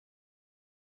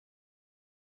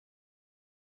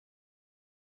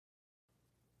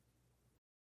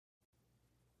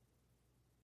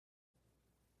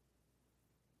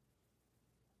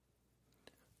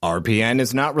RPN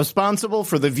is not responsible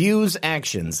for the views,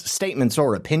 actions, statements,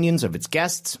 or opinions of its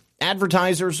guests,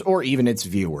 advertisers, or even its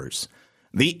viewers.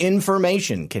 The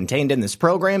information contained in this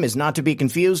program is not to be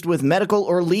confused with medical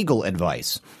or legal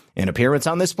advice. An appearance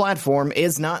on this platform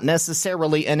is not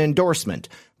necessarily an endorsement,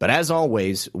 but as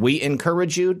always, we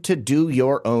encourage you to do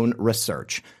your own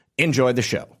research. Enjoy the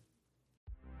show.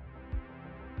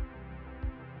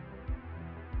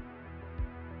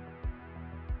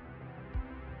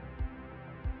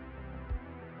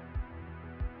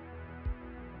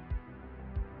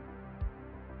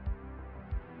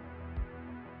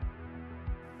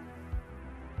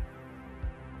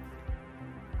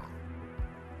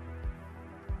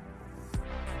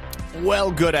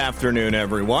 Well, good afternoon,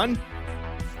 everyone,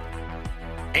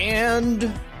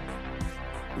 and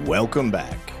welcome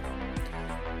back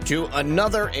to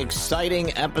another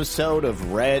exciting episode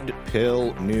of Red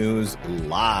Pill News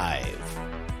Live.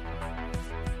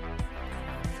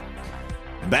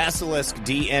 Basilisk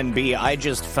DNB, I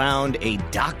just found a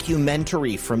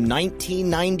documentary from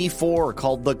 1994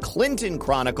 called The Clinton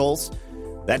Chronicles.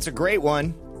 That's a great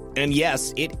one. And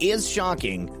yes, it is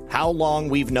shocking how long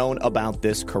we've known about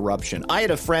this corruption. I had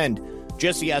a friend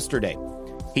just yesterday.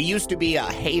 He used to be a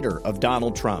hater of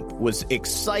Donald Trump, was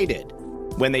excited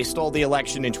when they stole the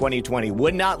election in 2020,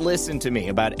 would not listen to me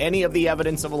about any of the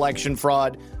evidence of election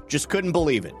fraud, just couldn't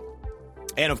believe it.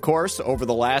 And of course, over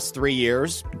the last 3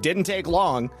 years, didn't take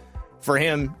long for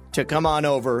him to come on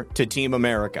over to Team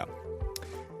America.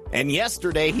 And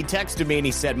yesterday he texted me and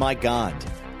he said, "My God,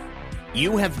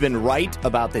 you have been right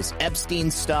about this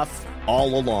Epstein stuff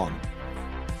all along."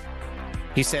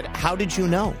 He said, "How did you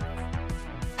know?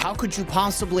 How could you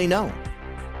possibly know?"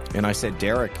 And I said,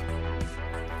 "Derek,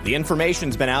 the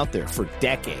information's been out there for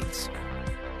decades.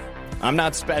 I'm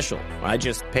not special. I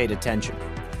just paid attention."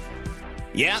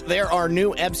 Yeah, there are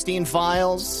new Epstein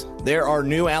files. There are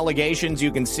new allegations.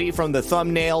 You can see from the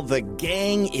thumbnail, the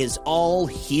gang is all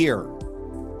here.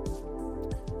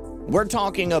 We're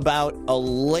talking about a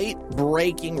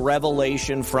late-breaking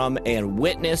revelation from a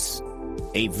witness,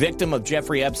 a victim of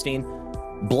Jeffrey Epstein,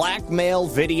 blackmail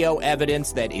video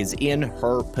evidence that is in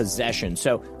her possession.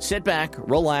 So sit back,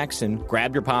 relax, and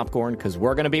grab your popcorn, because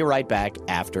we're going to be right back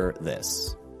after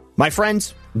this. My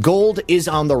friends, gold is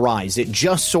on the rise. It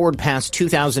just soared past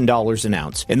 $2,000 an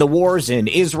ounce. And the wars in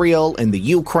Israel and the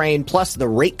Ukraine, plus the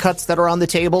rate cuts that are on the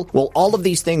table, well, all of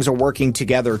these things are working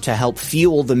together to help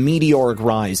fuel the meteoric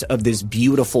rise of this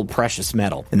beautiful precious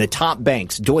metal. And the top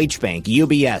banks, Deutsche Bank,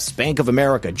 UBS, Bank of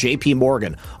America, JP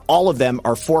Morgan, all of them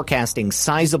are forecasting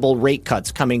sizable rate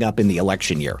cuts coming up in the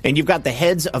election year. And you've got the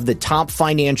heads of the top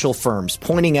financial firms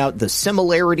pointing out the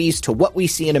similarities to what we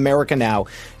see in America now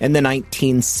in the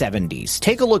 1970s.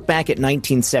 Take a look back at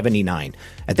 1979.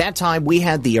 At that time, we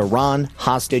had the Iran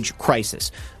hostage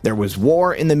crisis. There was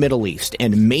war in the Middle East,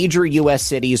 and major U.S.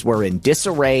 cities were in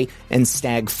disarray and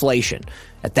stagflation.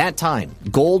 At that time,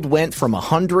 gold went from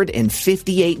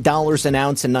 $158 an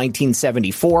ounce in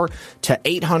 1974 to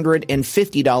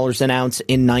 $850 an ounce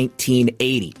in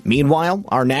 1980. Meanwhile,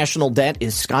 our national debt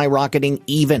is skyrocketing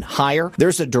even higher.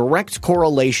 There's a direct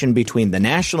correlation between the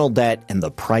national debt and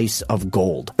the price of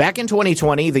gold. Back in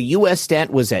 2020, the U.S. debt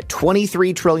was at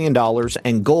 $23 trillion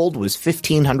and gold was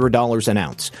 $1,500 an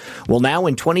ounce. Well, now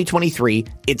in 2023,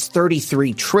 it's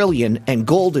 $33 trillion and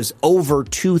gold is over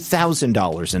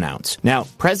 $2,000 an ounce. Now,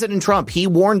 President Trump, he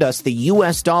warned us the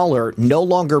U.S. dollar no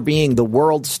longer being the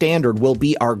world standard will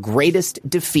be our greatest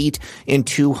defeat in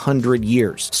 200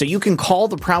 years. So you can call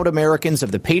the proud Americans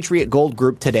of the Patriot Gold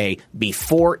Group today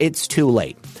before it's too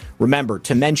late. Remember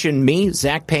to mention me,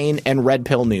 Zach Payne, and Red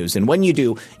Pill News. And when you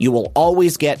do, you will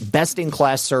always get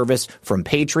best-in-class service from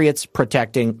Patriots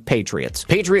protecting Patriots.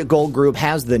 Patriot Gold Group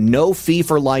has the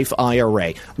no-fee-for-life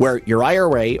IRA, where your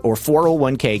IRA or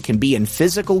 401k can be in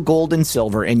physical gold and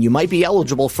silver, and you might be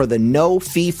eligible for the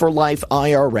no-fee-for-life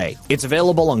IRA. It's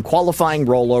available on qualifying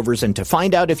rollovers, and to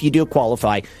find out if you do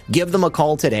qualify, give them a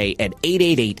call today at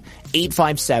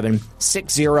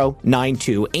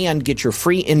 888-857-6092 and get your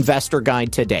free investor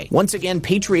guide today. Once again,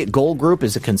 Patriot Gold Group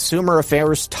is a Consumer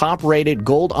Affairs top-rated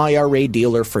gold IRA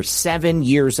dealer for 7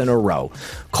 years in a row.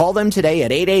 Call them today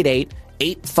at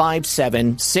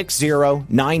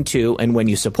 888-857-6092, and when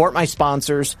you support my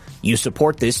sponsors, you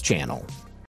support this channel.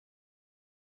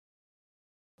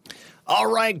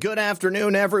 All right, good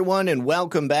afternoon, everyone, and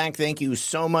welcome back. Thank you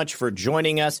so much for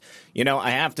joining us. You know,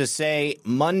 I have to say,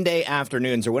 Monday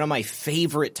afternoons are one of my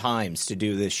favorite times to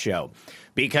do this show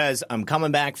because I'm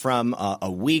coming back from a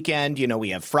weekend. You know, we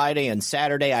have Friday and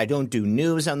Saturday. I don't do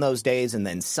news on those days, and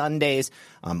then Sundays,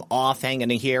 I'm off hanging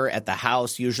here at the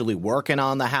house, usually working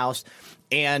on the house.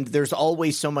 And there's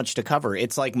always so much to cover.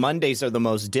 It's like Mondays are the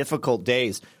most difficult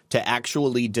days to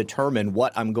actually determine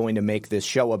what I'm going to make this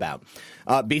show about.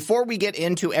 Before we get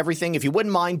into everything, if you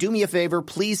wouldn't mind, do me a favor.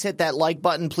 Please hit that like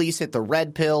button. Please hit the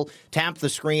red pill. Tap the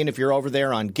screen if you're over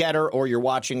there on Getter or you're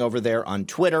watching over there on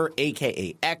Twitter,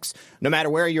 a.k.a. X. No matter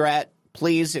where you're at,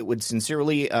 please, it would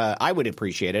sincerely, I would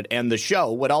appreciate it, and the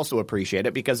show would also appreciate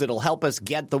it because it'll help us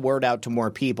get the word out to more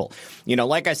people. You know,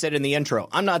 like I said in the intro,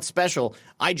 I'm not special.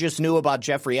 I just knew about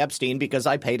Jeffrey Epstein because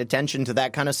I paid attention to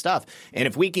that kind of stuff. And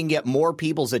if we can get more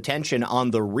people's attention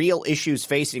on the real issues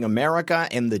facing America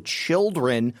and the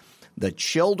children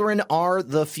are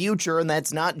the future, and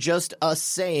that's not just a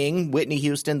saying. Whitney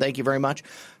Houston, thank you very much.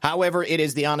 However, it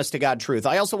is the honest-to-God truth.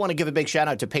 I also want to give a big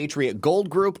shout-out to Patriot Gold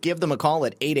Group. Give them a call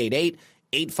at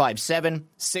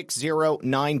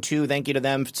 888-857-6092. Thank you to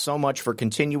them so much for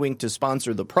continuing to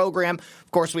sponsor the program.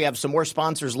 Of course, we have some more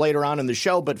sponsors later on in the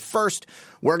show, but first,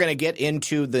 we're going to get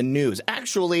into the news.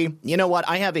 Actually, you know what?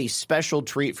 I have a special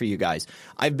treat for you guys.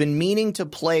 I've been meaning to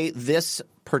play this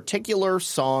particular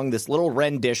song, this little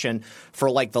rendition, for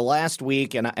like the last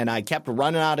week, and I kept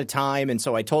running out of time, and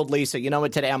so I told Lisa, you know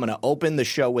what, today I'm going to open the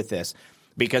show with this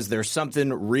because there's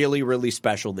something really, really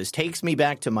special. This takes me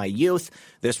back to my youth.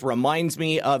 This reminds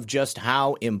me of just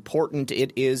how important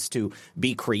it is to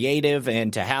be creative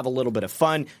and to have a little bit of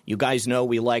fun. You guys know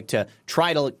we like to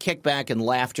try to kick back and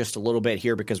laugh just a little bit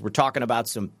here because we're talking about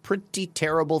some pretty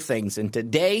terrible things, and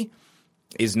today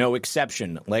is no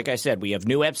exception. Like I said, we have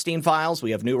new Epstein files,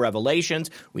 we have new revelations,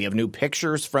 we have new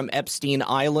pictures from Epstein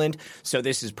Island, so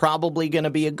this is probably going to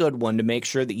be a good one to make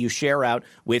sure that you share out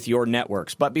with your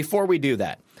networks. But before we do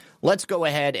that, let's go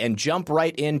ahead and jump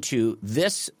right into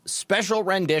this special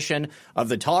rendition of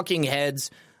the Talking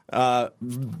Heads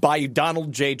by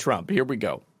Donald J. Trump. Here we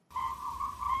go.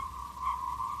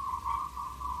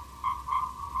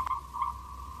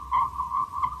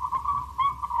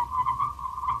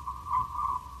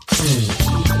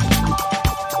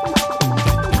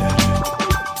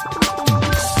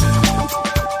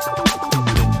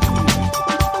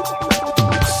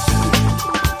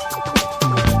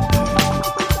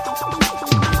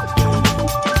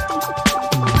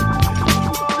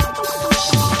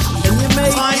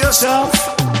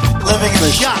 Living in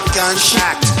a shotgun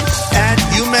shack, and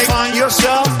you may find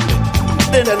yourself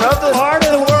in another part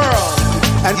of the world,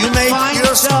 and you may find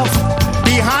yourself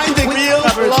behind the wheel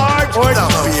of a large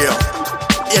automobile,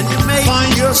 and you may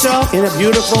find yourself in a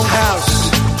beautiful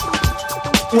house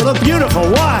with a beautiful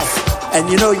wife, and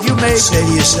you know, you may say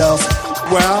to yourself,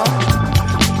 well,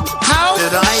 how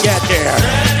did I get there?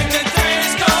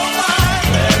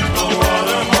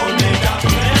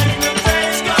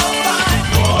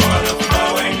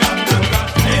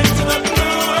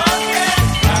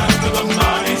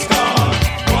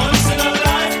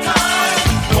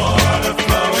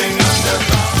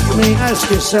 You may ask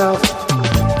yourself,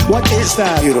 what is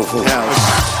that beautiful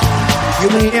house? You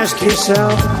may ask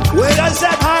yourself, where does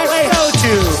that highway go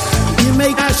to? You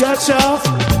may ask yourself,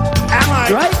 am I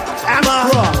right? Am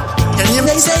I wrong? And you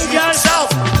may say to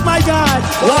yourself, my God,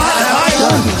 what have I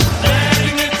done?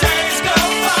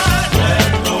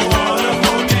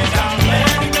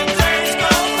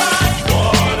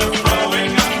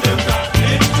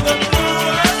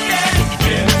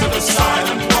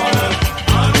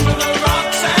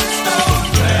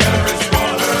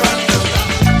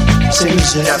 Same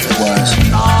as it ever was.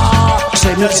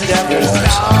 Same as it ever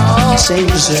was. Same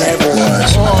as it ever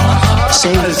was.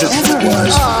 Same as it ever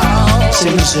was.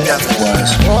 Same as it ever was.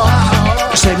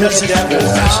 Same as it ever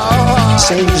was.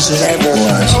 Same as it ever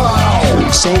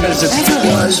was. Same as it ever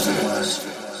was.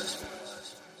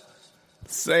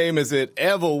 Same as it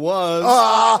ever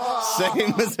was.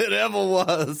 Same as it ever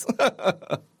was.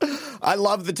 I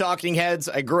love the Talking Heads.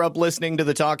 I grew up listening to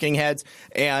the Talking Heads,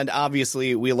 and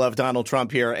obviously we love Donald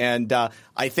Trump here. And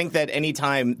I think that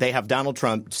anytime they have Donald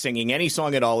Trump singing any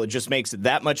song at all, it just makes it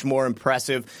that much more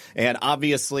impressive. And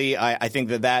obviously, I think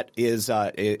that is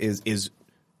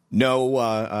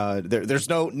no, there's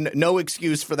no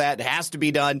excuse for that. It has to be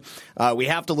done. We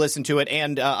have to listen to it,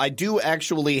 and I do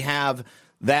actually have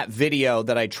that video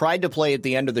that I tried to play at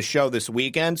the end of the show this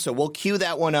weekend, so we'll cue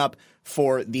that one up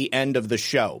for the end of the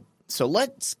show. So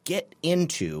let's get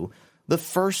into the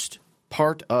first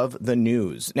part of the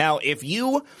news. Now, if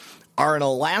you are an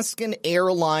Alaskan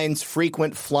Airlines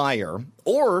frequent flyer,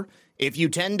 or if you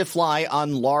tend to fly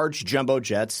on large jumbo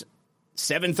jets,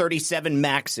 737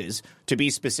 Maxes to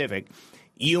be specific,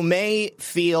 you may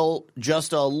feel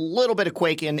just a little bit of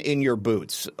quake in your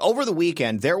boots. Over the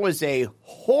weekend, there was a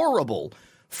horrible,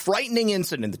 frightening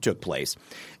incident that took place.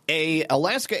 A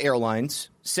Alaska Airlines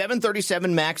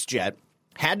 737 MAX jet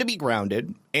had to be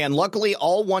grounded, and luckily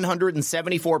all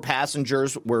 174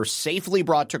 passengers were safely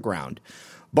brought to ground.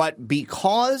 But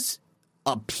because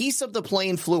a piece of the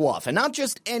plane flew off, and not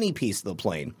just any piece of the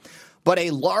plane, but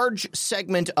a large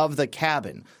segment of the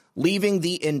cabin, leaving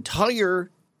the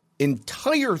entirety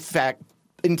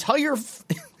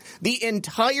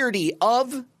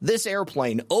of this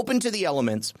airplane open to the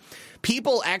elements.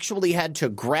 People actually had to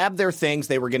grab their things.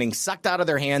 They were getting sucked out of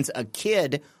their hands. A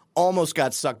kid almost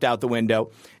got sucked out the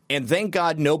window. And thank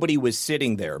God nobody was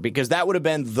sitting there, because that would have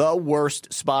been the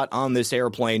worst spot on this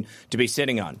airplane to be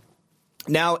sitting on.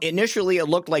 Now, initially, it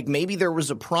looked like maybe there was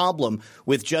a problem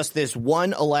with just this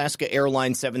one Alaska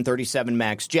Airlines 737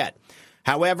 MAX jet.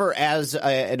 However, as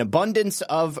an abundance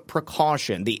of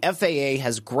precaution, the FAA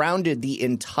has grounded the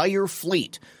entire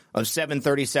fleet of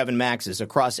 737 MAXs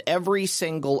across every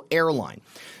single airline.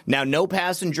 Now, no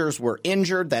passengers were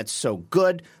injured. That's so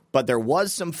good. But there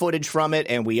was some footage from it,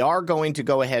 and we are going to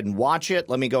go ahead and watch it.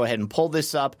 Let me go ahead and pull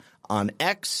this up on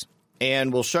X,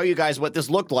 and we'll show you guys what this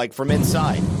looked like from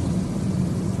inside.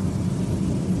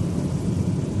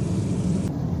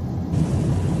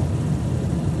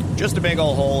 Just a big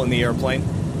old hole in the airplane.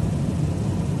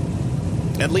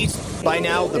 At least by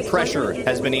now, the pressure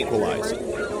has been equalized.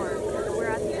 We're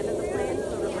at the end of the plane,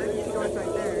 so the emergency door's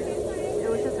right there. It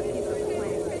was just a piece of the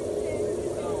plane.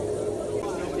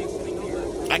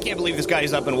 I can't believe this guy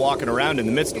is up and walking around in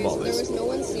the midst of all There this. was no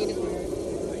one seated there.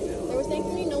 There was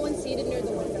thankfully no one seated near the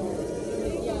window.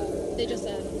 Yeah, they just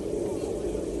said.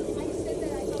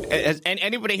 Has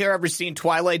anybody here ever seen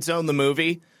Twilight Zone, the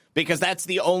movie? Because that's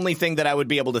the only thing that I would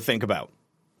be able to think about.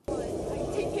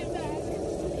 Take it back.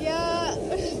 Yeah,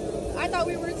 I thought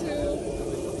we were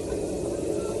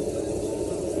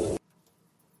too.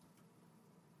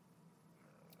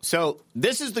 So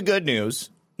this is the good news.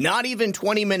 Not even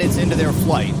 20 minutes into their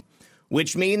flight,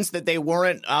 which means that they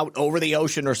weren't out over the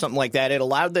ocean or something like that. It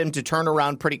allowed them to turn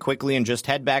around pretty quickly and just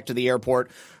head back to the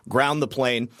airport, ground the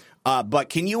plane. But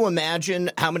can you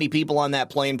imagine how many people on that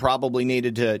plane probably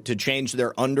needed to change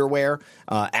their underwear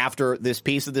after this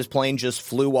piece of this plane just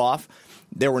flew off?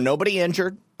 There were nobody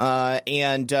injured.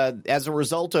 And as a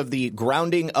result of the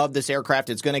grounding of this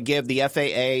aircraft, it's going to give the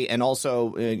FAA and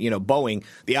also, Boeing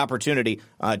the opportunity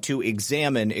to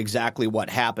examine exactly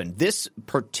what happened. This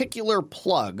particular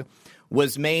plug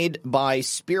was made by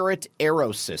Spirit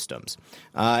Aerosystems.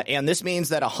 And this means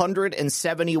that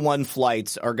 171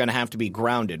 flights are going to have to be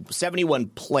grounded. 71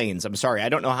 planes. I'm sorry. I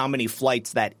don't know how many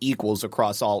flights that equals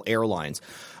across all airlines.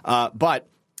 But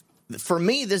for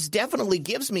me, this definitely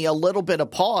gives me a little bit of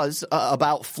pause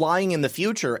about flying in the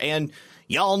future. And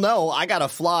y'all know I got to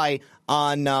fly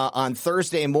on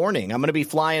Thursday morning. I'm going to be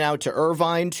flying out to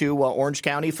Irvine to Orange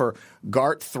County for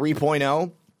GART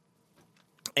 3.0.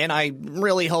 And I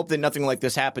really hope that nothing like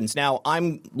this happens. Now,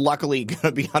 I'm luckily going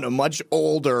to be on a much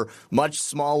older, much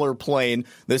smaller plane.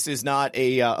 This is not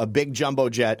a big jumbo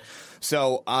jet.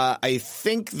 So I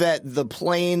think that the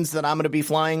planes that I'm going to be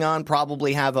flying on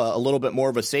probably have a little bit more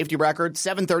of a safety record.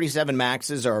 737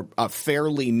 MAXs are a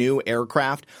fairly new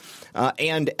aircraft.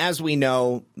 And as we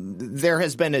know, there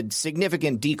has been a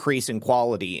significant decrease in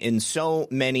quality in so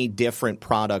many different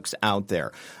products out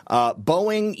there.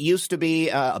 Boeing used to be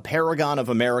a paragon of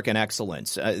American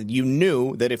excellence. You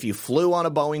knew that if you flew on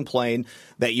a Boeing plane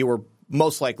that you were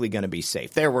most likely going to be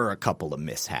safe. There were a couple of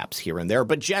mishaps here and there,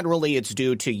 but generally it's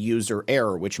due to user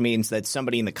error, which means that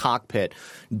somebody in the cockpit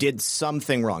did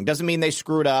something wrong. Doesn't mean they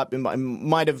screwed up. It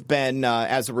might have been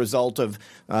as a result of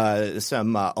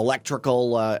some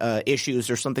electrical issues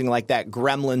or something like that,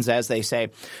 gremlins, as they say.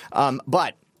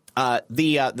 But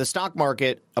the stock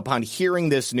market, upon hearing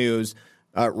this news,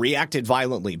 reacted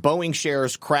violently. Boeing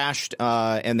shares crashed,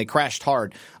 and they crashed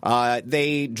hard.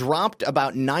 They dropped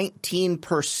about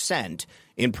 19%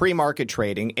 in pre-market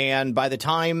trading, and by the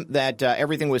time that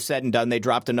everything was said and done, they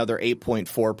dropped another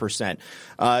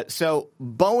 8.4%. So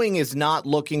Boeing is not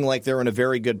looking like they're in a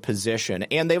very good position,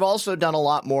 and they've also done a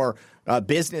lot more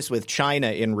business with China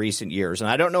in recent years. And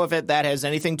I don't know if that has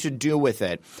anything to do with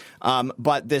it,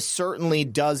 but this certainly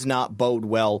does not bode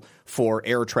well for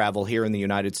air travel here in the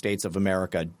United States of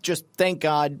America. Just thank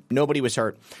God nobody was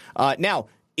hurt. Now,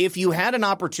 if you had an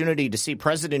opportunity to see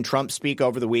President Trump speak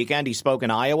over the weekend, he spoke in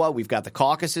Iowa. We've got the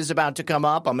caucuses about to come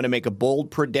up. I'm going to make a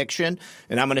bold prediction,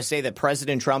 and I'm going to say that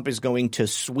President Trump is going to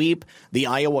sweep the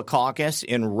Iowa caucus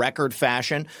in record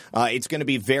fashion. It's going to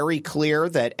be very clear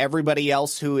that everybody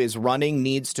else who is running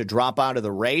needs to drop out of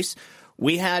the race.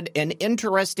 We had an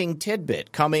interesting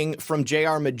tidbit coming from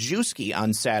J.R. Majewski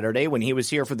on Saturday when he was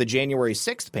here for the January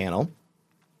 6th panel.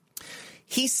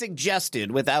 He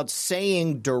suggested, without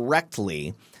saying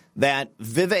directly, that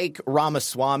Vivek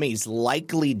Ramaswamy's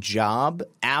likely job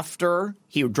after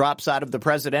he drops out of the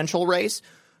presidential race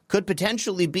could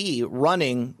potentially be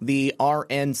running the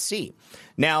RNC.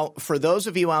 Now, for those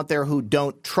of you out there who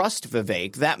don't trust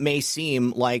Vivek, that may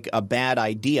seem like a bad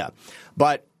idea.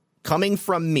 But coming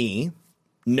from me,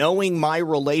 knowing my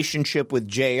relationship with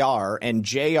JR and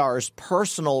JR's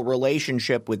personal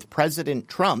relationship with President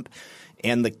Trump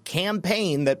and the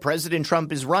campaign that President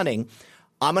Trump is running,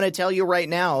 I'm going to tell you right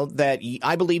now that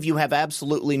I believe you have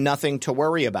absolutely nothing to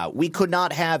worry about. We could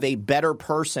not have a better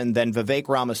person than Vivek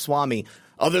Ramaswamy,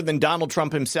 other than Donald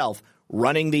Trump himself,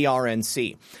 running the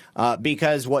RNC.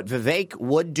 Because what Vivek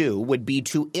would do would be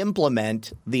to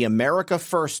implement the America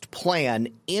First plan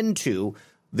into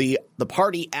the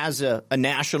party as a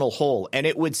national whole, and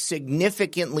it would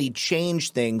significantly change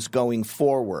things going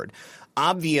forward.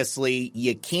 Obviously,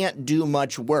 you can't do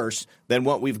much worse than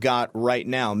what we've got right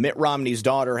now. Mitt Romney's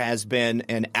daughter has been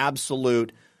an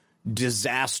absolute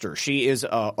disaster. She is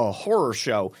a horror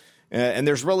show, and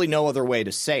there's really no other way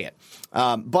to say it.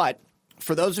 But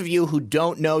for those of you who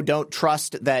don't know, don't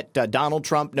trust that Donald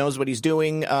Trump knows what he's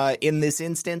doing in this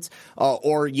instance,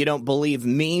 or you don't believe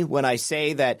me when I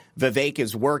say that Vivek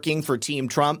is working for Team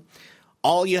Trump,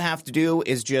 all you have to do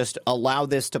is just allow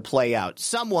this to play out.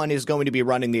 Someone is going to be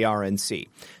running the RNC.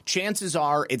 Chances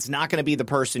are it's not going to be the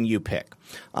person you pick.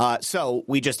 So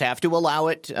we just have to allow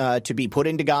it to be put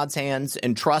into God's hands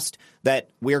and trust that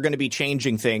we're going to be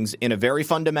changing things in a very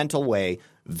fundamental way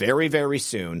very, very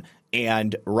soon.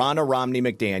 And Ronna Romney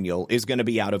McDaniel is going to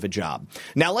be out of a job.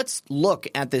 Now, let's look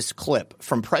at this clip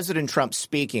from President Trump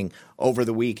speaking over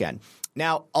the weekend.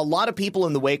 Now, a lot of people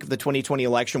in the wake of the 2020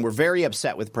 election were very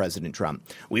upset with President Trump.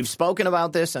 We've spoken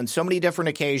about this on so many different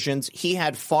occasions. He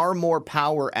had far more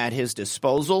power at his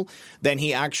disposal than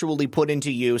he actually put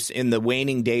into use in the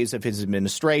waning days of his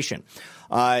administration.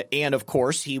 And, of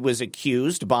course, he was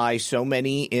accused by so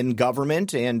many in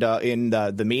government and in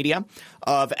the media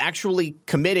of actually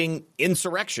committing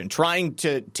insurrection, trying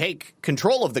to take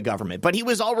control of the government. But he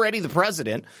was already the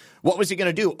president. What was he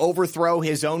going to do? Overthrow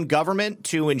his own government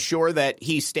to ensure that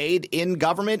he stayed in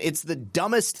government? It's the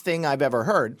dumbest thing I've ever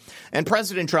heard. And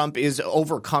President Trump is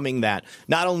overcoming that,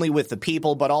 not only with the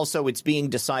people, but also it's being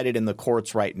decided in the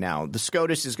courts right now. The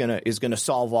SCOTUS is going to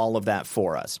solve all of that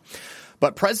for us.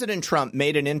 But President Trump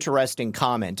made an interesting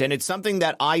comment, and it's something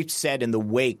that I said in the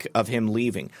wake of him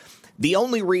leaving. The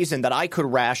only reason that I could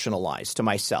rationalize to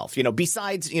myself,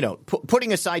 besides,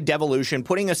 putting aside devolution,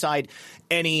 putting aside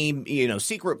any,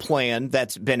 secret plan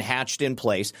that's been hatched in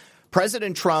place,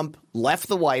 President Trump left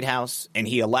the White House and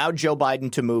he allowed Joe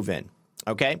Biden to move in.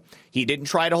 OK, he didn't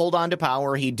try to hold on to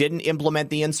power. He didn't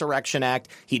implement the Insurrection Act.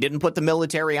 He didn't put the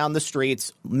military on the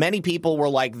streets. Many people were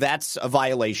like, that's a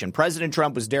violation. President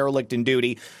Trump was derelict in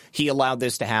duty. He allowed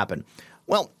this to happen.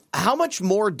 Well, how much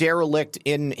more derelict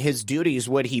in his duties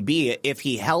would he be if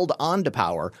he held on to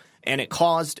power and it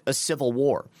caused a civil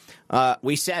war?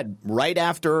 We said right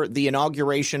after the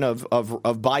inauguration of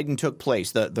Biden took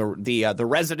place, the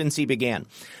residency began,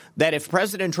 that if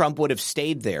President Trump would have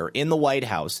stayed there in the White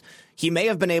House, he may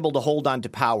have been able to hold on to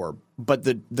power. But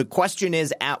the question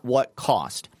is, at what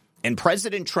cost? And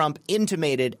President Trump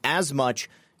intimated as much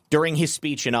during his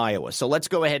speech in Iowa. So let's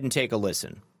go ahead and take a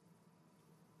listen.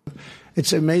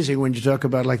 It's amazing when you talk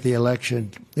about like the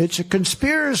election. It's a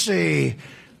conspiracy.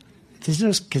 There's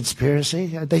no conspiracy.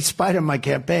 They spied on my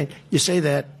campaign. You say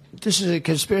that. This is a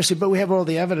conspiracy, but we have all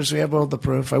the evidence. We have all the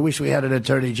proof. I wish we had an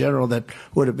attorney general that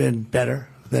would have been better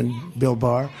than Bill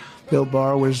Barr. Bill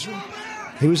Barr was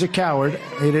a coward.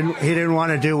 He didn't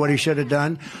want to do what he should have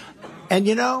done. And,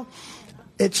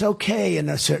 it's okay in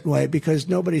a certain way because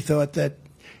nobody thought that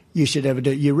you should ever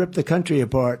do it. You rip the country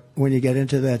apart when you get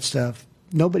into that stuff.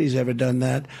 Nobody's ever done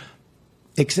that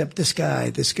except this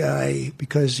guy,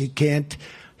 because he can't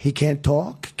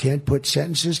talk, can't put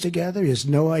sentences together. He has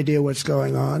no idea what's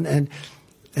going on. And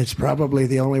it's probably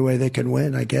the only way they can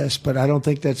win, I guess. But I don't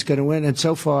think that's going to win. And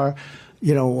so far,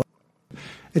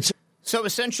 it's. So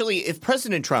essentially, if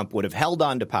President Trump would have held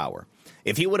on to power,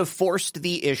 if he would have forced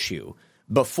the issue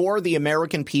before the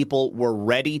American people were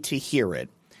ready to hear it,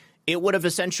 it would have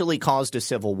essentially caused a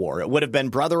civil war. It would have been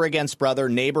brother against brother,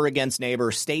 neighbor against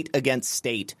neighbor, state against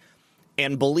state.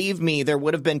 And believe me, there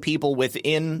would have been people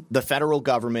within the federal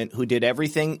government who did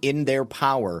everything in their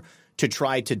power to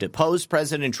try to depose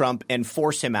President Trump and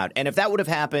force him out. And if that would have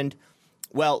happened,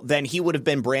 well, then he would have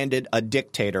been branded a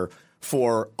dictator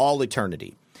for all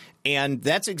eternity. And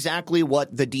that's exactly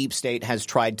what the deep state has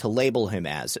tried to label him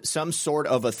as, some sort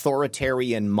of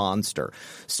authoritarian monster,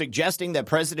 suggesting that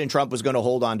President Trump was going to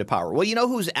hold on to power. Well, you know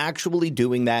who's actually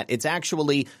doing that? It's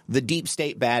actually the deep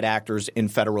state bad actors in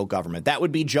federal government. That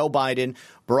would be Joe Biden,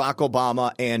 Barack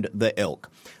Obama, and the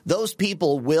ilk. Those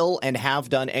people will and have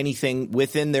done anything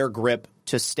within their grip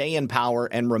to stay in power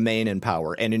and remain in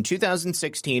power. And in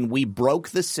 2016, we broke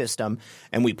the system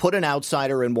and we put an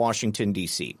outsider in Washington,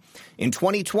 D.C. In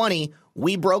 2020,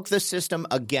 we broke the system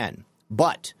again,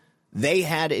 but they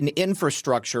had an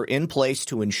infrastructure in place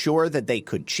to ensure that they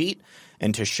could cheat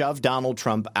and to shove Donald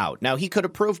Trump out. Now, he could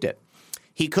have proved it.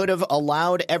 He could have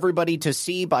allowed everybody to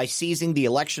see by seizing the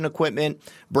election equipment,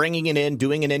 bringing it in,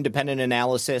 doing an independent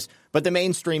analysis, but the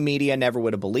mainstream media never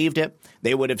would have believed it.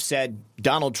 They would have said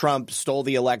Donald Trump stole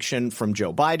the election from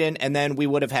Joe Biden, and then we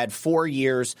would have had 4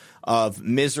 years of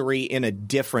misery in a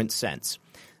different sense.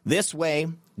 This way,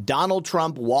 Donald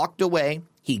Trump walked away.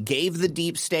 He gave the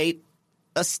deep state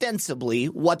ostensibly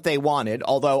what they wanted,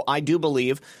 although I do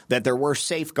believe that there were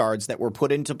safeguards that were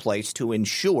put into place to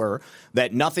ensure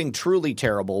that nothing truly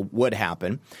terrible would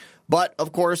happen. But,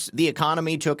 of course, the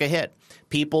economy took a hit.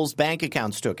 People's bank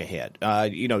accounts took a hit.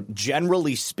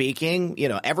 Generally speaking,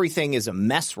 everything is a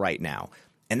mess right now.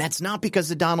 And that's not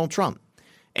because of Donald Trump.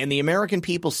 And the American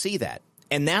people see that.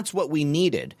 And that's what we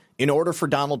needed in order for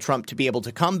Donald Trump to be able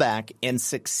to come back and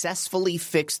successfully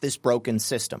fix this broken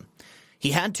system. He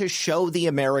had to show the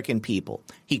American people.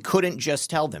 He couldn't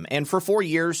just tell them. And for 4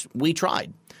 years, we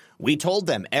tried. We told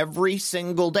them every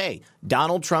single day,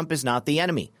 Donald Trump is not the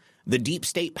enemy. The deep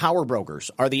state power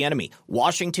brokers are the enemy.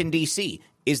 Washington, D.C.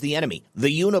 is the enemy.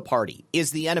 The Uniparty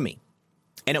is the enemy.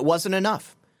 And it wasn't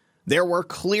enough. There were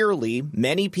clearly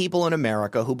many people in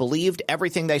America who believed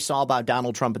everything they saw about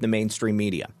Donald Trump in the mainstream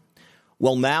media.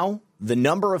 Well, now the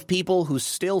number of people who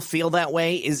still feel that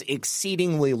way is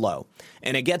exceedingly low,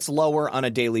 and it gets lower on a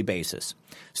daily basis.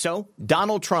 So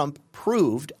Donald Trump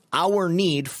proved our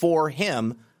need for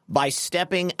him by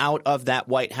stepping out of that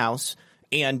White House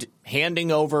and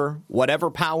handing over whatever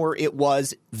power it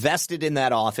was vested in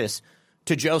that office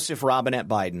to Joseph Robinette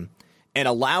Biden and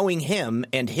allowing him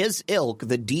and his ilk,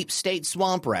 the deep state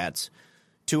swamp rats,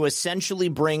 to essentially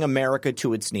bring America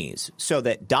to its knees so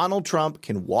that Donald Trump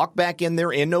can walk back in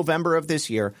there in November of this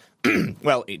year.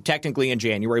 Well, technically in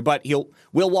January, but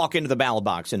we'll walk into the ballot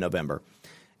box in November.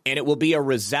 And it will be a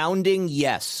resounding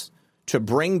yes to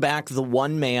bring back the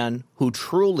one man who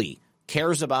truly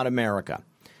cares about America.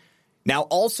 Now,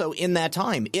 also in that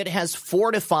time, it has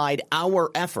fortified our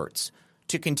efforts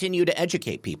to continue to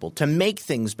educate people, to make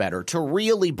things better, to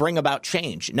really bring about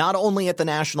change, not only at the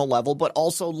national level, but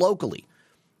also locally.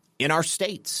 In our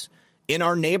states, in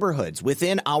our neighborhoods,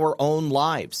 within our own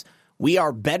lives. We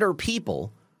are better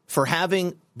people for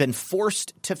having been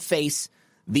forced to face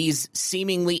these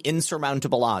seemingly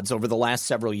insurmountable odds over the last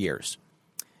several years.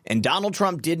 And Donald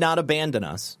Trump did not abandon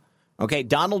us. Okay,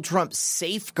 Donald Trump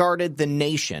safeguarded the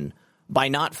nation by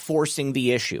not forcing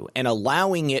the issue and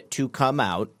allowing it to come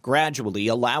out gradually,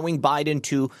 allowing Biden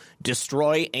to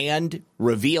destroy and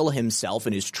reveal himself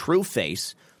in his true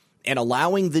face, and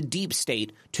allowing the deep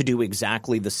state to do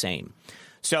exactly the same.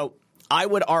 So I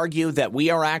would argue that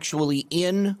we are actually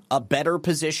in a better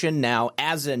position now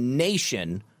as a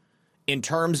nation in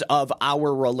terms of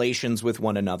our relations with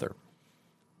one another.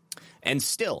 And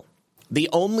still, the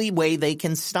only way they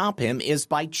can stop him is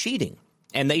by cheating.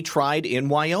 And they tried in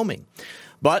Wyoming.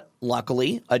 But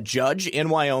luckily, a judge in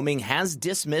Wyoming has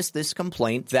dismissed this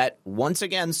complaint that once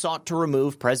again sought to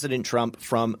remove President Trump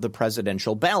from the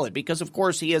presidential ballot because, of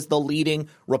course, he is the leading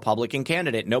Republican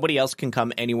candidate. Nobody else can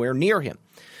come anywhere near him.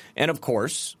 And, of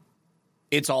course,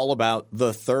 it's all about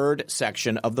the third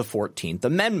section of the 14th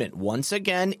Amendment. Once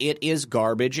again, it is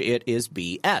garbage. It is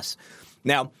BS.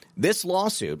 Now, this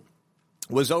lawsuit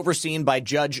was overseen by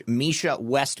Judge Misha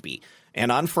Westby.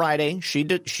 And on Friday, she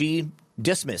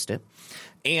dismissed it.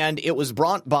 And it was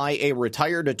brought by a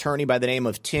retired attorney by the name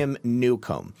of Tim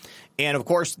Newcomb. And, of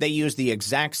course, they used the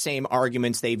exact same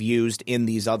arguments they've used in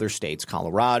these other states,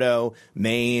 Colorado,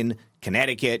 Maine,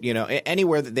 Connecticut,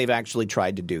 anywhere that they've actually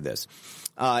tried to do this.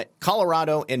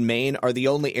 Colorado and Maine are the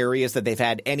only areas that they've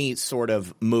had any sort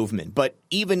of movement. But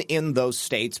even in those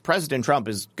states, President Trump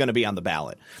is going to be on the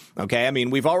ballot. Okay, I mean,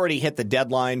 we've already hit the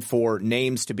deadline for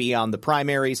names to be on the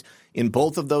primaries. In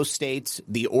both of those states,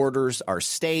 the orders are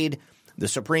stayed. The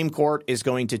Supreme Court is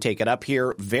going to take it up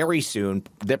here very soon,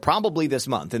 probably this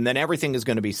month, and then everything is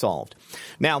going to be solved.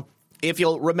 Now, if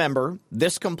you'll remember,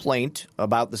 this complaint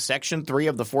about the Section 3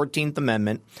 of the 14th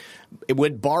Amendment, it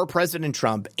would bar President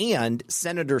Trump and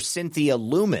Senator Cynthia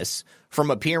Lummis from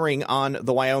appearing on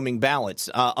the Wyoming ballots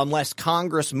unless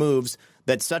Congress moves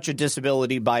that such a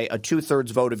disability by a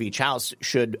 2/3 vote of each house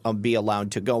should be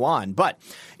allowed to go on. But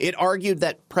it argued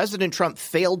that President Trump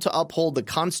failed to uphold the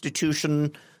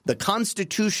constitutional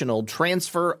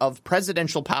transfer of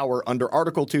presidential power under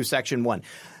Article 2, Section 1.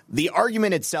 The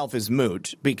argument itself is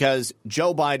moot because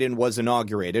Joe Biden was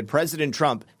inaugurated. President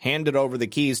Trump handed over the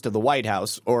keys to the White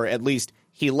House, or at least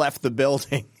he left the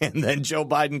building, and then Joe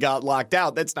Biden got locked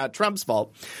out. That's not Trump's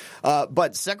fault.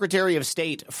 But Secretary of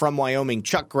State from Wyoming,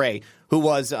 Chuck Gray, who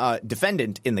was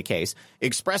defendant in the case,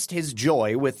 expressed his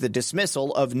joy with the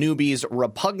dismissal of Newby's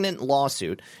repugnant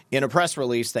lawsuit in a press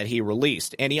release that he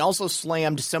released. And he also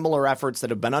slammed similar efforts that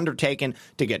have been undertaken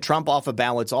to get Trump off of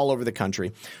ballots all over the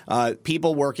country,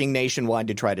 people working nationwide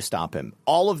to try to stop him.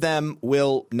 All of them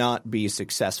will not be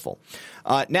successful.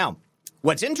 Now,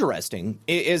 what's interesting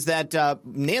is that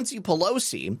Nancy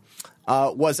Pelosi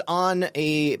was on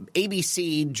a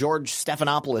ABC George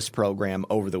Stephanopoulos program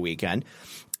over the weekend,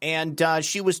 and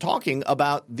she was talking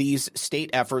about these state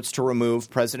efforts to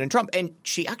remove President Trump. And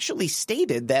she actually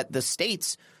stated that the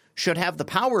states should have the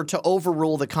power to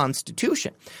overrule the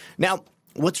Constitution. Now,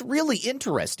 what's really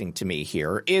interesting to me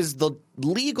here is the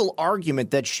legal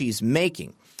argument that she's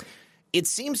making. It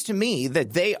seems to me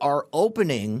that they are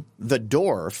opening the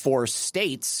door for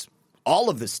states, all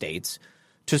of the states,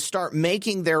 to start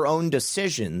making their own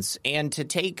decisions and to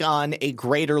take on a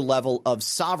greater level of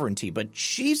sovereignty. But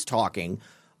she's talking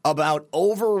about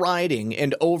overriding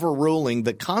and overruling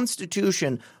the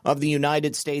Constitution of the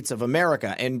United States of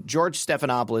America. And George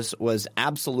Stephanopoulos was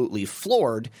absolutely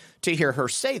floored to hear her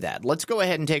say that. Let's go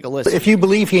ahead and take a listen. If you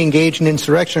believe he engaged in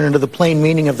insurrection under the plain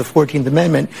meaning of the 14th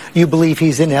Amendment, you believe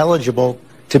he's ineligible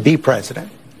to be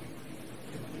president.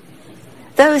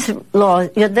 Those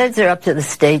laws, those are up to the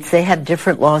states. They have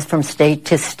different laws from state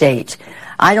to state.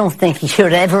 I don't think he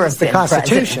should ever have been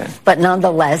Constitution. president. But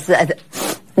nonetheless,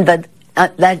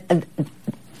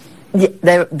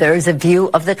 there is a view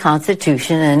of the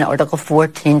Constitution in Article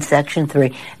 14, Section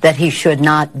 3, that he should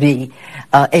not be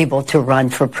able to run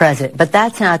for president. But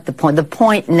that's not the point. The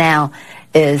point now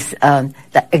is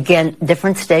that, again,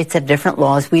 different states have different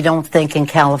laws. We don't think in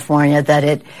California that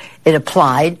it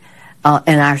applied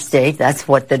in our state. That's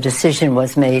what the decision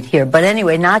was made here. But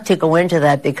anyway, not to go into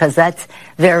that because that's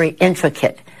very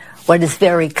intricate. What is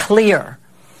very clear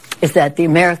is that the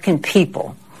American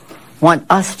people want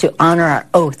us to honor our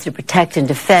oath to protect and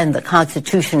defend the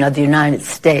Constitution of the United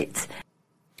States.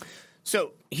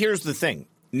 So here's the thing.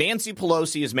 Nancy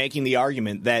Pelosi is making the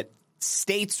argument that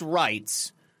states'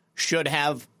 rights should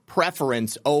have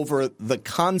preference over the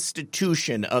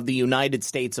Constitution of the United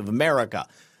States of America,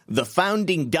 the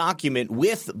founding document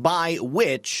by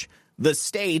which the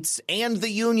states and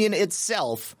the Union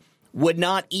itself would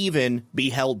not even be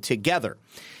held together.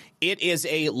 It is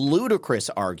a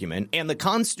ludicrous argument, and the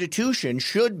Constitution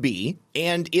should be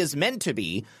and is meant to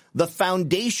be the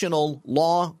foundational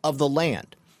law of the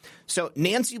land. So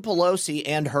Nancy Pelosi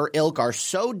and her ilk are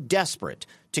so desperate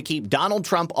to keep Donald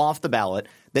Trump off the ballot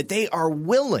that they are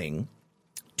willing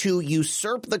to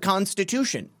usurp the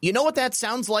Constitution. You know what that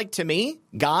sounds like to me,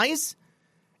 guys?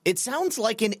 It sounds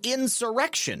like an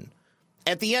insurrection.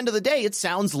 At the end of the day, it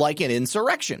sounds like an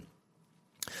insurrection.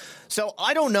 So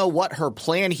I don't know what her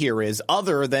plan here is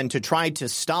other than to try to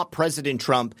stop President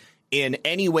Trump in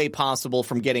any way possible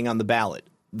from getting on the ballot.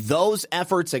 Those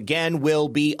efforts, again, will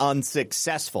be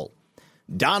unsuccessful.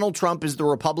 Donald Trump is the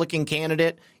Republican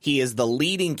candidate. He is the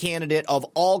leading candidate of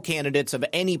all candidates of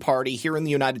any party here in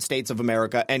the United States of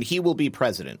America, and he will be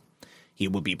president. He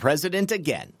will be president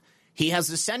again. He has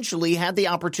essentially had the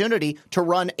opportunity to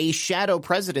run a shadow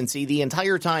presidency the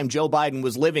entire time Joe Biden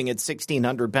was living at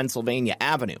 1600 Pennsylvania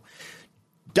Avenue.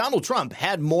 Donald Trump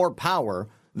had more power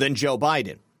than Joe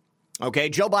Biden. Okay,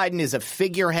 Joe Biden is a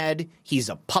figurehead. He's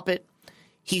a puppet.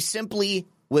 He simply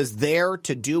was there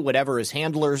to do whatever his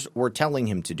handlers were telling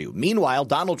him to do. Meanwhile,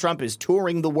 Donald Trump is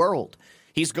touring the world.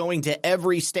 He's going to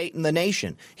every state in the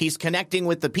nation. He's connecting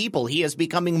with the people. He is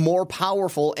becoming more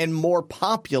powerful and more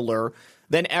popular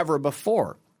than ever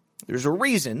before. There's a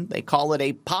reason they call it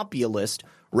a populist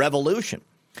revolution.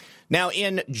 Now,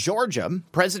 in Georgia,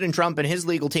 President Trump and his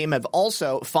legal team have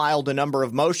also filed a number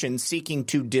of motions seeking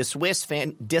to dismiss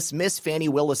Fani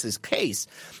Willis's case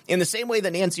in the same way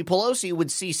that Nancy Pelosi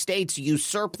would see states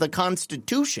usurp the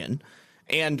Constitution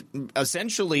and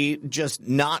essentially just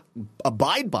not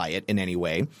abide by it in any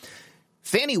way.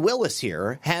 Fani Willis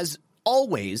here has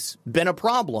always been a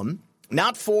problem,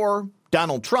 not for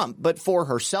Donald Trump, but for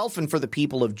herself and for the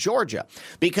people of Georgia,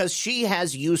 because she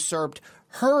has usurped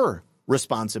her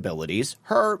responsibilities,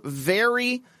 her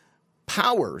very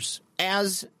powers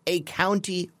as a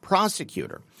county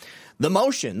prosecutor. The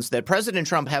motions that President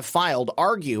Trump have filed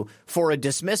argue for a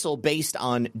dismissal based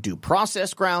on due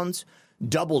process grounds,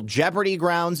 double jeopardy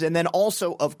grounds, and then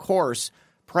also, of course,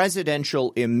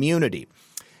 presidential immunity.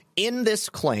 In this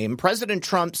claim, President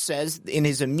Trump says in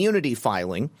his immunity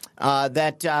filing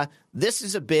that this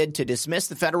is a bid to dismiss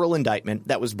the federal indictment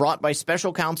that was brought by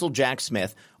special counsel Jack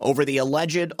Smith over the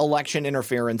alleged election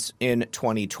interference in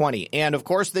 2020. And, of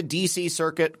course, the D.C.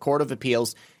 Circuit Court of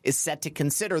Appeals is set to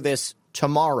consider this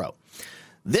tomorrow.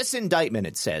 This indictment,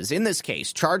 it says, in this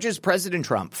case, charges President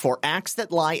Trump for acts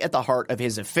that lie at the heart of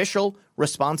his official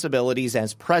responsibilities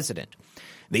as president.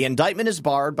 The indictment is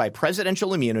barred by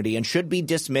presidential immunity and should be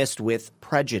dismissed with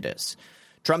prejudice.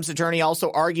 Trump's attorney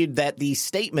also argued that the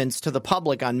statements to the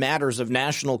public on matters of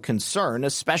national concern,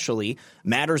 especially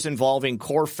matters involving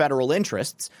core federal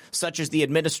interests, such as the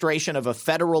administration of a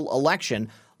federal election,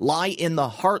 lie in the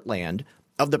heartland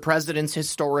of the president's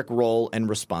historic role and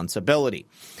responsibility.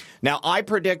 Now, I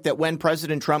predict that when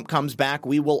President Trump comes back,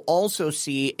 we will also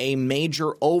see a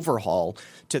major overhaul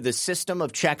to the system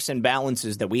of checks and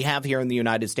balances that we have here in the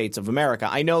United States of America.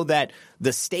 I know that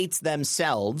the states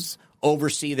themselves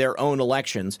oversee their own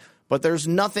elections, but there's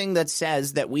nothing that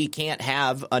says that we can't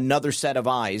have another set of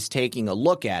eyes taking a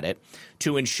look at it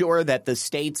to ensure that the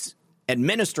states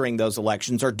administering those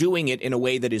elections are doing it in a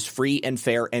way that is free and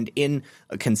fair and in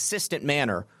a consistent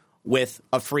manner with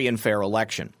a free and fair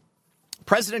election.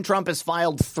 President Trump has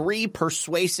filed 3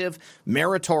 persuasive,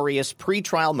 meritorious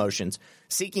pretrial motions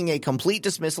seeking a complete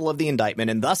dismissal of the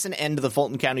indictment and thus an end to the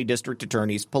Fulton County District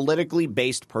Attorney's politically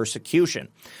based persecution.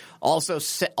 Also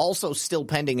still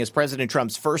pending is President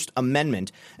Trump's First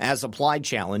Amendment as applied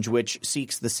challenge, which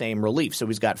seeks the same relief. So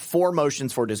he's got 4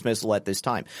 motions for dismissal at this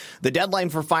time. The deadline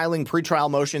for filing pretrial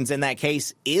motions in that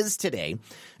case is today,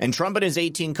 and Trump and his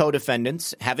 18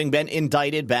 co-defendants, having been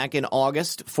indicted back in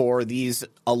August for these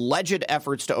alleged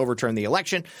efforts to overturn the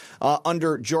election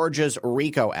under Georgia's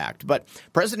RICO Act. But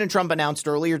President Trump announced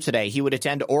earlier today he would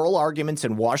attend oral arguments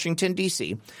in Washington,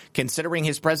 D.C., considering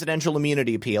his presidential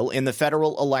immunity appeal in the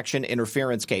federal election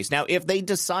interference case. Now, if they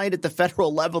decide at the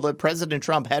federal level that President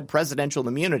Trump had presidential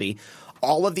immunity,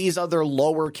 all of these other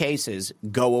lower cases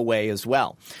go away as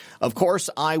well. Of course,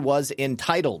 I was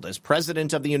entitled as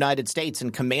president of the United States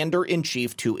and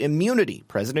commander-in-chief to immunity,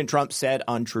 President Trump said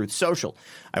on Truth Social.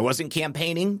 I wasn't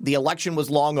campaigning. The election was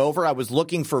long over. I was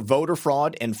looking for voter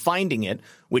fraud and finding it,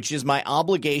 which is my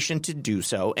obligation to do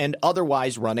so, and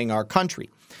otherwise running our country.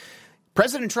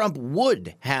 President Trump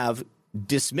would have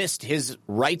dismissed his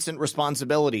rights and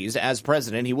responsibilities as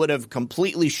president. He would have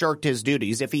completely shirked his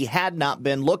duties if he had not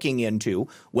been looking into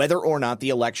whether or not the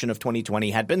election of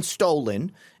 2020 had been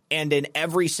stolen, and in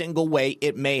every single way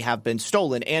it may have been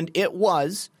stolen. And it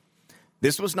was.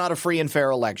 This was not a free and fair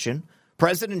election.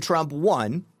 President Trump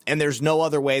won, and there's no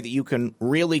other way that you can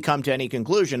really come to any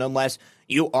conclusion unless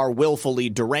you are willfully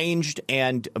deranged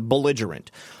and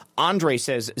belligerent. Andre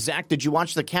says, Zach, did you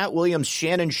watch the Cat Williams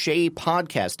Shannon Shea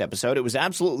podcast episode? It was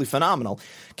absolutely phenomenal.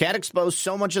 Cat exposed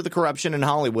so much of the corruption in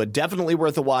Hollywood. Definitely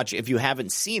worth a watch if you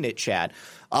haven't seen it, Chad.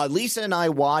 Lisa and I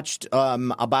watched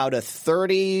about a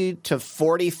 30 to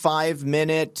 45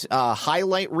 minute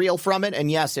highlight reel from it,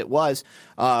 and yes, it was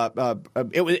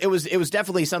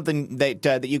definitely something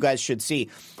that you guys should see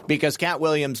because Cat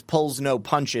Williams pulls no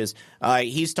punches.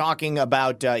 He's talking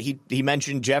about he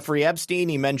mentioned Jeffrey Epstein.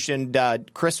 He mentioned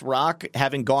Chris Rock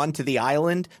having gone to the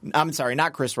island. I'm sorry,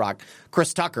 not Chris Rock.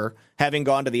 Chris Tucker having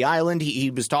gone to the island.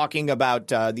 He was talking about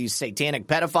these satanic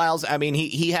pedophiles. I mean,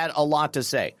 he had a lot to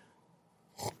say.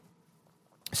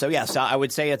 So, yes, I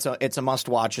would say it's a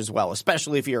must-watch as well,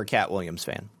 especially if you're a Cat Williams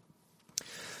fan.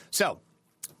 So,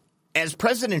 as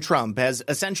President Trump has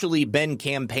essentially been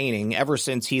campaigning ever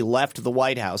since he left the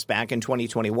White House back in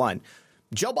 2021,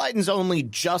 Joe Biden's only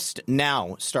just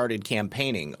now started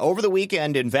campaigning. Over the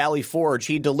weekend in Valley Forge,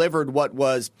 he delivered what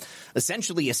was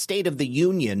essentially a State of the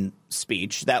Union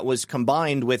speech that was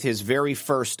combined with his very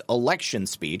first election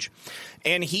speech.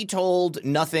 And he told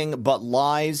nothing but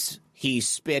lies. He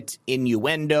spit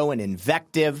innuendo and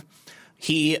invective.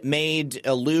 He made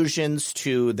allusions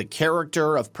to the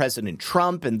character of President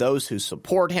Trump and those who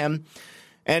support him.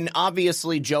 And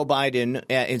obviously, Joe Biden,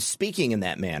 in speaking in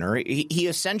that manner, he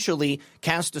essentially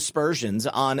cast aspersions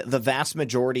on the vast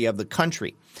majority of the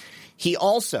country. He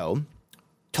also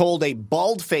told a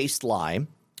bald-faced lie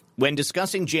when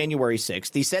discussing January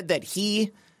 6th. He said that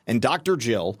he and Dr.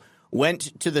 Jill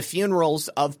went to the funerals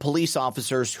of police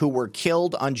officers who were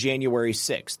killed on January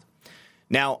 6th.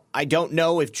 Now, I don't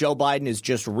know if Joe Biden is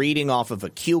just reading off of a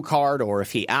cue card or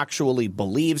if he actually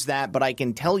believes that, but I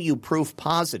can tell you proof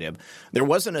positive. There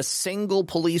wasn't a single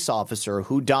police officer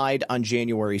who died on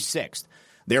January 6th.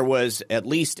 There was at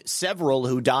least several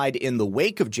who died in the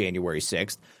wake of January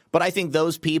 6th, but I think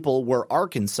those people were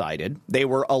Arkancided. They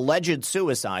were alleged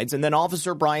suicides, and then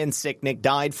Officer Brian Sicknick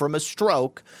died from a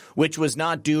stroke, which was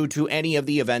not due to any of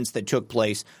the events that took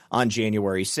place on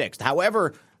January 6th.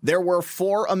 However, there were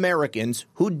 4 Americans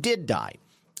who did die,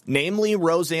 namely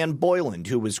Roseanne Boyland,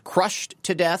 who was crushed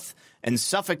to death and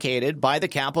suffocated by the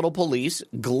Capitol Police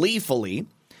gleefully.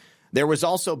 There was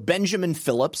also Benjamin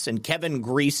Phillips and Kevin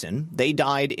Greason. They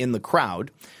died in the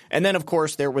crowd. And then, of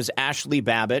course, there was Ashley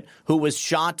Babbitt, who was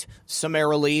shot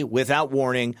summarily without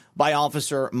warning by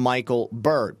Officer Michael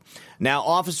Byrd. Now,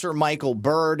 Officer Michael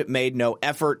Byrd made no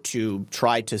effort to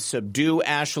try to subdue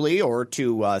Ashley or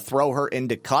to throw her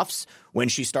into cuffs when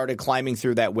she started climbing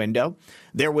through that window.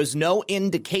 There was no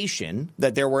indication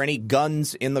that there were any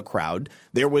guns in the crowd.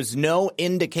 There was no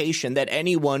indication that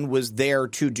anyone was there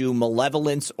to do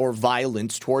malevolence or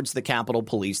violence towards the Capitol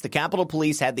Police. The Capitol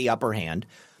Police had the upper hand.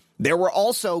 There were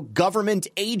also government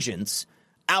agents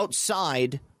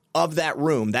outside of that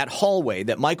room, that hallway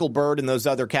that Michael Byrd and those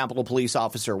other Capitol Police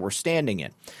officers were standing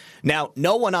in. Now,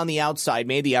 no one on the outside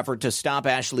made the effort to stop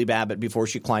Ashley Babbitt before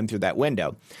she climbed through that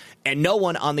window. And no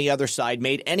one on the other side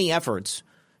made any efforts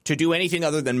to do anything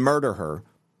other than murder her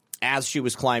as she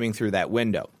was climbing through that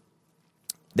window.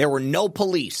 There were no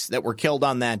police that were killed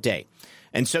on that day.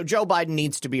 And so Joe Biden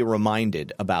needs to be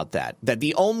reminded about that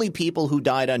the only people who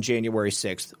died on January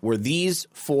 6th were these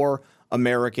 4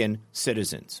 American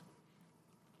citizens.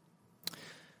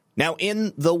 Now,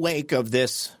 in the wake of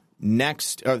this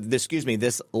last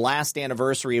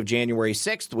anniversary of January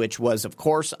 6th, which was, of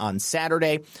course, on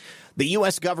Saturday, the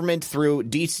U.S. government, through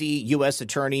D.C. U.S.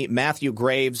 Attorney Matthew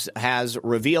Graves, has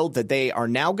revealed that they are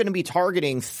now going to be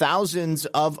targeting thousands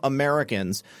of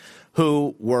Americans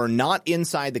who were not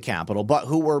inside the Capitol, but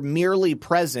who were merely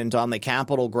present on the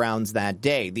Capitol grounds that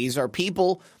day. These are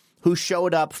people who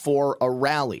showed up for a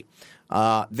rally.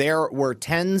 There were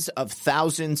tens of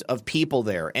thousands of people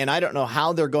there, and I don't know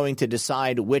how they're going to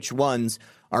decide which ones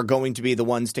are going to be the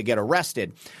ones to get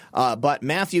arrested. But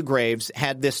Matthew Graves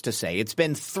had this to say. It's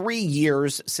been 3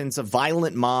 years since a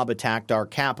violent mob attacked our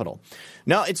Capitol.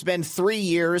 No, it's been 3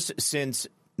 years since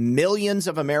millions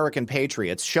of American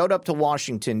patriots showed up to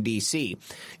Washington, D.C.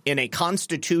 in a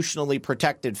constitutionally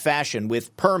protected fashion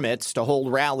with permits to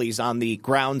hold rallies on the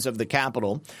grounds of the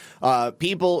Capitol.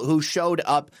 People who showed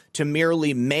up to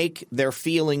merely make their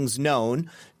feelings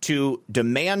known, to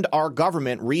demand our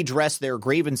government redress their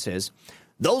grievances.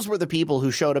 Those were the people who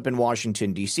showed up in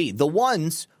Washington, D.C. The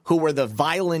ones who were the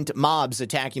violent mobs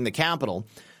attacking the Capitol,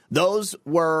 those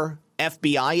were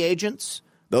FBI agents.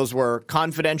 Those were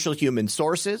confidential human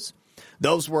sources.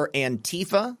 Those were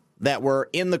Antifa that were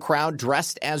in the crowd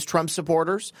dressed as Trump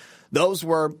supporters. Those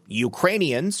were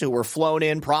Ukrainians who were flown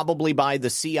in probably by the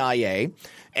CIA.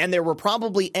 And there were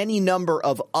probably any number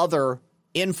of other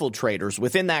infiltrators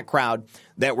within that crowd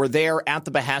that were there at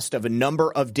the behest of a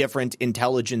number of different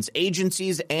intelligence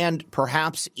agencies and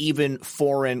perhaps even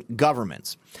foreign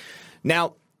governments.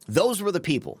 Now, those were the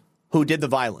people who did the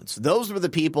violence. Those were the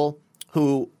people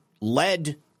who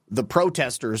led the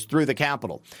protesters through the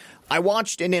Capitol. I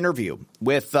watched an interview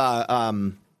with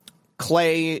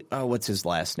Clay. What's his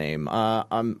last name?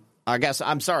 I'm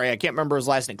sorry, I can't remember his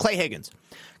last name. Clay Higgins.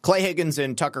 Clay Higgins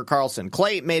and Tucker Carlson.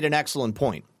 Clay made an excellent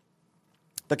point.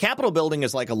 The Capitol building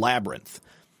is like a labyrinth.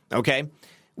 Okay.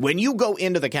 When you go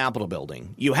into the Capitol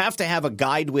building, you have to have a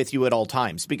guide with you at all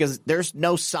times because there's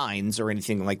no signs or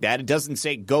anything like that. It doesn't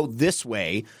say go this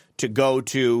way to go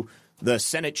to the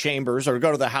Senate chambers or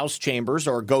go to the House chambers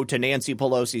or go to Nancy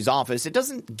Pelosi's office. It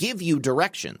doesn't give you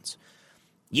directions.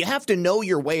 You have to know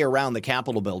your way around the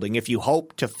Capitol building if you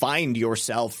hope to find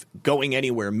yourself going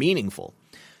anywhere meaningful.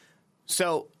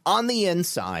 So on the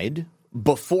inside,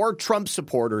 before Trump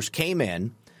supporters came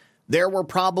in, there were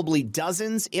probably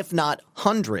dozens, if not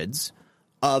hundreds,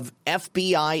 of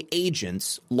FBI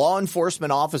agents, law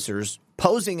enforcement officers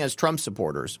posing as Trump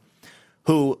supporters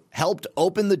who helped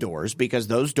open the doors because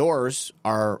those doors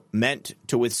are meant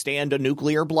to withstand a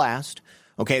nuclear blast.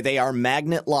 Okay, they are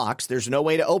magnet locks. There's no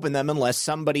way to open them unless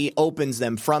somebody opens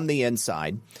them from the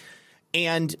inside.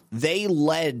 And they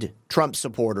led Trump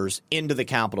supporters into the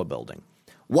Capitol building.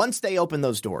 Once they opened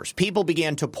those doors, people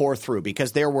began to pour through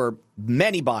because there were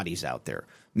many bodies out there,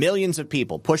 millions of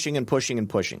people pushing and pushing and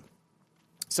pushing.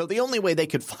 So the only way they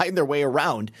could find their way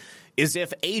around is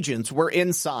if agents were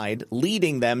inside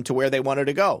leading them to where they wanted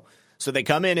to go. So they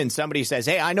come in and somebody says,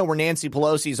 hey, I know where Nancy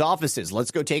Pelosi's office is.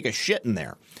 Let's go take a shit in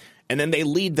there. And then they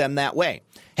lead them that way.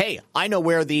 Hey, I know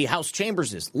where the House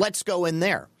chambers is. Let's go in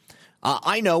there.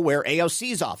 I know where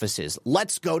AOC's office is.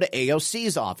 Let's go to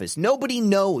AOC's office. Nobody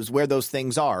knows where those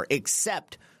things are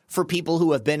except for people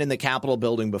who have been in the Capitol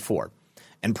building before.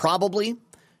 And probably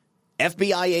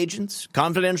FBI agents,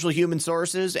 confidential human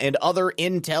sources, and other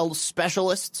intel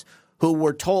specialists who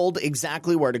were told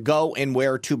exactly where to go and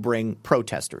where to bring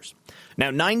protesters.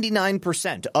 Now,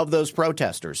 99% of those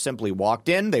protesters simply walked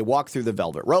in, they walked through the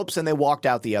velvet ropes, and they walked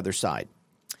out the other side.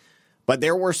 But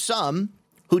there were some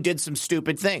who did some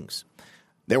stupid things.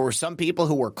 There were some people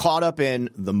who were caught up in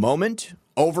the moment,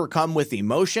 overcome with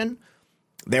emotion.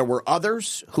 There were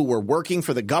others who were working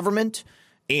for the government,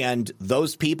 and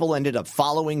those people ended up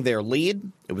following their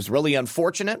lead. It was really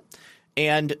unfortunate.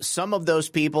 And some of those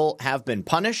people have been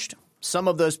punished. Some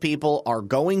of those people are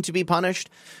going to be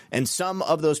punished, and some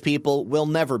of those people will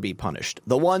never be punished.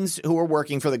 The ones who are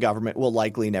working for the government will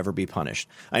likely never be punished.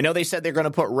 I know they said they're going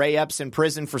to put Ray Epps in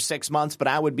prison for 6 months, but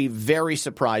I would be very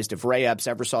surprised if Ray Epps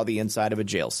ever saw the inside of a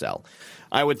jail cell.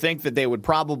 I would think that they would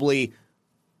probably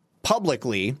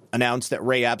publicly announce that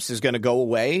Ray Epps is going to go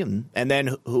away, and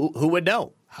then who would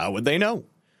know? How would they know?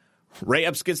 Ray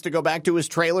Epps gets to go back to his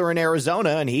trailer in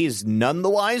Arizona, and he's none the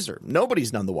wiser.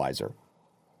 Nobody's none the wiser.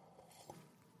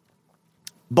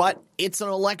 But it's an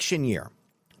election year.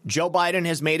 Joe Biden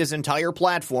has made his entire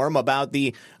platform about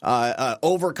the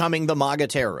overcoming the MAGA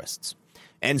terrorists.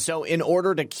 And so in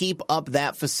order to keep up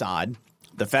that facade,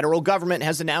 the federal government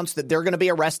has announced that they're going to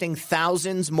be arresting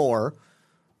thousands more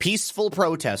peaceful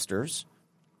protesters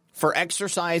for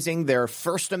exercising their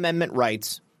First Amendment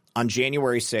rights on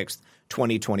January 6th,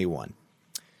 2021.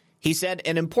 He said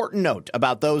an important note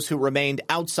about those who remained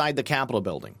outside the Capitol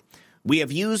building. We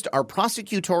have used our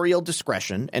prosecutorial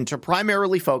discretion and to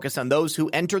primarily focus on those who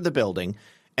entered the building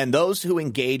and those who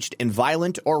engaged in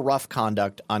violent or rough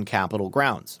conduct on Capitol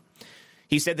grounds.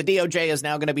 He said the DOJ is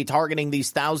now going to be targeting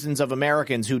these thousands of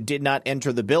Americans who did not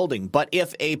enter the building. But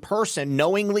if a person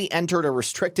knowingly entered a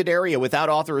restricted area without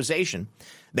authorization,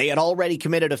 they had already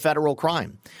committed a federal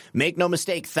crime. Make no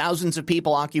mistake, thousands of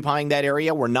people occupying that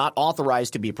area were not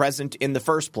authorized to be present in the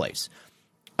first place.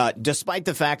 Despite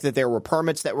the fact that there were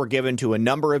permits that were given to a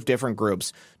number of different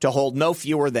groups to hold no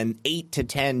fewer than 8 to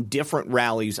 10 different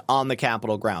rallies on the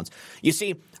Capitol grounds. You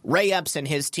see, Ray Epps and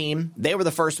his team, they were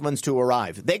the first ones to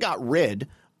arrive. They got rid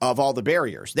of all the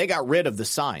barriers. They got rid of the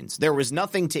signs. There was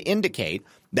nothing to indicate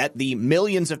that the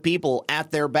millions of people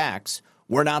at their backs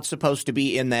were not supposed to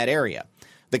be in that area.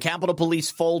 The Capitol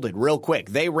Police folded real quick.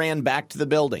 They ran back to the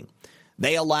building.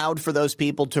 They allowed for those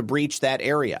people to breach that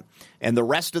area. And the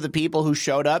rest of the people who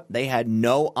showed up, they had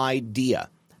no idea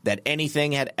that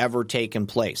anything had ever taken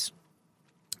place.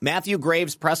 Matthew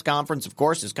Graves' press conference, of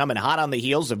course, is coming hot on the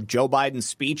heels of Joe Biden's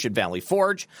speech at Valley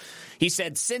Forge. He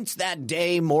said since that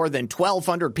day, more than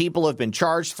 1,200 people have been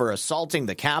charged for assaulting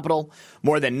the Capitol.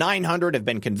 More than 900 have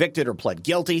been convicted or pled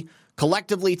guilty.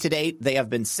 Collectively to date, they have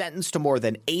been sentenced to more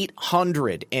than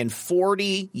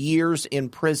 840 years in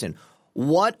prison.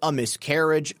 What a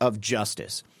miscarriage of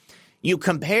justice. You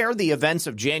compare the events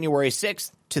of January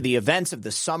 6th to the events of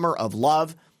the Summer of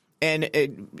Love, and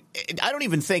I don't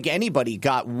even think anybody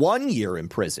got 1 year in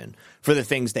prison for the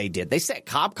things they did. They set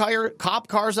cop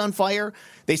cars on fire.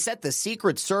 They set the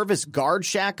Secret Service guard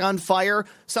shack on fire.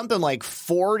 Something like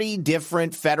 40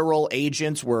 different federal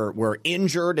agents were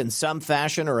injured in some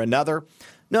fashion or another.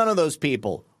 None of those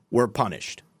people were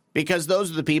punished because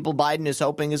those are the people Biden is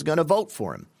hoping is going to vote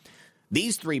for him.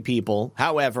 These three people,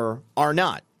 however, are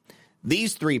not.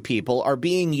 These three people are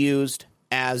being used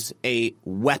as a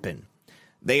weapon.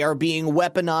 They are being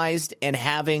weaponized and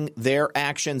having their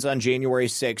actions on January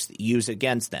 6th used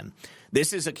against them.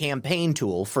 This is a campaign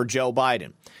tool for Joe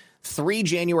Biden. 3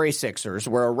 January 6ers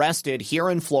were arrested here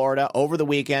in Florida over the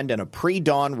weekend in a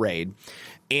pre-dawn raid,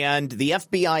 and the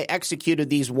FBI executed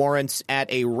these warrants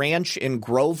at a ranch in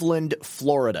Groveland,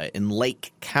 Florida, in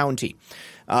Lake County.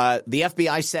 The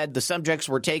FBI said the subjects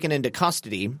were taken into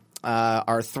custody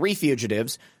are 3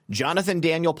 fugitives, Jonathan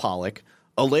Daniel Pollock,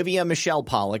 Olivia Michelle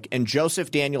Pollock, and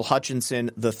Joseph Daniel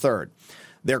Hutchinson III.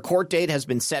 Their court date has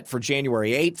been set for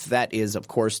January 8th. That is, of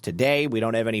course, today. We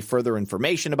don't have any further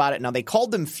information about it. Now, they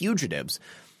called them fugitives,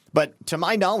 but to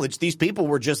my knowledge, these people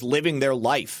were just living their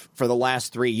life for the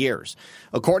last 3 years.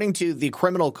 According to the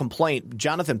criminal complaint,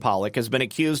 Jonathan Pollock has been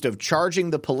accused of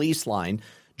charging the police line,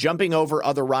 jumping over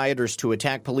other rioters to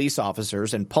attack police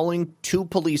officers, and pulling 2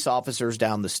 police officers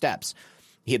down the steps.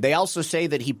 They also say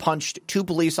that he punched 2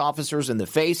 police officers in the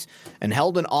face and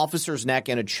held an officer's neck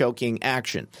in a choking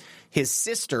action. His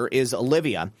sister is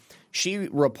Olivia. she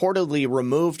reportedly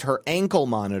removed her ankle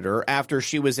monitor after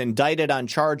she was indicted on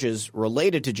charges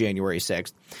related to January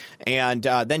 6th, and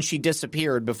then she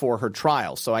disappeared before her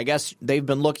trial. So I guess they've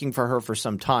been looking for her for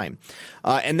some time.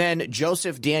 And then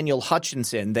Joseph Daniel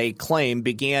Hutchinson, they claim,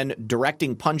 began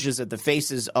directing punches at the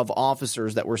faces of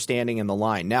officers that were standing in the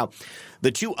line. Now,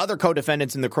 the two other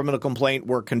co-defendants in the criminal complaint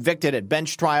were convicted at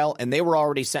bench trial, and they were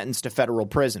already sentenced to federal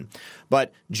prison.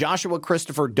 But Joshua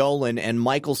Christopher Dolan and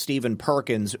Michael Stephen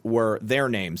Perkins were their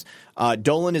names.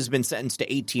 Dolan has been sentenced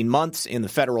to 18 months in the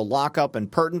federal lockup,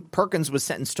 and Perkins was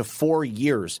sentenced to 4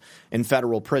 years in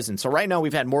federal prison. So right now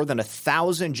we've had more than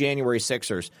 1,000 January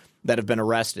 6ers that have been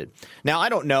arrested. Now, I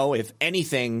don't know if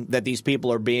anything that these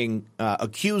people are being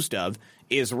accused of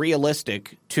is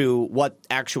realistic to what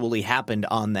actually happened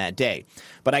on that day.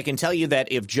 But I can tell you that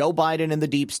if Joe Biden and the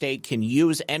deep state can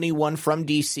use anyone from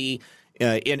D.C.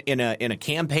 in a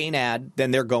campaign ad,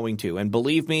 then they're going to. And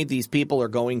believe me, these people are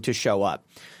going to show up.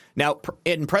 Now,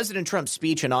 in President Trump's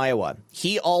speech in Iowa,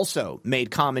 he also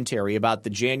made commentary about the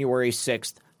January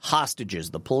 6th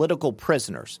hostages, the political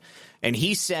prisoners. And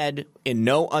he said, in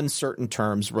no uncertain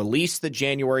terms, release the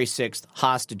January 6th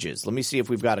hostages. Let me see if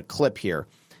we've got a clip here.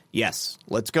 Yes,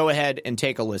 let's go ahead and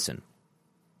take a listen.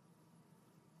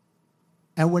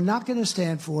 And we're not going to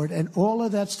stand for it. And all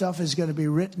of that stuff is going to be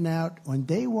written out on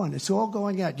day one. It's all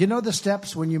going out. You know the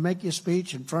steps when you make your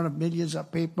speech in front of millions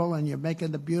of people and you're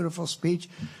making the beautiful speech,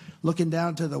 looking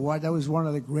down to the white. That was one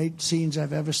of the great scenes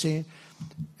I've ever seen.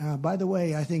 By the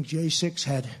way, I think J6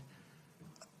 had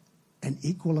an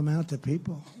equal amount of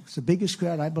people. It's the biggest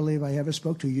crowd I believe I ever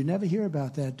spoke to. You never hear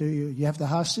about that, do you? You have the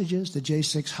hostages, the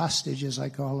J6 hostages, I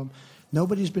call them.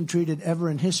 Nobody's been treated ever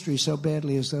in history so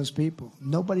badly as those people.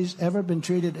 Nobody's ever been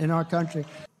treated in our country.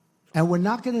 And we're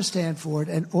not going to stand for it.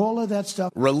 And all of that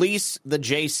stuff. Release the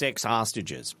J6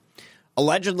 hostages.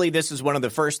 Allegedly, this is one of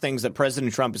the first things that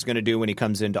President Trump is going to do when he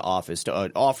comes into office,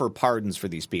 to offer pardons for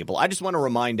these people. I just want to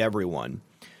remind everyone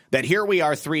that here we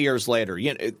are 3 years later,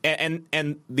 and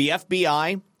the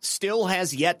FBI still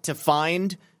has yet to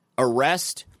find,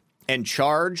 arrest, and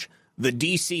charge the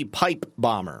D.C. pipe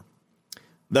bomber,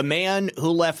 the man who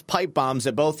left pipe bombs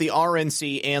at both the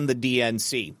RNC and the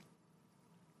DNC.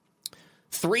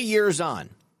 3 years on,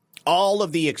 all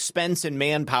of the expense and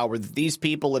manpower that these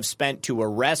people have spent to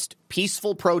arrest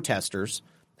peaceful protesters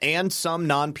and some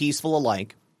non-peaceful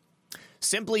alike,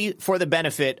 simply for the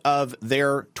benefit of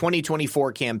their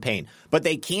 2024 campaign. But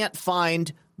they can't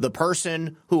find the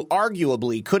person who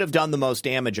arguably could have done the most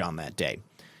damage on that day.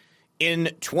 In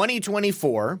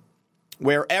 2024,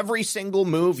 where every single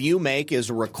move you make is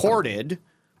recorded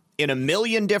in a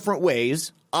million different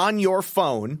ways on your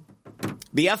phone,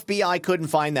 the FBI couldn't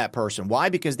find that person. Why?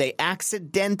 Because they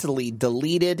accidentally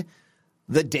deleted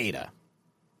the data.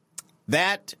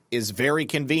 That is very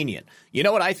convenient. You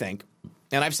know what I think?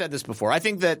 And I've said this before. I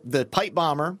think that the pipe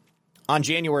bomber on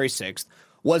January 6th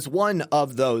was one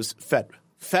of those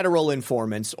federal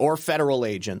informants or federal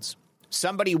agents,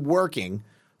 somebody working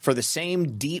for the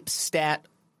same deep state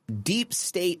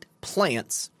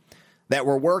plants that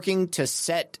were working to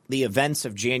set the events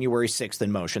of January 6th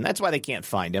in motion. That's why they can't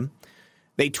find him.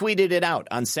 They tweeted it out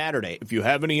on Saturday. If you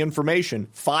have any information,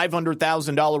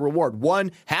 $500,000 reward,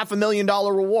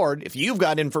 $500,000 reward if you've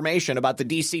got information about the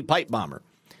D.C. pipe bomber.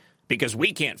 Because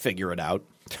we can't figure it out.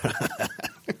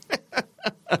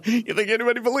 You think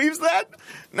anybody believes that?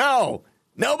 No,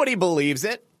 nobody believes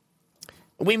it.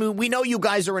 We know you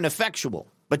guys are ineffectual,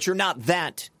 but you're not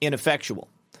that ineffectual.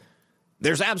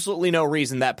 There's absolutely no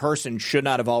reason that person should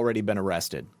not have already been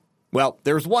arrested. Well,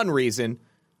 there's one reason,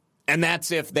 and that's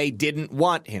if they didn't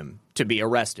want him to be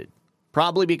arrested.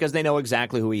 Probably because they know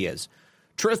exactly who he is.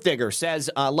 Truth Digger says,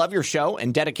 love your show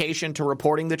and dedication to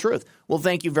reporting the truth. Well,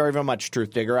 thank you very, very much,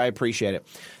 Truth Digger. I appreciate it.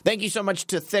 Thank you so much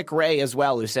to Thick Ray as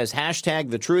well, who says, hashtag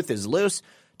the truth is loose.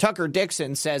 Tucker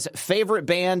Dixon says, favorite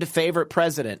band, favorite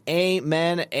president.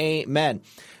 Amen, amen.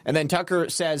 And then Tucker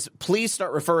says, please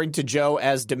start referring to Joe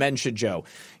as Dementia Joe.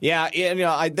 Yeah,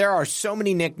 there are so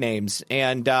many nicknames,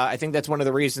 and I think that's one of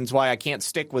the reasons why I can't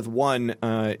stick with one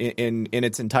in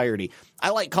its entirety. I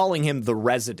like calling him the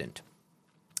Resident.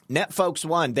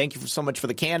 NetFolks1, thank you so much for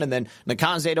the can. And then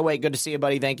Nakaz808, good to see you,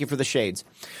 buddy. Thank you for the shades.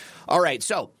 All right,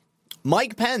 so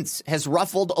Mike Pence has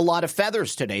ruffled a lot of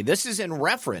feathers today. This is in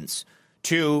reference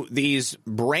to these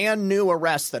brand new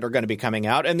arrests that are going to be coming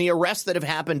out and the arrests that have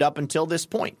happened up until this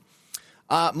point.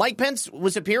 Mike Pence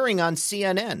was appearing on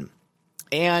CNN,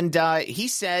 and he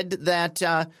said that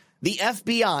the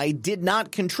FBI did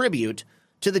not contribute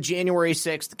to the January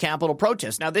 6th Capitol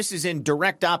protest. Now, this is in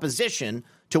direct opposition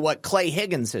to what Clay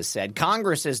Higgins has said.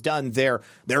 Congress has done their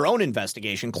own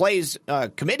investigation. Clay's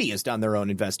committee has done their own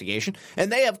investigation,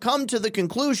 and they have come to the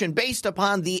conclusion, based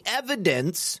upon the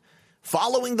evidence,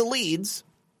 following the leads,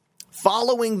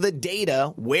 following the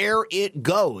data, where it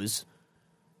goes,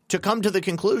 to come to the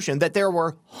conclusion that there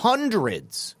were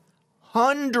hundreds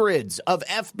of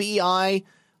FBI,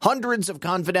 hundreds of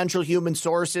confidential human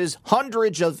sources,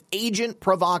 hundreds of agent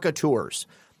provocateurs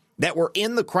that were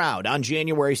in the crowd on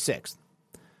January 6th.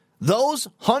 Those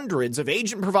hundreds of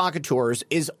agent provocateurs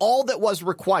is all that was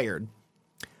required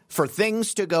for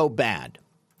things to go bad.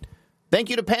 Thank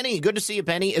you to Penny. Good to see you,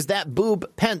 Penny. Is that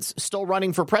boob Pence still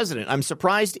running for president? I'm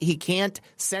surprised he can't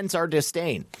sense our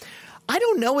disdain. I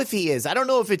don't know if he is. I don't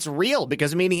know if it's real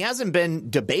because, I mean, he hasn't been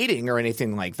debating or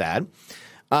anything like that.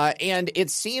 And it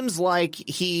seems like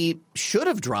he should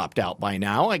have dropped out by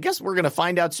now. I guess we're going to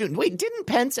find out soon. Wait, didn't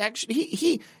Pence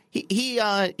actually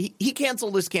he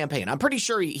canceled his campaign? I'm pretty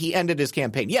sure he ended his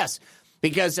campaign. Yes,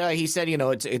 because he said,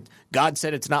 God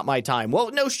said it's not my time.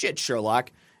 Well, no shit,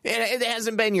 Sherlock. It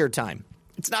hasn't been your time.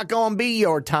 It's not going to be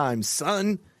your time,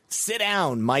 son. Sit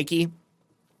down, Mikey.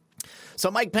 So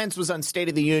Mike Pence was on State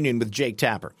of the Union with Jake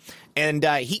Tapper, and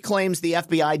he claims the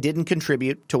FBI didn't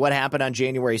contribute to what happened on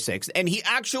January 6th, and he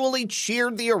actually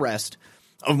cheered the arrest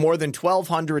of more than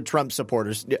 1,200 Trump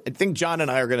supporters. I think John and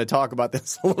I are going to talk about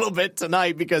this a little bit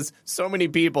tonight because so many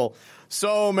people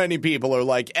are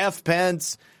like, F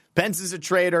Pence. Pence is a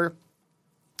traitor.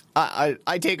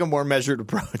 I take a more measured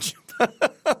approach.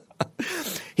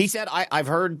 He said, I've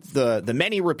heard the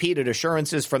many repeated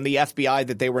assurances from the FBI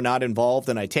that they were not involved,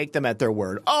 and I take them at their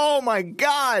word. Oh, my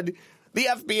God. The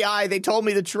FBI, they told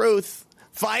me the truth.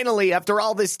 Finally, after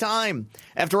all this time,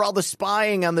 after all the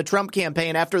spying on the Trump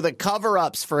campaign, after the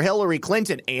cover-ups for Hillary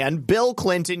Clinton and Bill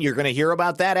Clinton, you're going to hear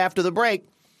about that after the break,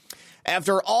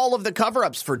 after all of the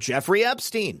cover-ups for Jeffrey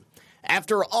Epstein,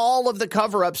 after all of the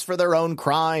cover-ups for their own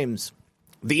crimes,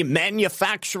 the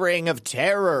manufacturing of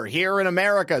terror here in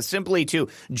America simply to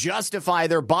justify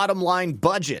their bottom line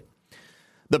budget,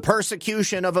 the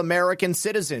persecution of American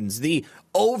citizens, the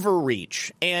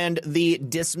overreach and the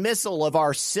dismissal of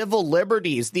our civil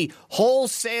liberties, the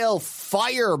wholesale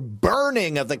fire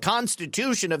burning of the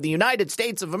Constitution of the United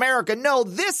States of America. No,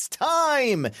 this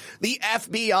time the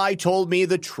FBI told me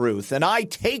the truth, and I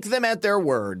take them at their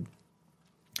word.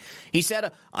 He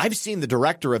said, I've seen the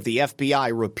director of the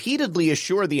FBI repeatedly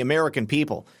assure the American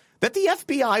people that the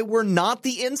FBI were not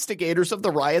the instigators of the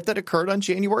riot that occurred on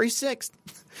January 6th.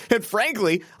 And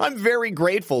frankly, I'm very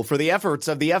grateful for the efforts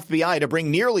of the FBI to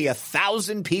bring nearly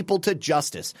 1,000 people to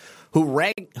justice who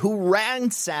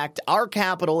ransacked our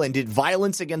Capitol and did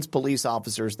violence against police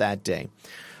officers that day.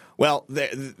 Well,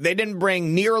 they didn't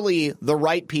bring nearly the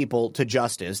right people to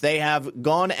justice. They have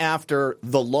gone after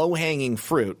the low-hanging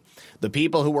fruit, the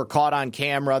people who were caught on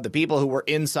camera, the people who were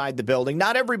inside the building.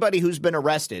 Not everybody who's been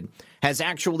arrested has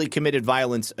actually committed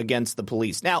violence against the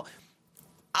police. Now,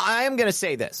 I am going to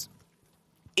say this.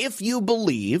 If you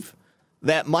believe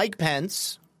that Mike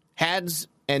Pence has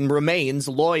and remains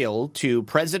loyal to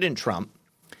President Trump,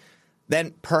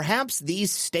 then perhaps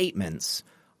these statements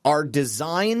are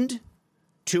designed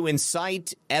to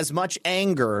incite as much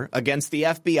anger against the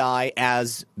FBI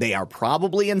as they are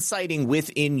probably inciting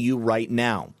within you right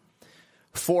now.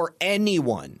 For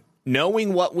anyone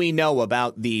knowing what we know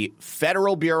about the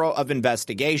Federal Bureau of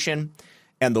Investigation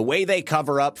and the way they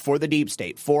cover up for the deep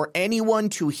state, for anyone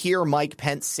to hear Mike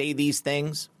Pence say these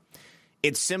things,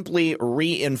 it simply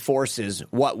reinforces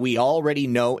what we already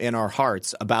know in our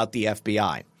hearts about the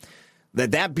FBI,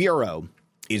 that bureau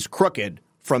is crooked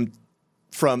from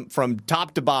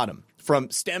top to bottom,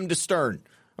 from stem to stern.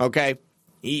 OK,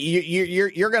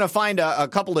 you're going to find a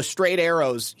couple of straight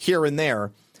arrows here and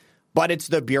there, but it's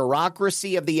the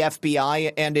bureaucracy of the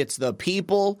FBI and it's the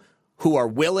people who are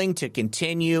willing to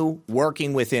continue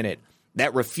working within it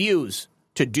that refuse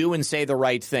to do and say the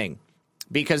right thing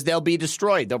because they'll be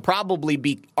destroyed. They'll probably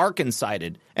be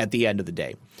Arkancided at the end of the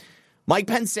day. Mike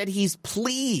Pence said he's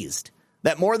pleased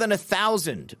that more than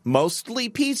 1,000, mostly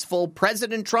peaceful,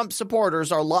 President Trump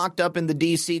supporters are locked up in the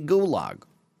D.C. gulag.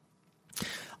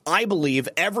 I believe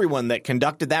everyone that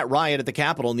conducted that riot at the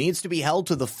Capitol needs to be held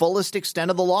to the fullest extent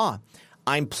of the law.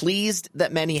 I'm pleased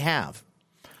that many have.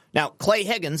 Now, Clay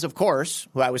Higgins, of course,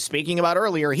 who I was speaking about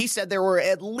earlier, he said there were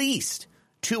at least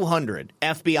 200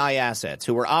 FBI assets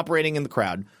who were operating in the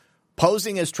crowd,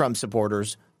 posing as Trump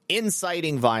supporters,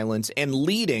 inciting violence, and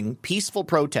leading peaceful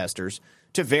protesters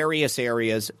to various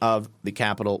areas of the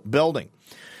Capitol building.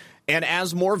 And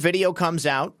as more video comes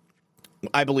out,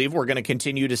 I believe we're going to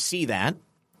continue to see that.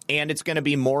 and it's going to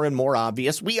be more and more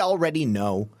obvious. We already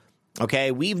know,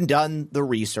 okay? We've done the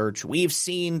research. We've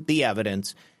seen the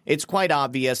evidence. It's quite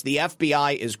obvious. The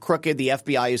FBI is crooked. The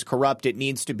FBI is corrupt. It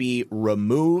needs to be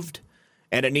removed,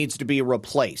 and it needs to be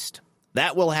replaced.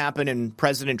 That will happen in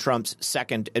President Trump's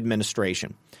second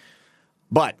administration.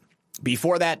 But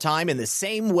before that time, in the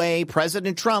same way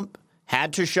President Trump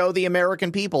had to show the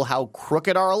American people how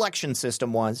crooked our election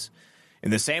system was, in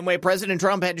the same way President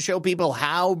Trump had to show people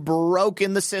how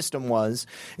broken the system was,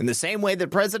 in the same way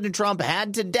that President Trump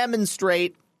had to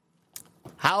demonstrate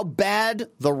how bad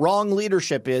the wrong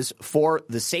leadership is for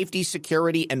the safety,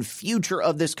 security, and future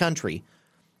of this country,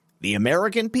 the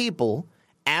American people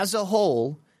as a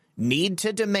whole need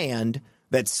to demand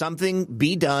that something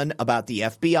be done about the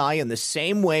FBI in the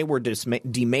same way we're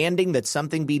demanding that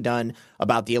something be done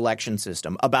about the election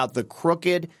system, about the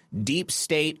crooked deep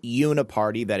state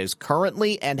uniparty that is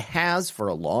currently and has for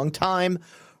a long time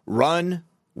run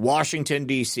Washington,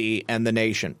 D.C. and the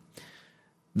nation.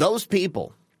 Those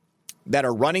people that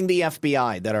are running the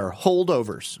FBI, that are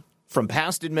holdovers from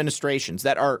past administrations,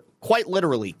 that are quite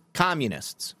literally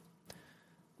communists,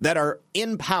 that are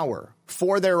in power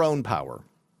for their own power,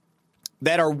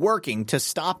 that are working to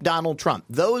stop Donald Trump.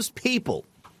 Those people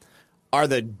are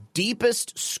the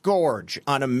deepest scourge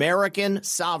on American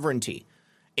sovereignty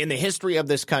in the history of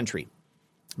this country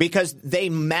because they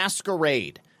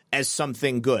masquerade as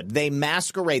something good. They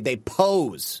masquerade, they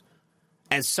pose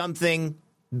as something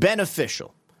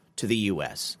beneficial to the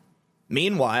U.S.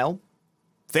 Meanwhile,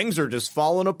 things are just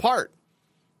falling apart.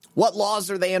 What laws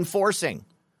are they enforcing?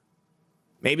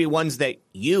 Maybe ones that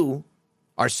you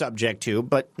are subject to,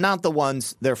 but not the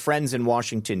ones their friends in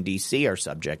Washington, D.C. are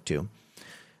subject to.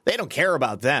 They don't care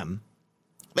about them.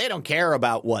 They don't care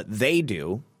about what they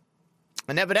do.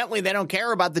 And evidently, they don't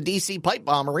care about the D.C. pipe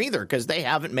bomber either because they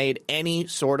haven't made any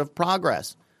sort of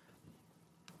progress.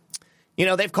 You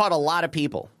know, they've caught a lot of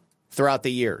people throughout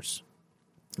the years.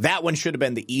 That one should have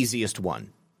been the easiest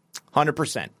one.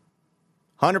 100%.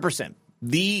 100%.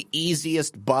 The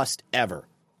easiest bust ever.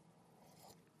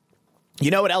 You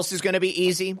know what else is going to be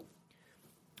easy?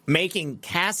 Making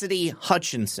Cassidy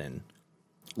Hutchinson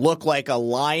look like a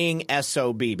lying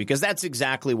SOB, because that's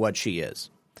exactly what she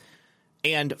is.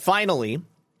 And finally,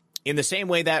 in the same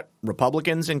way that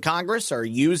Republicans in Congress are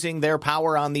using their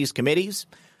power on these committees,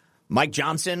 Mike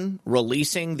Johnson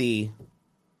releasing the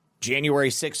January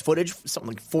 6th footage, something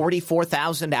like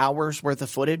 44,000 hours worth of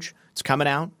footage. It's coming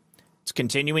out. It's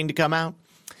continuing to come out.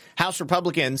 House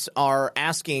Republicans are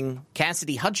asking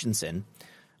Cassidy Hutchinson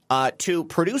to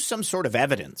produce some sort of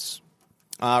evidence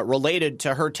related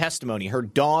to her testimony, her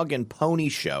dog and pony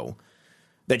show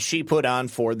that she put on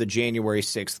for the January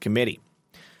 6th committee.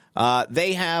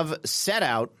 They have set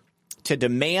out to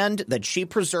demand that she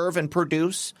preserve and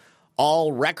produce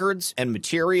all records and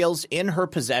materials in her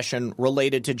possession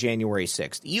related to January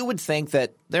 6th. You would think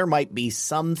that there might be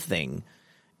something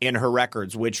in her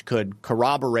records which could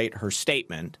corroborate her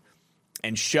statement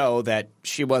and show that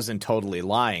she wasn't totally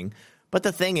lying. But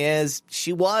the thing is,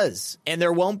 she was, and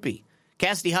there won't be.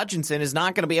 Cassidy Hutchinson is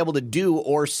not going to be able to do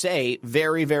or say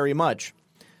very, very much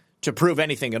to prove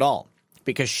anything at all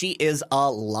because she is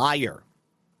a liar.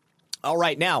 All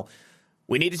right, now,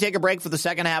 we need to take a break for the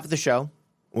second half of the show.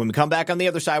 When we come back on the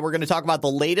other side, we're going to talk about the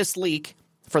latest leak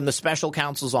from the special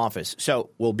counsel's office.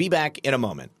 So we'll be back in a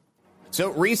moment. So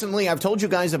recently, I've told you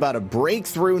guys about a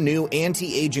breakthrough new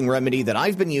anti-aging remedy that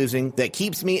I've been using that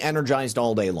keeps me energized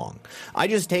all day long. I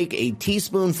just take a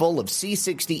teaspoonful of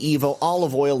C60 Evo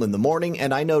olive oil in the morning,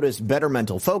 and I notice better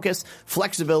mental focus,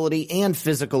 flexibility, and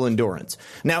physical endurance.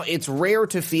 Now, it's rare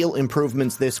to feel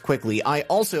improvements this quickly. I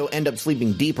also end up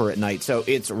sleeping deeper at night, so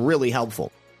it's really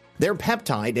helpful. Their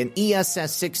peptide and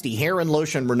ESS60 hair and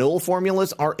lotion renewal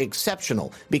formulas are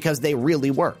exceptional because they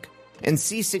really work. And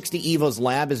C60 Evo's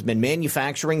lab has been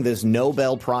manufacturing this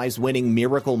Nobel Prize-winning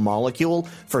miracle molecule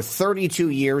for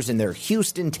 32 years in their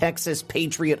Houston, Texas,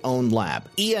 Patriot-owned lab.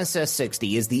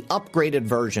 ESS60 is the upgraded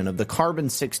version of the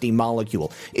carbon-60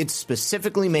 molecule. It's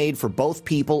specifically made for both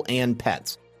people and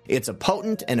pets. It's a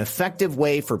potent and effective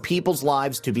way for people's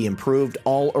lives to be improved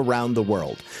all around the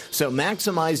world. So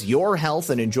maximize your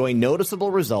health and enjoy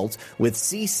noticeable results with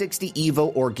C60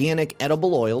 Evo organic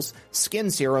edible oils,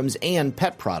 skin serums, and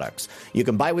pet products. You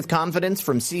can buy with confidence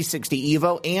from C60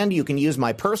 Evo, and you can use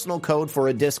my personal code for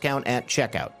a discount at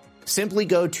checkout. Simply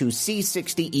go to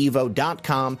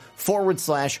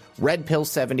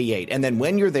c60evo.com/redpill78. And then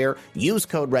when you're there, use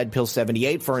code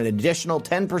redpill78 for an additional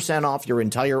 10% off your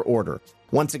entire order.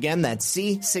 Once again, that's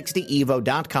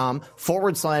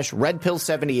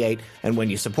c60evo.com/redpill78. And when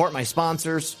you support my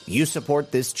sponsors, you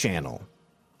support this channel.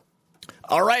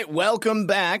 All right, welcome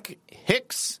back.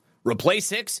 Hicks Replace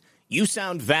Hicks, you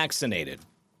sound vaccinated.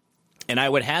 And I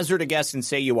would hazard a guess and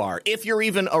say you are, if you're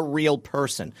even a real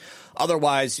person.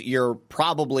 Otherwise, you're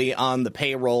probably on the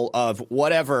payroll of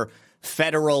whatever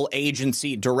federal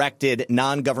agency-directed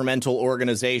non-governmental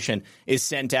organization is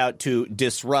sent out to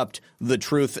disrupt the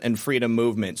truth and freedom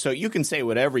movement. So you can say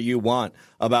whatever you want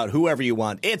about whoever you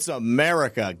want. It's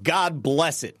America. God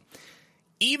bless it.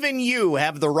 Even you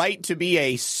have the right to be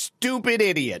a stupid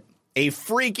idiot, a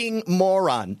freaking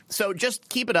moron. So just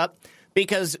keep it up.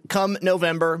 Because come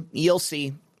November, you'll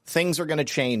see things are going to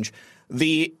change.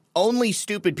 The only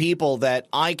stupid people that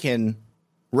I can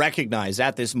recognize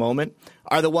at this moment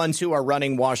are the ones who are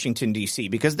running Washington, D.C.,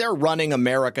 because they're running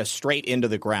America straight into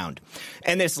the ground.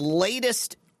 And this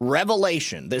latest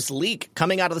revelation, this leak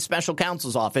coming out of the special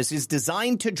counsel's office, is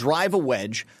designed to drive a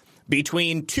wedge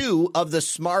between two of the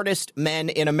smartest men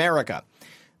in America.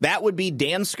 That would be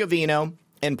Dan Scavino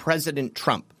and President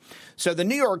Trump. So the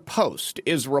New York Post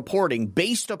is reporting,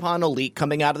 based upon a leak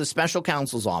coming out of the special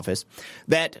counsel's office,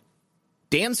 that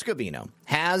Dan Scavino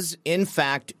has, in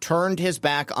fact, turned his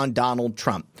back on Donald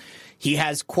Trump. He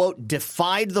has, quote,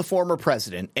 defied the former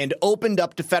president and opened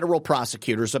up to federal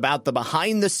prosecutors about the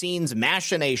behind-the-scenes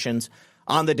machinations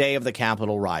on the day of the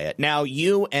Capitol riot. Now,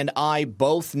 you and I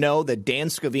both know that Dan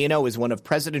Scavino is one of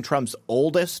President Trump's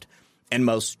oldest and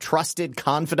most trusted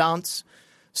confidants.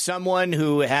 Someone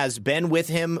who has been with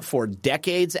him for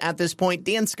decades at this point.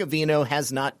 Dan Scavino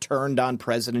has not turned on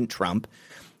President Trump.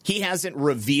 He hasn't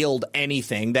revealed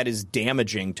anything that is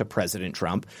damaging to President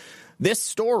Trump. This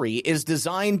story is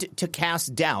designed to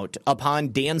cast doubt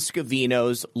upon Dan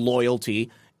Scavino's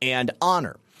loyalty and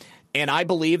honor. And I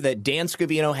believe that Dan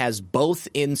Scavino has both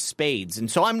in spades. And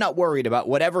so I'm not worried about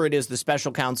whatever it is the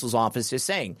special counsel's office is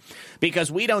saying, because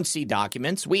we don't see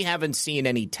documents. We haven't seen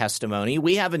any testimony.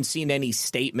 We haven't seen any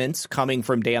statements coming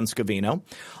from Dan Scavino.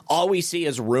 All we see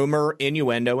is rumor,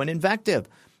 innuendo, and invective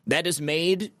that is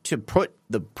made to put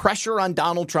the pressure on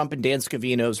Donald Trump and Dan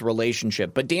Scavino's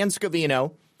relationship. But Dan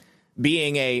Scavino,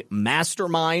 being a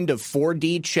mastermind of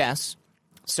 4D chess,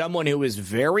 someone who is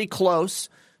very close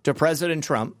to President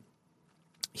Trump,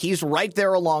 he's right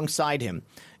there alongside him.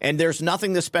 And there's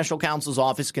nothing the special counsel's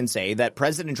office can say that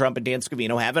President Trump and Dan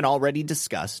Scavino haven't already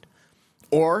discussed,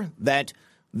 or that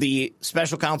the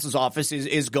special counsel's office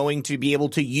is going to be able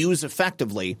to use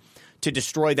effectively to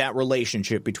destroy that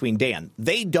relationship between Dan.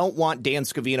 They don't want Dan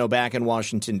Scavino back in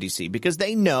Washington, D.C., because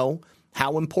they know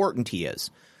how important he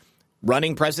is.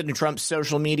 Running President Trump's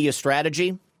social media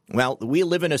strategy, well, we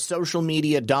live in a social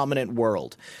media dominant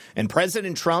world, and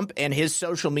President Trump and his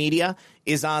social media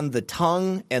is on the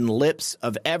tongue and lips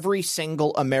of every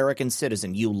single American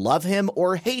citizen. You love him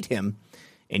or hate him,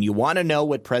 and you want to know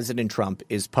what President Trump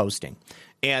is posting.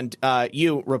 And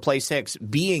you, Replace Hicks,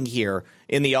 being here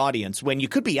in the audience when you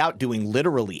could be out doing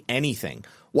literally anything,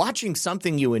 watching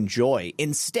something you enjoy.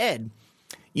 Instead,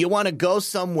 you want to go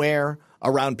somewhere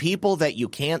around people that you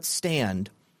can't stand,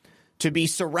 to be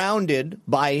surrounded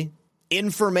by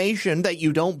information that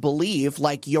you don't believe,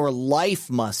 like your life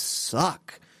must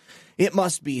suck. It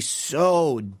must be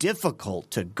so difficult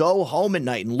to go home at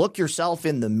night and look yourself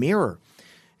in the mirror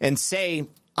and say,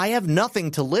 I have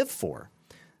nothing to live for.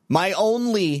 My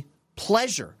only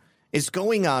pleasure is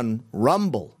going on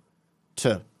Rumble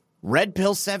to Red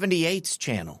Pill 78's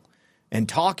channel and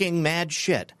talking mad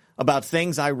shit about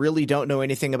things I really don't know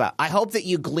anything about. I hope that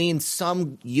you glean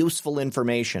some useful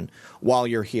information while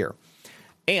you're here.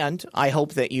 And I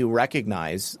hope that you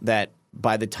recognize that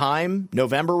by the time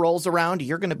November rolls around,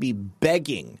 you're going to be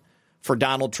begging for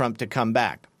Donald Trump to come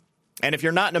back. And if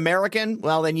you're not an American,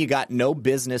 well, then you got no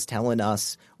business telling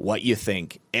us what you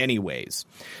think anyways.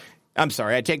 I'm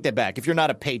sorry, I take that back. If you're not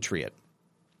a patriot,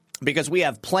 because we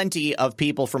have plenty of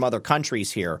people from other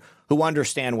countries here who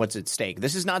understand what's at stake.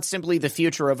 This is not simply the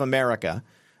future of America.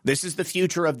 This is the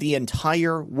future of the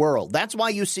entire world. That's why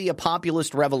you see a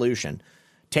populist revolution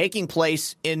taking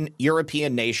place in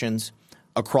European nations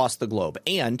across the globe,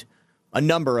 and a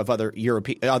number of other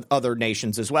other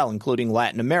nations as well, including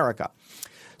Latin America.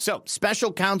 So,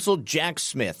 Special Counsel Jack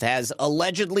Smith has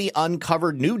allegedly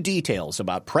uncovered new details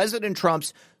about President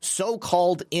Trump's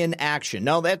so-called inaction.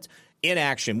 No, that's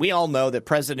inaction. We all know that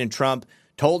President Trump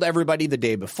told everybody the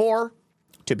day before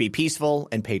to be peaceful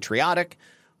and patriotic.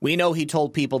 We know he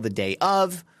told people the day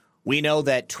of. We know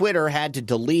that Twitter had to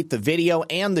delete the video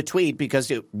and the tweet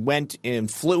because it went and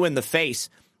flew in the face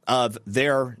of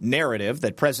their narrative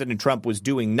that President Trump was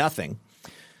doing nothing.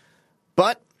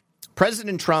 But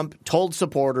President Trump told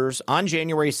supporters on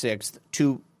January 6th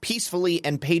to peacefully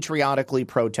and patriotically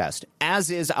protest,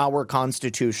 as is our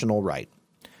constitutional right.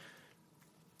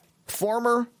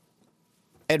 Former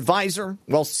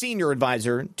senior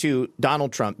advisor to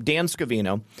Donald Trump, Dan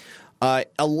Scavino,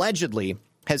 allegedly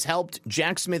has helped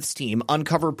Jack Smith's team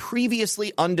uncover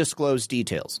previously undisclosed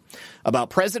details about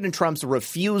President Trump's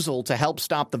refusal to help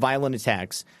stop the violent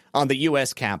attacks on the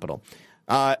U.S. Capitol.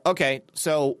 Okay,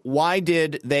 so why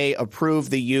did they approve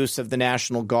the use of the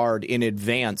National Guard in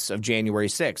advance of January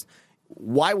 6th?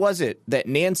 Why was it that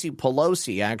Nancy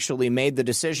Pelosi actually made the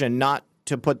decision not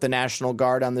to put the National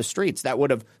Guard on the streets? That would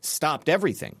have stopped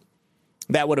everything.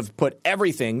 That would have put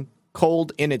everything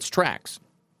cold in its tracks.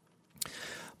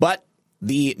 But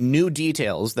the new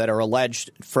details that are alleged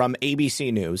from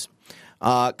ABC News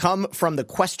come from the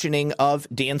questioning of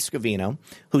Dan Scavino,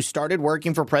 who started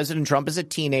working for President Trump as a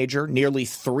teenager nearly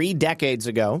 3 decades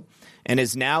ago and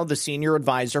is now the senior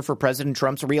advisor for President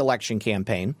Trump's reelection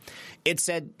campaign. It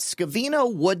said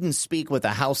Scavino wouldn't speak with the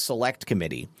House Select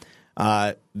Committee,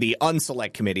 the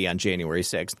Unselect Committee, on January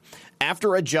 6th,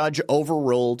 after a judge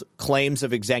overruled claims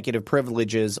of executive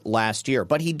privileges last year.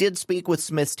 But he did speak with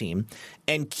Smith's team,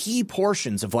 and key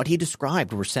portions of what he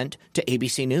described were sent to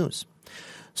ABC News.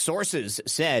 Sources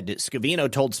said Scavino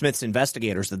told Smith's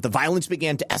investigators that the violence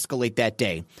began to escalate that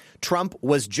day. Trump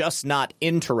was just not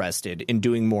interested in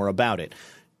doing more about it.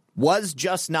 Was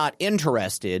just not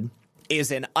interested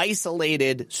is an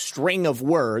isolated string of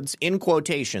words in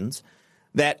quotations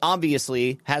that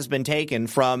obviously has been taken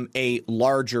from a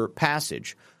larger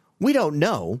passage. We don't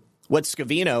know what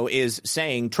Scavino is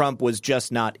saying Trump was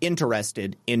just not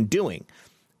interested in doing.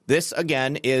 This,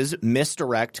 again, is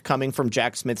misdirect coming from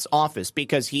Jack Smith's office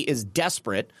because he is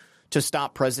desperate to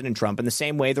stop President Trump in the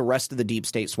same way the rest of the deep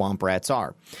state swamp rats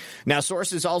are. Now,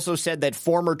 sources also said that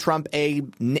former Trump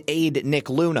aide Nick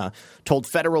Luna told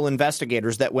federal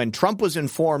investigators that when Trump was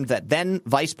informed that then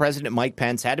Vice President Mike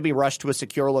Pence had to be rushed to a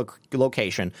secure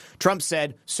location, Trump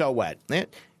said, so what?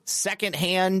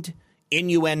 Secondhand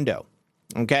innuendo.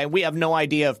 Okay, we have no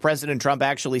idea if President Trump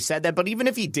actually said that, but even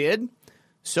if he did,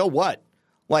 so what?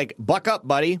 Like, buck up,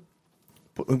 buddy.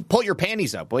 Pull your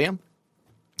panties up, will you?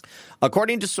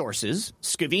 According to sources,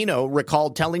 Scavino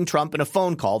recalled telling Trump in a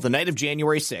phone call the night of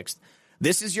January 6th,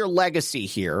 this is your legacy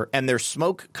here, and there's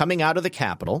smoke coming out of the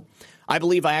Capitol. I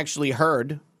believe I actually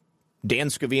heard Dan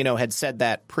Scavino had said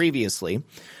that previously,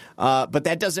 but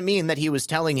that doesn't mean that he was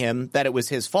telling him that it was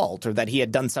his fault or that he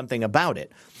had done something about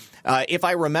it. If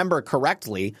I remember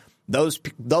correctly,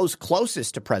 those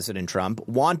closest to President Trump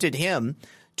wanted him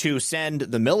to send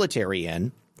the military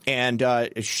in and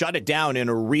shut it down in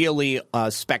a really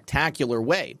spectacular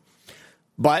way.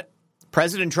 But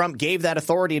President Trump gave that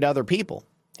authority to other people,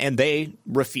 and they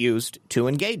refused to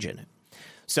engage in it.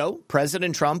 So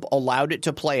President Trump allowed it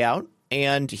to play out,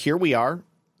 and here we are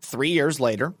 3 years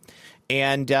later,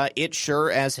 and it sure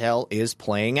as hell is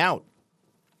playing out.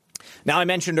 Now, I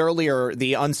mentioned earlier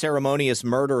the unceremonious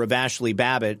murder of Ashley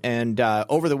Babbitt, and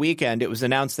over the weekend it was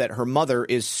announced that her mother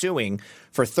is suing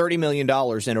for $30 million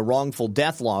in a wrongful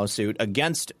death lawsuit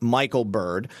against Michael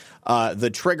Byrd, the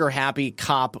trigger-happy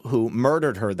cop who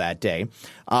murdered her that day.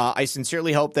 I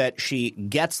sincerely hope that she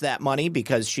gets that money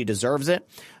because she deserves it,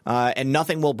 and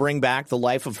nothing will bring back the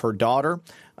life of her daughter.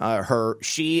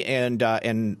 She and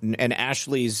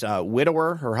Ashley's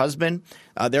widower, her husband,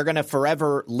 they're going to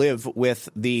forever live with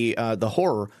the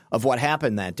horror of what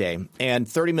happened that day. And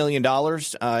 $30 million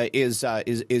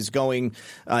is going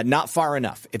not far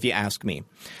enough, if you ask me.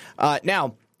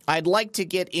 Now, I'd like to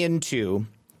get into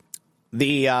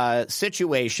the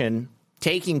situation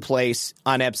taking place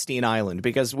on Epstein Island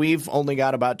because we've only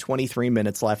got about 23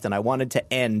 minutes left, and I wanted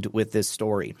to end with this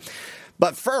story.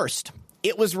 But first,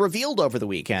 it was revealed over the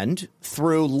weekend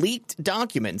through leaked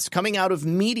documents coming out of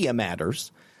Media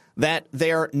Matters that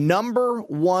their number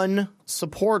one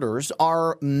supporters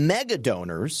are mega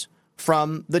donors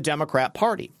from the Democrat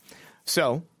Party.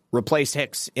 So, Replace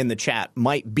Hicks in the chat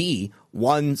might be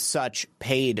one such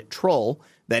paid troll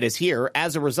that is here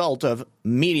as a result of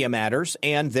Media Matters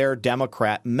and their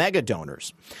Democrat mega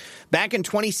donors. Back in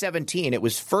 2017, it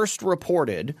was first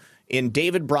reported in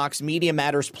David Brock's Media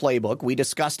Matters playbook. We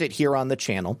discussed it here on the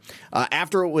channel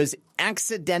after it was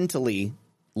accidentally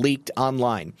leaked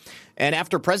online. And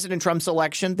after President Trump's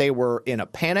election, they were in a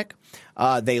panic.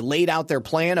 They laid out their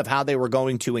plan of how they were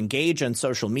going to engage on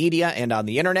social media and on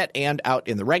the internet and out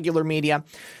in the regular media.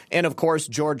 And of course,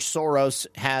 George Soros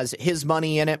has his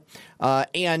money in it.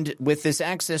 And with this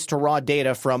access to raw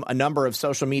data from a number of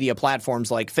social media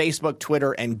platforms like Facebook,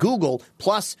 Twitter, and Google,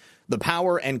 plus the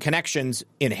power and connections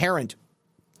inherent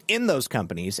in those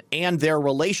companies and their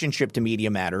relationship to Media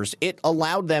Matters, it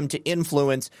allowed them to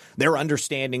influence their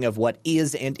understanding of what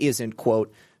is and isn't,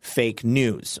 quote, fake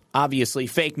news. Obviously,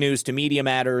 fake news to Media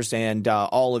Matters and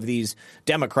all of these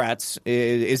Democrats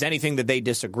is anything that they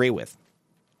disagree with.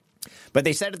 But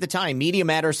they said at the time, Media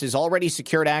Matters has already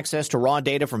secured access to raw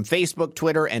data from Facebook,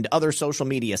 Twitter, and other social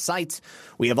media sites.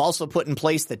 We have also put in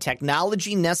place the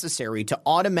technology necessary to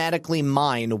automatically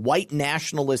mine white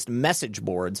nationalist message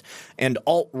boards and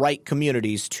alt-right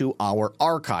communities to our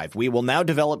archive. We will now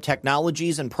develop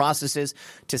technologies and processes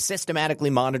to systematically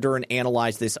monitor and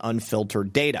analyze this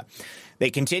unfiltered data. They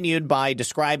continued by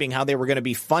describing how they were going to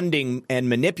be funding and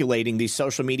manipulating these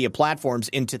social media platforms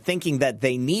into thinking that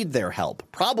they need their help,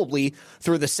 probably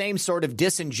through the same sort of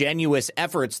disingenuous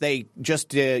efforts they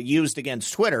just used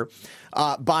against Twitter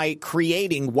by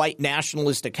creating white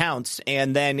nationalist accounts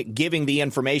and then giving the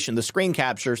information, the screen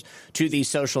captures, to these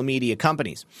social media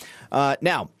companies.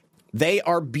 Now, they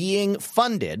are being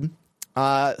funded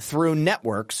through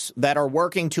networks that are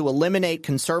working to eliminate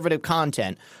conservative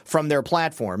content from their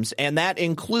platforms, and that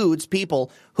includes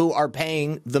people who are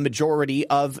paying the majority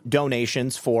of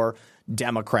donations for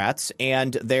Democrats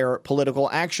and their political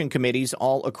action committees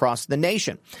all across the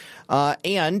nation.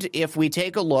 And if we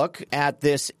take a look at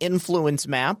this influence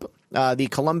map, the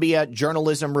Columbia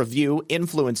Journalism Review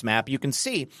influence map, you can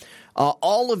see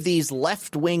all of these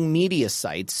left-wing media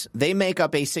sites, they make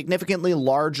up a significantly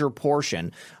larger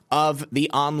portion of the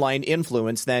online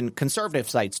influence than conservative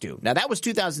sites do. Now, that was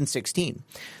 2016.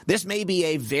 This may be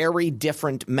a very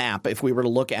different map if we were to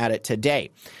look at it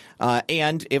today.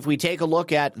 And if we take a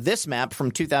look at this map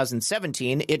from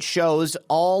 2017, it shows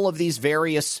all of these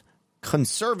various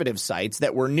conservative sites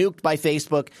that were nuked by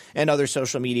Facebook and other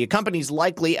social media companies,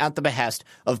 likely at the behest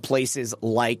of places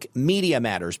like Media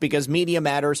Matters, because Media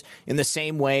Matters, in the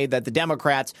same way that the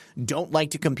Democrats don't like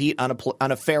to compete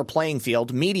on a fair playing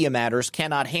field, Media Matters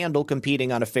cannot handle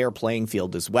competing on a fair playing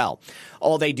field as well.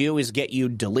 All they do is get you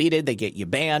deleted, they get you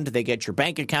banned, they get your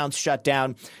bank accounts shut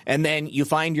down, and then you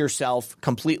find yourself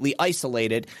completely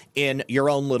isolated in your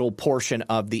own little portion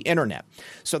of the internet.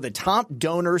 So the top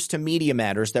donors to Media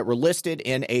Matters that were listed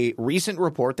in a recent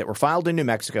report that were filed in New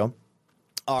Mexico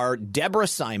are Deborah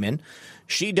Simon.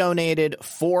 She donated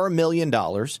 $4 million.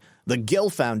 The Gill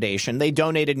Foundation, they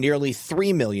donated nearly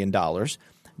 $3 million.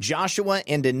 Joshua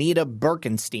and Anita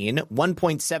Birkenstein,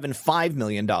 $1.75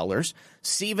 million.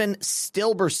 Stephen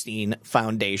Stilberstein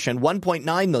Foundation,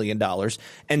 $1.9 million.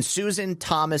 And Susan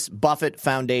Thomas Buffett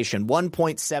Foundation,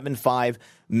 $1.75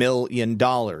 million.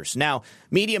 Now,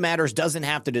 Media Matters doesn't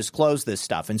have to disclose this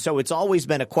stuff, and so it's always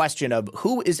been a question of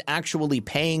who is actually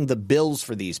paying the bills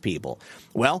for these people.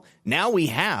 Well, now we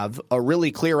have a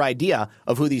really clear idea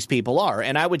of who these people are,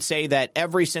 and I would say that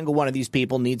every single one of these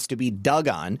people needs to be dug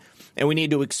on, and we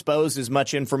need to expose as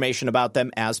much information about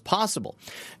them as possible.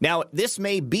 Now, this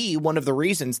may be one of the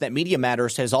reasons that Media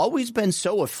Matters has always been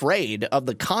so afraid of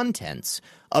the contents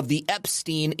of the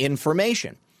Epstein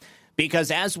information.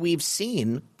 Because as we've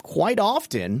seen quite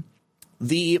often,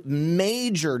 the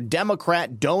major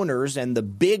Democrat donors and the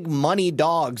big money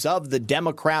dogs of the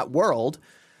Democrat world,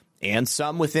 and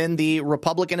some within the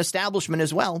Republican establishment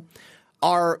as well,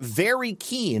 are very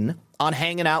keen on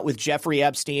hanging out with Jeffrey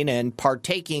Epstein and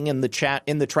partaking in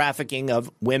the trafficking of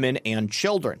women and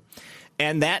children.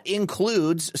 And that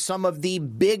includes some of the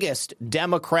biggest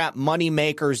Democrat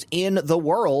moneymakers in the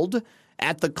world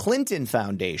at the Clinton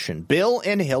Foundation, Bill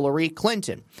and Hillary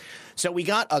Clinton. So we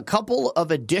got a couple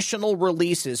of additional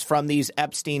releases from these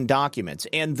Epstein documents,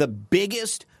 and the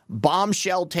biggest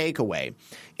bombshell takeaway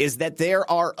is that there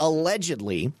are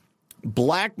allegedly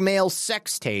blackmail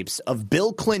sex tapes of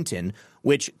Bill Clinton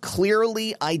which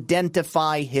clearly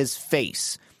identify his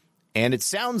face. And it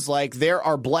sounds like there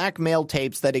are blackmail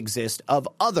tapes that exist of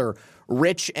other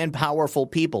rich and powerful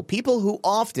people who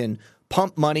often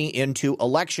pump money into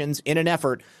elections in an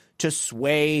effort to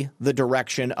sway the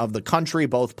direction of the country,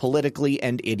 both politically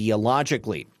and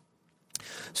ideologically.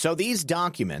 So these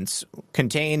documents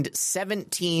contained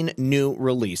 17 new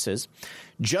releases.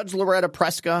 Judge Loretta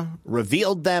Preska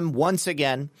revealed them once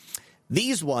again.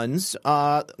 These ones,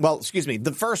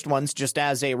 the first ones, just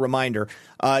as a reminder,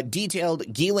 detailed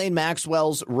Ghislaine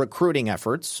Maxwell's recruiting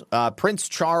efforts, Prince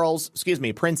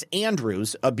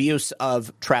Andrew's abuse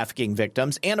of trafficking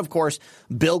victims, and, of course,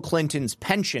 Bill Clinton's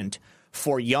penchant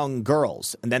for young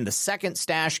girls. And then the second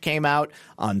stash came out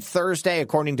on Thursday.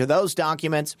 According to those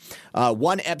documents,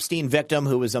 one Epstein victim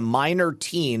who was a minor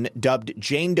teen dubbed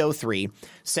Jane Doe 3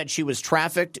 said she was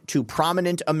trafficked to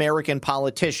prominent American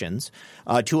politicians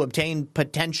to obtain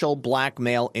potential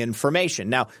blackmail information.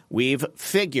 Now, we've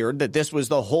figured that this was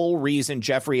the whole reason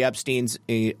Jeffrey Epstein's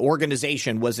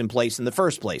organization was in place in the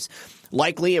first place.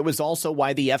 Likely it was also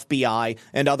why the FBI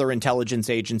and other intelligence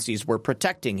agencies were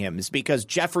protecting him, is because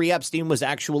Jeffrey Epstein was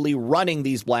actually running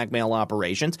these blackmail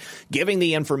operations, giving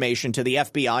the information to the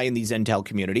FBI and these intel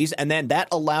communities, and then that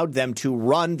allowed them to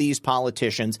run these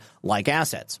politicians like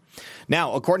assets.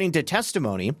 Now, according to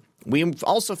testimony, we've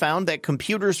also found that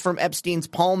computers from Epstein's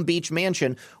Palm Beach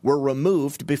mansion were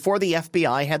removed before the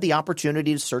FBI had the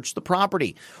opportunity to search the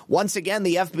property. Once again,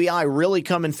 the FBI really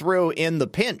coming through in the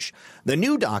pinch. The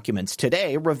new documents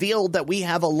today revealed that we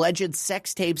have alleged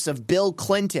sex tapes of Bill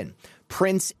Clinton,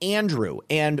 Prince Andrew,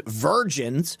 and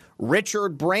Virgin's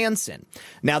Richard Branson.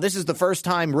 Now, this is the first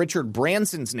time Richard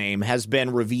Branson's name has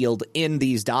been revealed in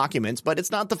these documents, but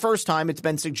it's not the first time it's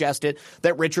been suggested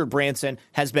that Richard Branson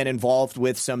has been involved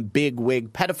with some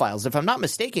big-wig pedophiles. If I'm not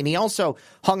mistaken, he also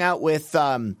hung out with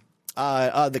the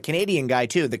Canadian guy,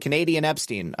 too, the Canadian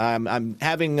Epstein. I'm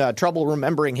having trouble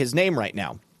remembering his name right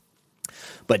now.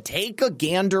 But take a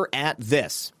gander at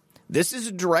this. This is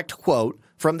a direct quote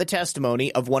from the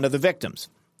testimony of one of the victims.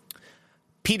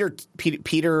 Peter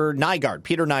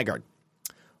Nygard.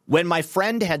 When my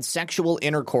friend had sexual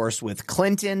intercourse with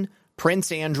Clinton,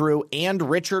 Prince Andrew, and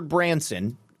Richard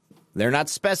Branson, they're not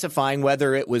specifying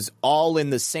whether it was all in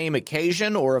the same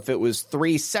occasion or if it was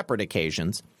 3 separate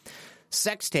occasions.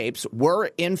 Sex tapes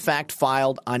were in fact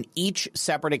filed on each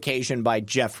separate occasion by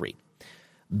Jeffrey.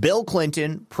 Bill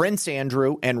Clinton, Prince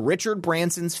Andrew, and Richard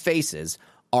Branson's faces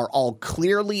are all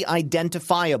clearly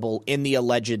identifiable in the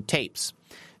alleged tapes.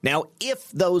 Now,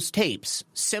 if those tapes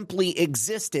simply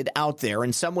existed out there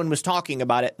and someone was talking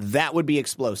about it, that would be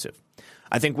explosive.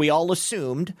 I think we all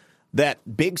assumed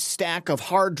that big stack of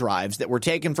hard drives that were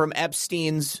taken from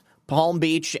Epstein's Palm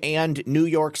Beach and New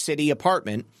York City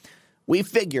apartment, we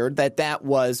figured that that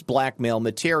was blackmail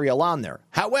material on there.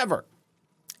 However,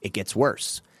 it gets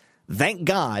worse. Thank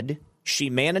God she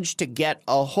managed to get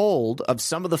a hold of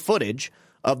some of the footage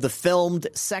of the filmed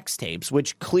sex tapes,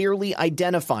 which clearly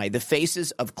identify the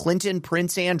faces of Clinton,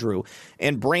 Prince Andrew,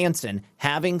 and Branson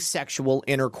having sexual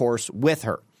intercourse with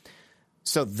her.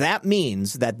 So that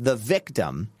means that the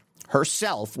victim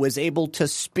herself was able to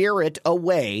spirit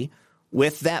away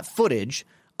with that footage,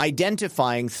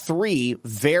 identifying 3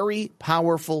 very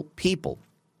powerful people.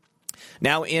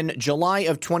 Now, in July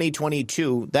of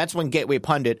 2022, that's when Gateway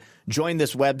Pundit joined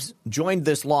this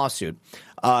lawsuit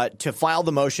to file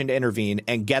the motion to intervene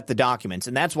and get the documents.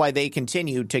 And that's why they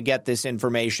continue to get this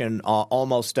information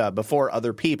almost before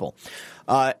other people.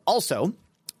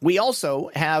 We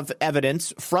also have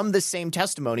evidence from the same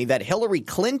testimony that Hillary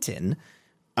Clinton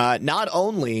not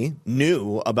only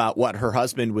knew about what her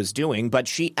husband was doing, but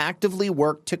she actively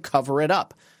worked to cover it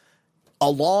up,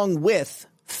 along with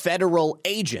federal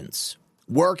agents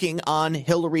working on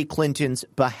Hillary Clinton's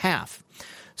behalf.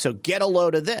 So get a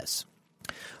load of this.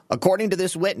 According to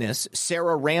this witness,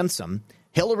 Sarah Ransom,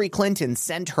 Hillary Clinton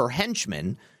sent her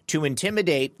henchmen to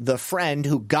intimidate the friend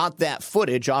who got that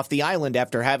footage off the island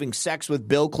after having sex with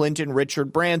Bill Clinton,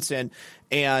 Richard Branson,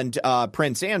 and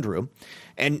Prince Andrew.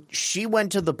 And she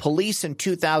went to the police in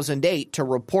 2008 to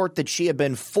report that she had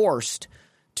been forced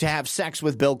to have sex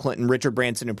with Bill Clinton, Richard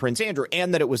Branson, and Prince Andrew,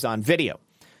 and that it was on video.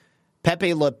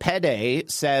 Pepe Le Pede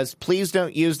says, please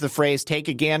don't use the phrase take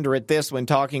a gander at this when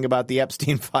talking about the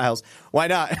Epstein files. Why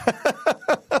not?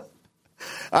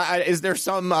 Is there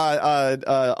some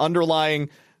underlying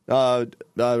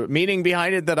meaning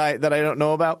behind it that I don't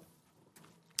know about?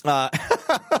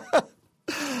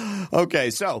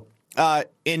 Okay, so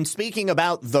in speaking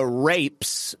about the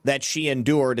rapes that she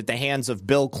endured at the hands of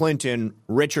Bill Clinton,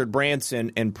 Richard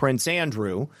Branson, and Prince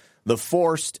Andrew, the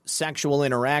forced sexual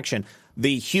interaction,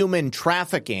 the human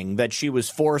trafficking that she was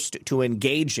forced to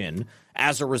engage in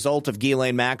as a result of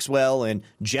Ghislaine Maxwell and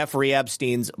Jeffrey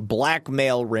Epstein's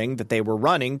blackmail ring that they were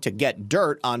running to get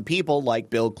dirt on people like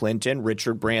Bill Clinton,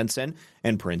 Richard Branson,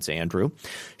 and Prince Andrew.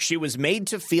 She was made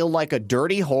to feel like a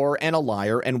dirty whore and a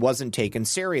liar and wasn't taken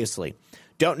seriously.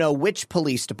 Don't know which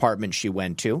police department she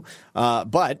went to,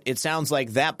 but it sounds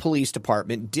like that police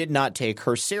department did not take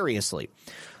her seriously.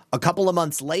 A couple of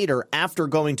months later, after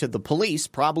going to the police,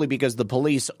 probably because the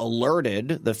police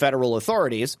alerted the federal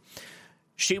authorities,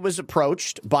 she was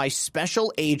approached by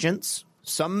special agents,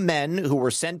 some men who were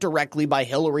sent directly by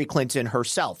Hillary Clinton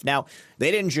herself. Now,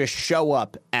 they didn't just show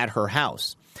up at her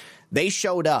house. They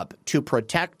showed up to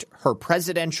protect her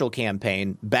presidential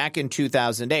campaign back in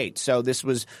 2008. So this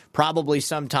was probably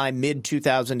sometime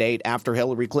mid-2008 after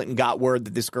Hillary Clinton got word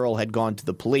that this girl had gone to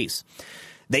the police.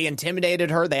 They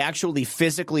intimidated her. They actually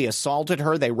physically assaulted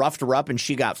her. They roughed her up, and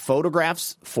she got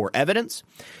photographs for evidence.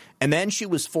 And then she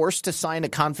was forced to sign a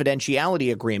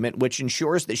confidentiality agreement, which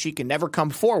ensures that she can never come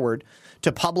forward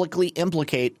to publicly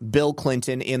implicate Bill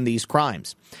Clinton in these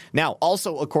crimes. Now,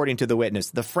 also according to the witness,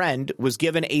 the friend was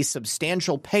given a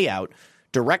substantial payout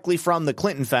directly from the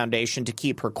Clinton Foundation to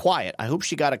keep her quiet. I hope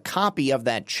she got a copy of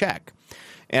that check.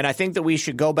 And I think that we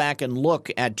should go back and look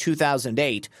at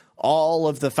 2008, all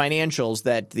of the financials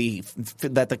that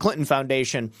the Clinton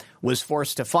Foundation was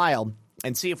forced to file,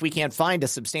 and see if we can't find a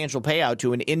substantial payout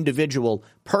to an individual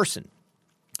person.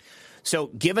 So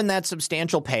given that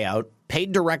substantial payout,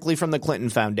 paid directly from the Clinton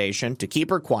Foundation to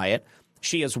keep her quiet,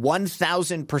 she is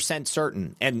 1,000%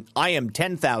 certain, and I am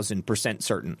 10,000%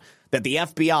 certain, that the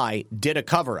FBI did a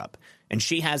cover-up. And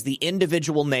she has the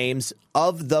individual names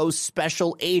of those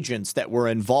special agents that were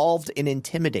involved in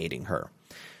intimidating her.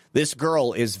 This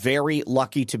girl is very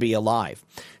lucky to be alive.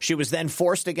 She was then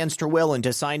forced against her will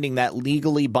into signing that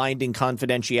legally binding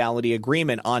confidentiality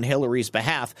agreement on Hillary's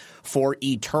behalf for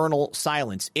eternal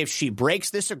silence. If she breaks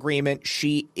this agreement,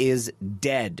 she is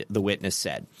dead, the witness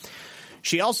said.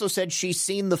 She also said she's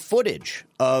seen the footage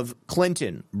of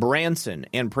Clinton, Branson,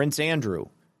 and Prince Andrew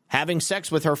having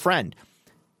sex with her friend.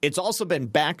 It's also been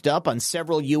backed up on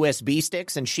several USB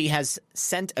sticks, and she has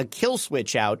sent a kill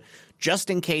switch out just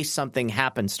in case something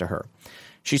happens to her.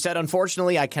 She said,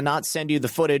 unfortunately, I cannot send you the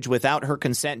footage without her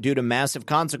consent due to massive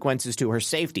consequences to her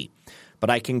safety. But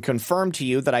I can confirm to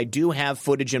you that I do have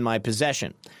footage in my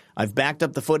possession. I've backed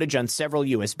up the footage on several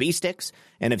USB sticks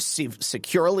and have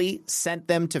securely sent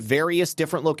them to various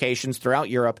different locations throughout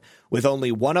Europe with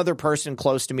only one other person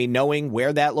close to me knowing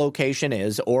where that location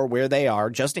is or where they are,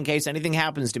 just in case anything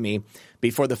happens to me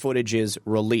before the footage is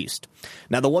released.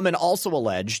 Now, the woman also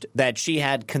alleged that she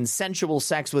had consensual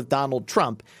sex with Donald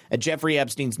Trump at Jeffrey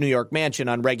Epstein's New York mansion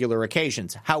on regular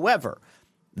occasions. However,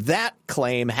 that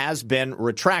claim has been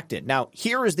retracted. Now,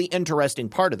 here is the interesting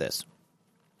part of this.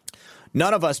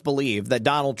 None of us believe that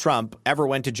Donald Trump ever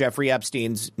went to Jeffrey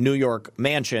Epstein's New York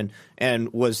mansion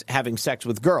and was having sex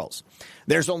with girls.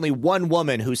 There's only one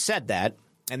woman who said that,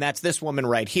 and that's this woman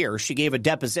right here. She gave a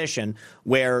deposition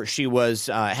where she was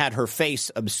had her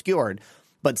face obscured.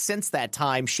 But since that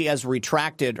time, she has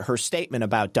retracted her statement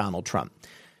about Donald Trump.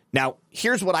 Now,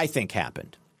 here's what I think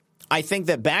happened. I think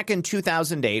that back in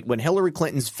 2008, when Hillary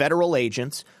Clinton's federal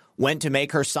agents went to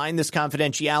make her sign this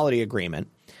confidentiality agreement,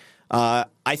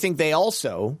 I think they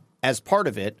also, as part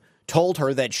of it, told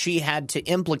her that she had to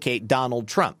implicate Donald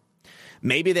Trump.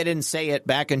 Maybe they didn't say it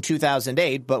back in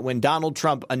 2008, but when Donald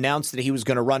Trump announced that he was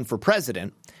going to run for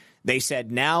president, they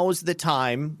said, now's the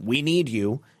time. We need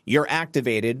you. You're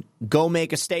activated. Go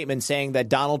make a statement saying that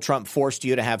Donald Trump forced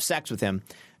you to have sex with him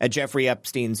at Jeffrey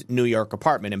Epstein's New York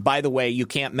apartment. And by the way, you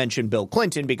can't mention Bill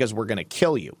Clinton because we're going to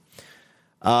kill you.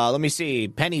 Let me see.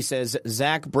 Penny says,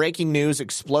 Zach, breaking news,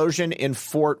 explosion in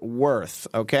Fort Worth.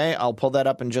 Okay, I'll pull that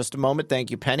up in just a moment. Thank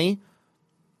you, Penny.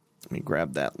 Let me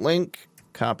grab that link,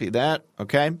 copy that.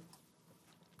 Okay.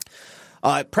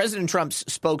 President Trump's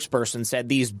spokesperson said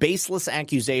these baseless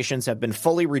accusations have been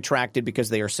fully retracted because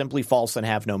they are simply false and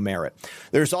have no merit.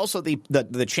 There's also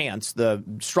the chance, the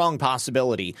strong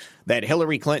possibility that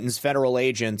Hillary Clinton's federal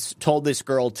agents told this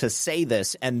girl to say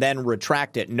this and then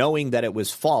retract it, knowing that it was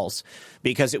false,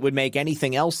 because it would make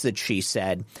anything else that she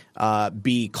said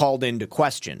be called into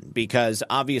question, because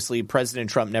obviously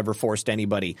President Trump never forced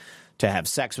anybody to have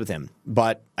sex with him.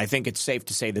 But I think it's safe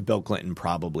to say that Bill Clinton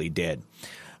probably did.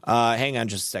 Hang on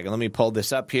just a second. Let me pull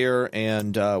this up here,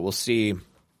 and we'll see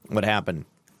what happened.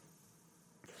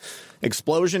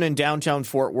 Explosion in downtown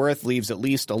Fort Worth leaves at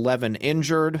least 11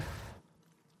 injured.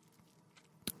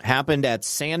 Happened at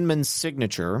Sandman's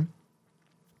Signature.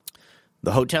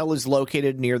 The hotel is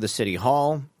located near the city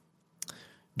hall.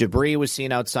 Debris was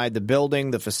seen outside the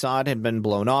building. The facade had been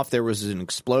blown off. There was an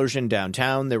explosion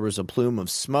downtown. There was a plume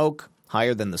of smoke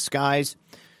higher than the skies.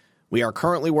 We are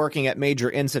currently working at major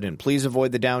incident. Please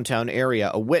avoid the downtown area.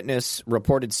 A witness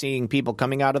reported seeing people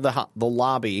coming out of the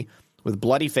lobby with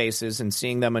bloody faces and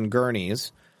seeing them in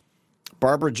gurneys.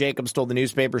 Barbara Jacobs told the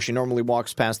newspaper she normally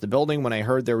walks past the building. When I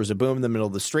heard there was a boom in the middle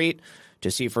of the street to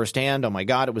see firsthand, oh my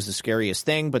God, it was the scariest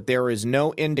thing. But there is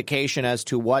no indication as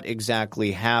to what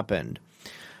exactly happened.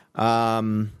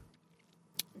 So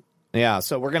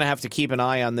we're going to have to keep an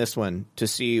eye on this one to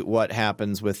see what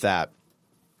happens with that.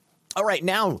 All right,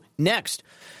 now, next,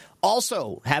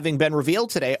 also having been revealed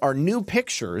today are new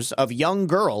pictures of young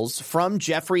girls from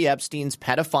Jeffrey Epstein's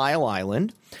pedophile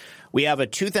island. We have a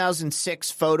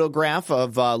 2006 photograph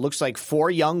of, looks like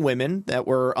 4 young women that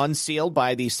were unsealed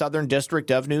by the Southern District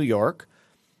of New York.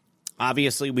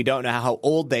 Obviously, we don't know how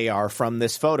old they are from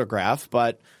this photograph,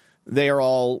 but they are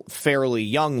all fairly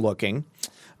young looking.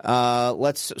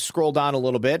 Let's scroll down a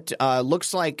little bit.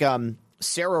 Looks like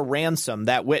Sarah Ransom,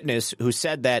 that witness who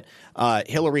said that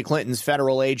Hillary Clinton's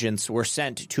federal agents were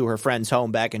sent to her friend's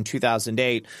home back in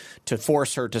 2008 to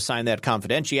force her to sign that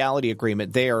confidentiality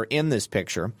agreement. They are in this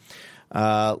picture.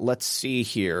 Let's see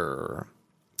here.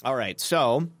 All right,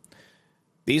 so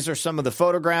these are some of the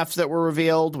photographs that were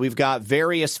revealed. We've got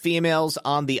various females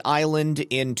on the island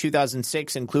in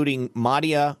 2006, including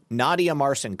Nadia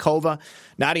Marcinkova.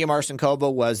 Nadia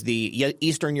Marcinkova was the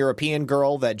Eastern European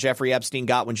girl that Jeffrey Epstein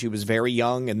got when she was very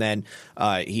young, and then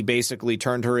he basically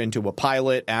turned her into a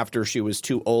pilot after she was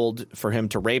too old for him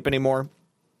to rape anymore.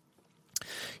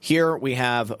 Here we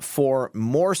have 4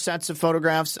 more sets of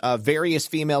photographs of various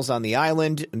females on the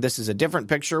island. This is a different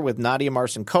picture with Nadia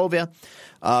Marcinkova.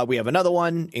 We have another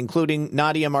one, including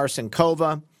Nadia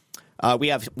Marcinkova. We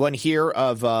have one here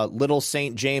of Little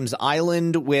St. James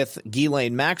Island with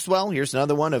Ghislaine Maxwell. Here's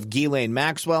another one of Ghislaine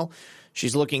Maxwell.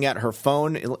 She's looking at her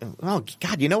phone. Oh,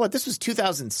 God, you know what? This was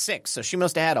 2006, so she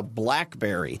must have had a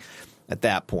BlackBerry at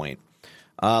that point.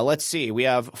 Let's see. We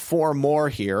have 4 more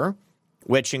here,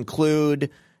 which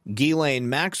include Ghislaine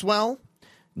Maxwell.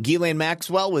 Ghislaine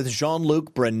Maxwell with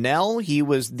Jean-Luc Brunel. He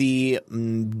was the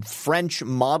French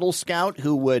model scout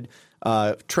who would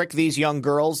trick these young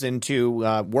girls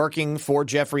into working for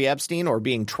Jeffrey Epstein or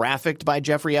being trafficked by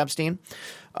Jeffrey Epstein.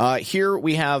 Here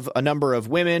we have a number of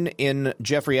women in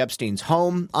Jeffrey Epstein's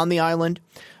home on the island.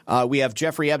 We have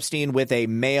Jeffrey Epstein with a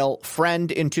male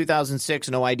friend in 2006.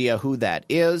 No idea who that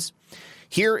is.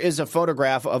 Here is a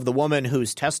photograph of the woman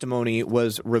whose testimony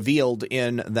was revealed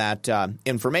in that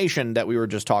information that we were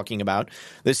just talking about.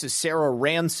 This is Sarah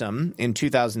Ransom in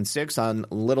 2006 on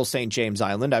Little St. James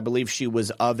Island. I believe she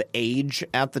was of age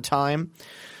at the time.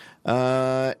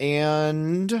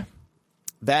 And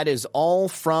that is all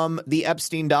from the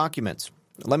Epstein documents.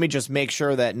 Let me just make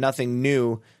sure that nothing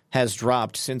new has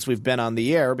dropped since we've been on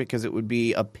the air, because it would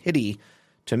be a pity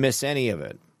to miss any of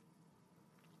it.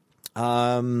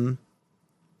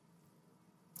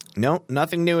 No,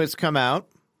 nothing new has come out.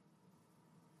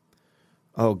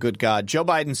 Oh, good God. Joe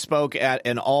Biden spoke at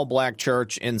an all-black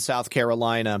church in South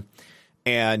Carolina,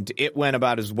 and it went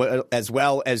about as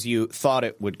well as you thought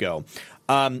it would go.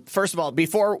 First of all,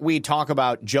 before we talk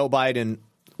about Joe Biden,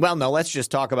 well, no, let's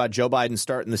just talk about Joe Biden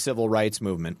starting the civil rights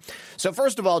movement. So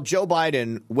first of all, Joe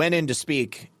Biden went in to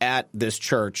speak at this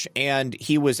church, and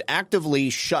he was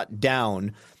actively shut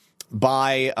down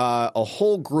by a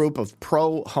whole group of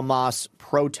pro-Hamas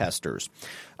protesters.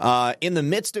 In the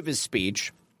midst of his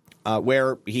speech,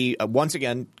 where he once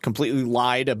again completely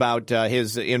lied about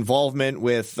his involvement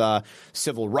with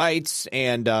civil rights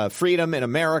and freedom in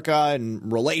America and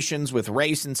relations with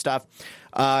race and stuff,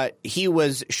 he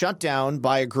was shut down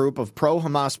by a group of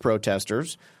pro-Hamas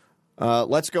protesters.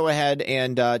 Let's go ahead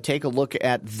and take a look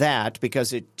at that,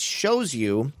 because it shows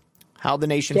you how the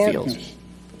nation feels.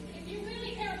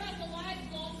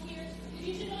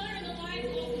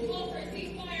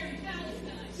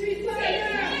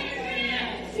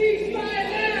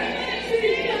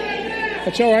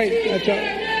 That's all right. That's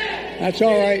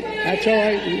all right. That's all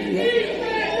right.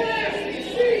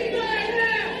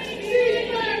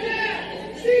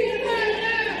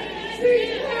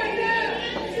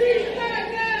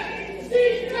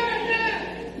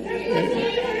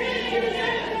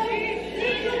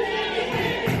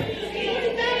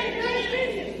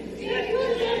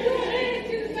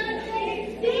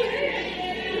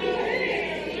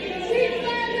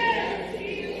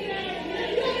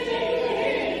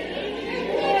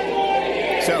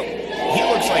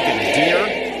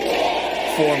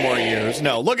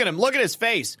 No, look at him. Look at his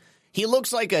face. He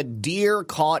looks like a deer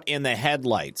caught in the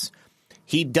headlights.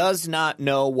 He does not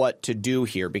know what to do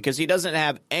here, because he doesn't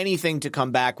have anything to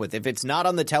come back with. If it's not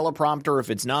on the teleprompter,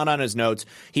 if it's not on his notes,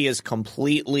 he is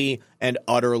completely and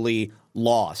utterly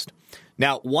lost.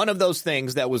 Now, one of those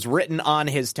things that was written on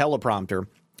his teleprompter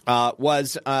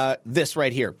was this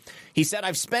right here. He said,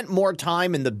 "I've spent more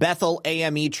time in the Bethel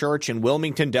AME Church in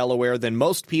Wilmington, Delaware than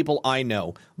most people I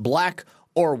know, black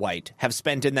or white, have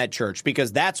spent in that church,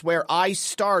 because that's where I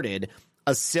started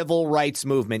a civil rights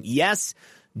movement." Yes,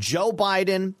 Joe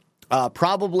Biden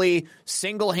probably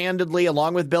single-handedly,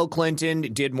 along with Bill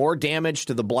Clinton, did more damage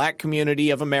to the black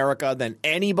community of America than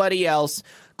anybody else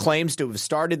claims to have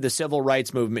started the civil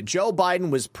rights movement. Joe Biden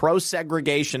was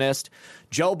pro-segregationist.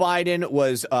 Joe Biden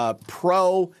was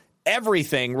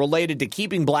pro-everything related to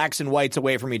keeping blacks and whites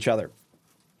away from each other.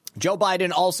 Joe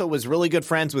Biden also was really good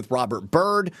friends with Robert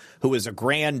Byrd, who was a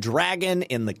Grand Dragon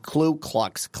in the Ku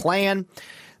Klux Klan.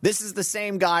 This is the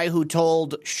same guy who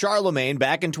told Charlemagne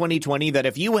back in 2020 that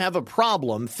if you have a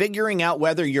problem figuring out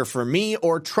whether you're for me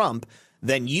or Trump,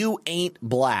 then you ain't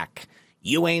black.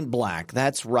 You ain't black.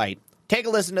 That's right. Take a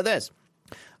listen to this.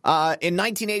 In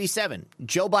 1987,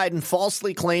 Joe Biden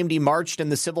falsely claimed he marched in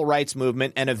the civil rights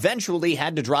movement and eventually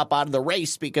had to drop out of the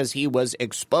race because he was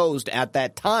exposed at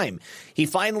that time. He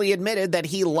finally admitted that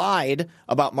he lied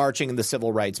about marching in the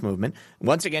civil rights movement.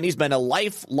 Once again, he's been a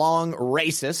lifelong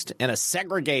racist and a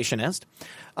segregationist.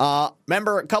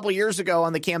 Remember a couple years ago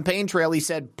on the campaign trail, he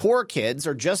said poor kids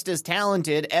are just as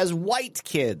talented as white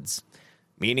kids,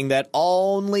 meaning that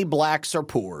only blacks are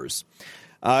poors.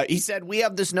 He said, we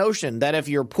have this notion that if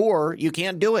you're poor, you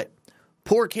can't do it.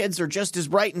 Poor kids are just as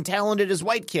bright and talented as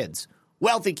white kids,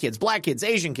 wealthy kids, black kids,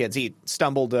 Asian kids. He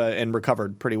stumbled and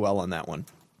recovered pretty well on that one.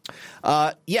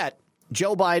 Yet,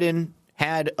 Joe Biden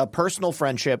had a personal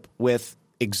friendship with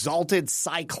exalted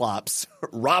Cyclops,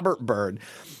 Robert Byrd.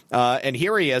 And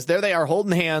here he is. There they are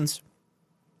holding hands.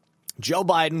 Joe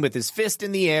Biden with his fist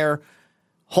in the air,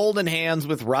 holding hands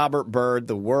with Robert Byrd,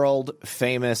 the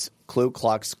world-famous Ku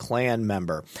Klux Klan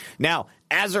member. Now,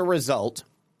 as a result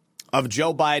of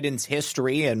Joe Biden's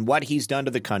history and what he's done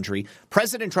to the country,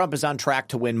 President Trump is on track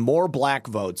to win more black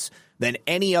votes than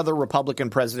any other Republican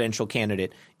presidential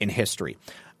candidate in history.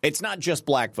 It's not just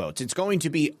black votes. It's going to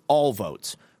be all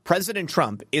votes. President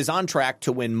Trump is on track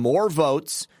to win more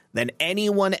votes than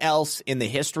anyone else in the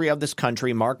history of this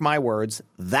country. Mark my words.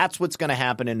 That's what's going to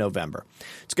happen in November.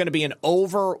 It's going to be an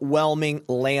overwhelming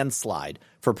landslide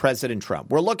for President Trump.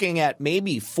 We're looking at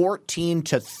maybe 14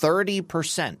 to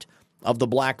 30% of the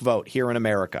black vote here in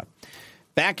America.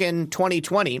 Back in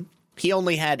 2020, he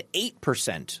only had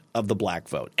 8% of the black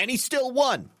vote, and he still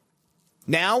won.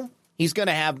 Now he's going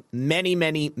to have many,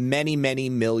 many, many, many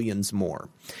millions more.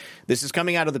 This is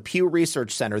coming out of the Pew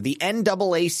Research Center. The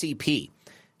NAACP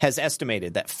has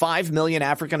estimated that 5 million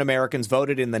African Americans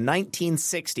voted in the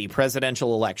 1960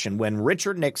 presidential election when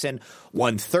Richard Nixon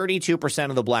won 32%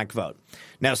 of the black vote.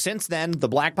 Now, since then, the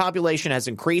black population has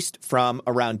increased from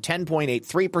around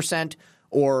 10.83%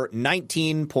 or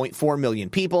 19.4 million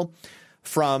people to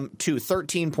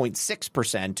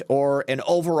 13.6% or an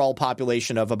overall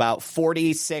population of about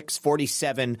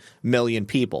 47 million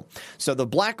people. So the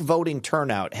black voting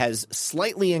turnout has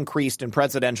slightly increased in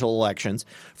presidential elections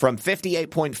from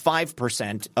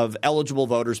 58.5% of eligible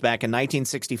voters back in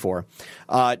 1964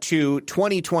 to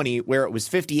 2020, where it was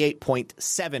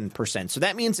 58.7%. So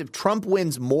that means if Trump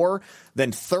wins more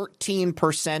than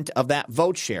 13% of that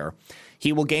vote share,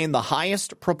 he will gain the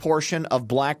highest proportion of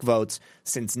black votes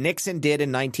since Nixon did in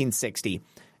 1960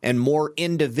 and more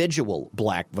individual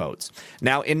black votes.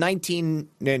 Now, in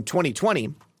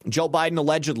 2020, Joe Biden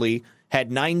allegedly had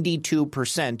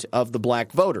 92% of the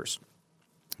black voters.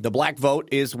 The black vote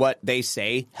is what they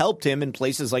say helped him in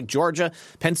places like Georgia,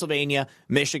 Pennsylvania,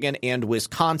 Michigan, and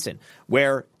Wisconsin,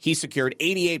 where he secured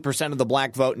 88% of the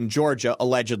black vote in Georgia,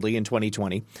 allegedly, in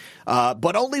 2020,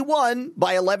 but only won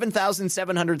by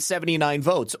 11,779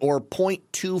 votes, or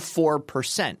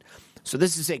 0.24%. So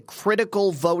this is a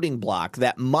critical voting bloc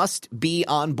that must be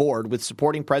on board with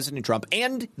supporting President Trump,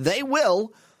 and they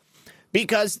will,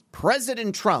 because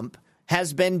President Trump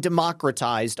has been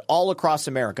democratized all across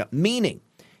America, meaning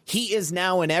he is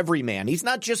now an everyman. He's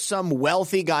not just some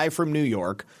wealthy guy from New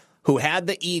York who had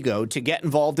the ego to get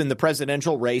involved in the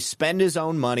presidential race, spend his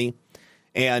own money,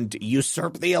 and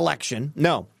usurp the election.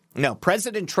 No.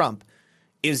 President Trump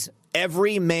is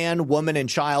every man, woman, and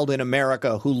child in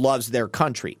America who loves their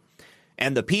country.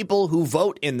 And the people who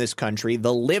vote in this country,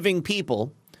 the living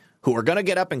people who are going to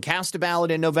get up and cast a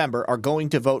ballot in November, are going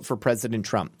to vote for President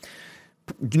Trump.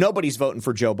 Nobody's voting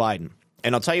for Joe Biden.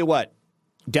 And I'll tell you what.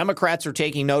 Democrats are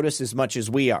taking notice as much as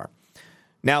we are.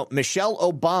 Now, Michelle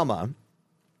Obama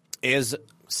is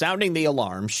sounding the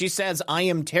alarm. She says, I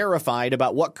am terrified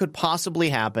about what could possibly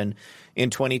happen in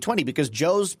 2020 because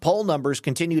Joe's poll numbers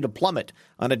continue to plummet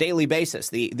on a daily basis.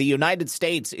 The United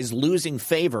States is losing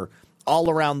favor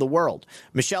all around the world.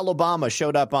 Michelle Obama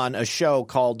showed up on a show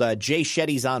called Jay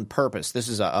Shetty's On Purpose. This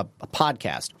is a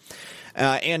podcast.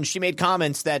 And she made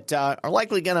comments that are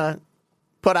likely going to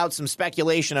put out some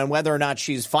speculation on whether or not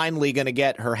she's finally going to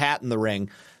get her hat in the ring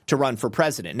to run for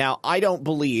president. Now, I don't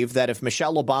believe that if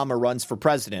Michelle Obama runs for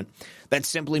president, that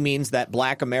simply means that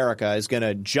black America is going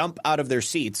to jump out of their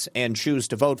seats and choose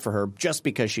to vote for her just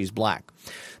because she's black.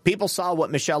 People saw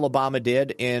what Michelle Obama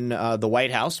did in the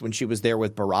White House when she was there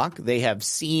with Barack. They have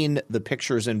seen the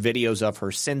pictures and videos of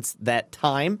her since that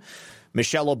time.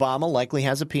 Michelle Obama likely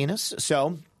has a penis,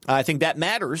 so I think that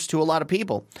matters to a lot of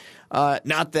people.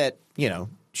 Not that,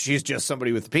 she's just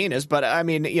somebody with a penis, but I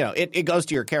mean, it goes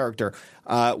to your character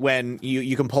when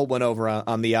you can pull one over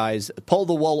on the eyes, pull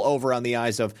the wool over on the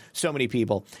eyes of so many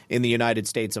people in the United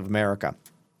States of America.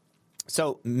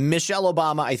 So Michelle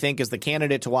Obama, I think, is the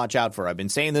candidate to watch out for. I've been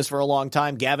saying this for a long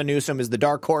time. Gavin Newsom is the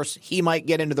dark horse. He might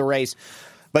get into the race.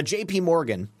 But J.P.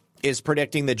 Morgan is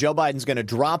predicting that Joe Biden's going to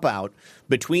drop out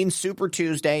between Super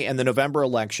Tuesday and the November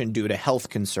election due to health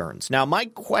concerns. Now, my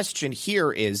question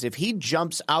here is, if he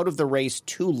jumps out of the race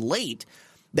too late,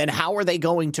 then how are they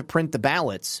going to print the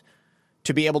ballots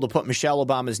to be able to put Michelle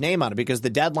Obama's name on it? Because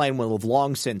the deadline will have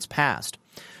long since passed.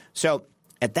 So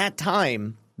at that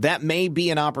time, that may be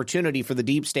an opportunity for the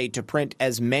deep state to print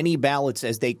as many ballots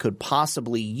as they could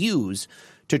possibly use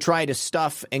to try to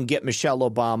stuff and get Michelle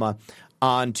Obama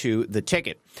onto the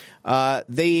ticket.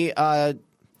 The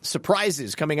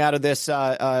surprises coming out of this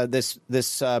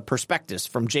prospectus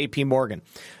from J.P. Morgan.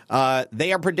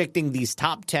 They are predicting these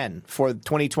top 10 for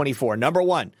 2024. Number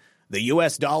 1, the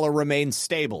U.S. dollar remains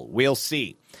stable. We'll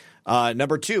see.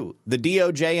 Number 2, the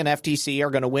DOJ and FTC are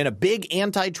going to win a big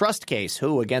antitrust case.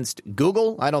 Who, against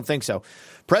Google? I don't think so.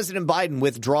 President Biden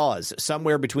withdraws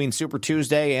somewhere between Super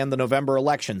Tuesday and the November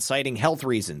election, citing health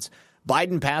reasons.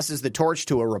 Biden passes the torch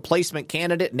to a replacement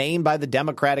candidate named by the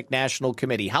Democratic National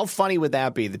Committee. How funny would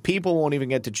that be? The people won't even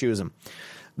get to choose him.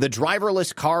 The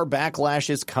driverless car backlash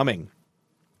is coming.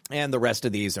 And the rest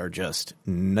of these are just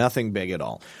nothing big at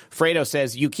all. Fredo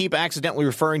says, you keep accidentally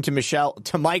referring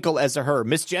to Michael as a her.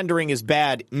 Misgendering is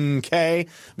bad. Okay.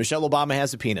 Michelle Obama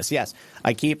has a penis. Yes,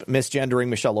 I keep misgendering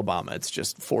Michelle Obama. It's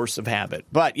just force of habit.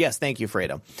 But yes, thank you,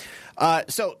 Fredo.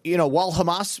 So, while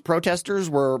Hamas protesters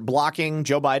were blocking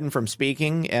Joe Biden from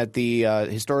speaking at the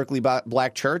historically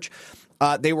black church,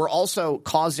 they were also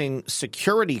causing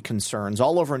security concerns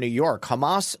all over New York.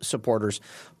 Hamas supporters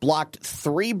blocked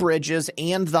 3 bridges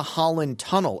and the Holland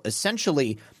Tunnel,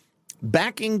 essentially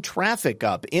backing traffic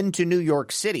up into New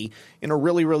York City in a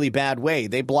really, really bad way.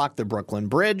 They blocked the Brooklyn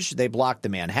Bridge. They blocked the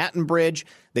Manhattan Bridge.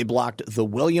 They blocked the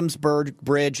Williamsburg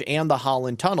Bridge and the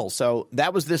Holland Tunnel. So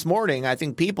that was this morning. I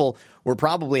think people were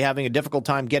probably having a difficult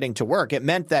time getting to work. It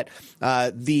meant that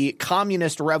the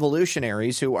communist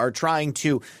revolutionaries who are trying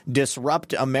to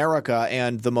disrupt America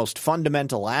and the most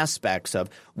fundamental aspects of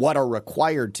what are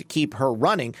required to keep her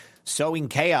running, sowing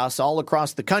chaos all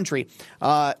across the country,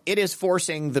 it is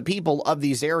forcing the people of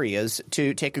these areas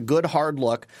to take a good hard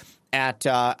look at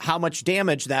how much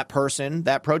damage that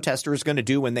protester is going to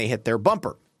do when they hit their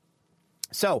bumper.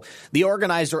 So the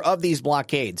organizer of these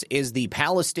blockades is the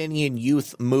Palestinian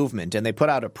Youth Movement, and they put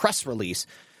out a press release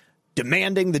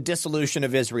demanding the dissolution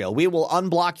of Israel. We will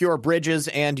unblock your bridges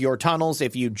and your tunnels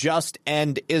if you just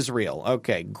end Israel.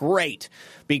 Okay, great.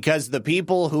 Because the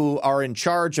people who are in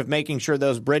charge of making sure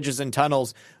those bridges and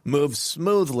tunnels move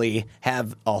smoothly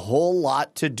have a whole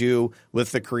lot to do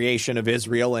with the creation of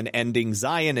Israel and ending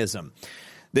Zionism.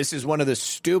 This is one of the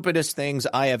stupidest things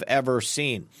I have ever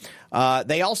seen.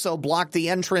 They also blocked the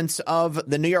entrance of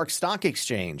the New York Stock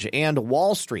Exchange and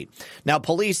Wall Street. Now,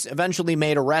 police eventually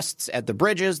made arrests at the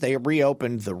bridges. They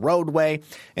reopened the roadway,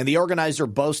 and the organizer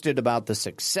boasted about the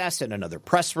success in another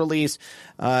press release.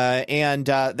 And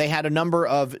they had a number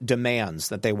of demands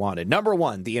that they wanted. Number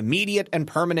 1, the immediate and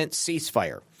permanent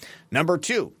ceasefire. Number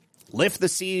 2, lift the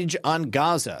siege on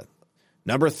Gaza.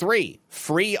 Number 3,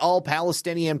 free all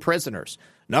Palestinian prisoners.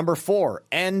 Number 4,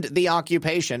 end the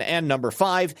occupation. And number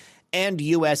 5, end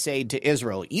U.S. aid to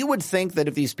Israel. You would think that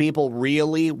if these people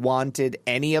really wanted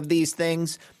any of these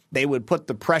things, they would put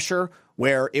the pressure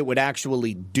where it would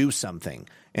actually do something.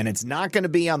 And it's not going to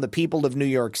be on the people of New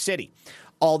York City.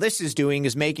 All this is doing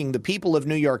is making the people of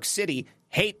New York City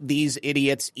hate these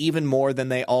idiots even more than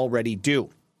they already do.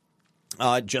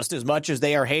 Just as much as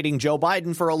they are hating Joe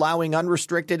Biden for allowing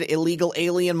unrestricted illegal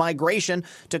alien migration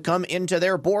to come into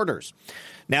their borders.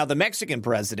 Now, the Mexican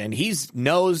president, he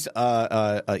smells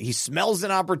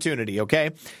an opportunity,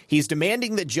 okay? He's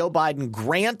demanding that Joe Biden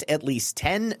grant at least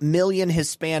 10 million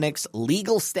Hispanics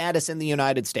legal status in the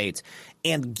United States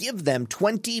and give them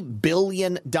 $20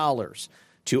 billion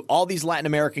to all these Latin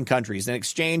American countries in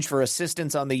exchange for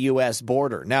assistance on the U.S.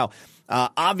 border. Now,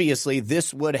 obviously,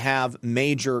 this would have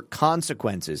major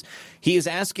consequences. He is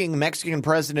asking Mexican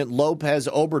President Lopez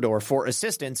Obrador for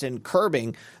assistance in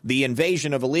curbing the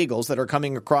invasion of illegals that are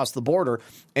coming across the border.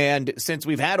 And since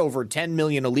we've had over 10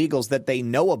 million illegals that they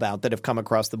know about that have come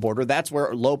across the border, that's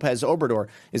where Lopez Obrador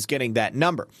is getting that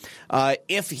number.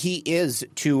 If he is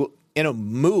to,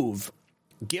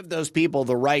 give those people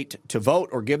the right to vote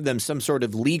or give them some sort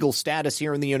of legal status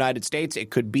here in the United States, it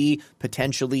could be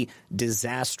potentially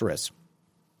disastrous.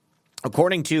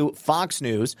 According to Fox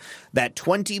News, that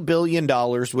 $20 billion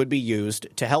would be used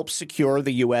to help secure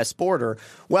the U.S. border.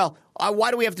 Well,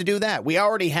 why do we have to do that? We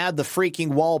already had the freaking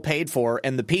wall paid for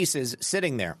and the pieces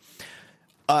sitting there.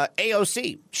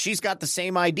 AOC, she's got the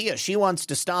same idea. She wants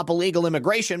to stop illegal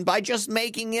immigration by just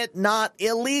making it not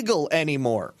illegal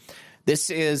anymore. This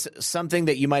is something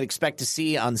that you might expect to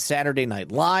see on Saturday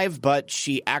Night Live, but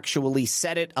she actually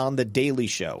said it on The Daily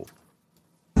Show.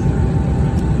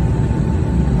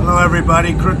 Hello,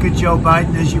 everybody. Crooked Joe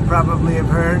Biden, as you probably have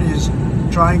heard, is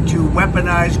trying to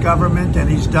weaponize government, and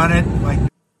he's done it like...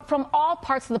 From all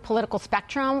parts of the political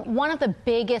spectrum, one of the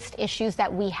biggest issues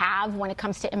that we have when it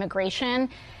comes to immigration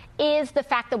is the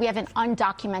fact that we have an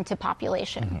undocumented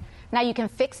population. Mm-hmm. Now, you can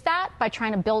fix that by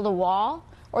trying to build a wall,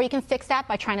 or you can fix that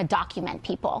by trying to document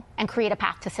people and create a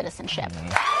path to citizenship.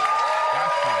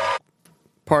 Mm-hmm.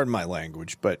 Pardon my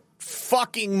language, but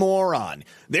fucking moron.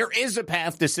 There is a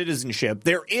path to citizenship.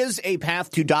 There is a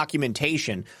path to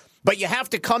documentation, but you have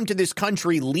to come to this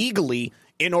country legally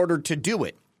in order to do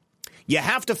it. You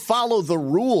have to follow the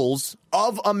rules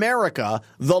of America,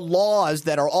 the laws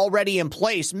that are already in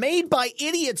place, made by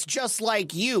idiots just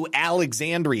like you,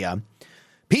 Alexandria.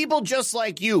 People just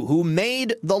like you who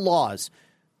made the laws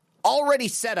already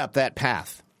set up that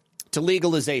path to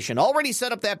legalization, already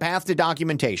set up that path to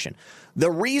documentation.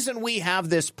 The reason we have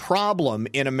this problem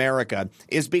in America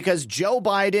is because Joe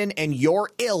Biden and your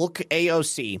ilk,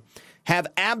 AOC, have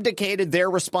abdicated their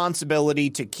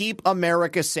responsibility to keep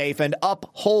America safe and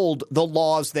uphold the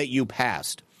laws that you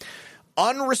passed.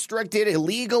 Unrestricted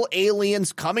illegal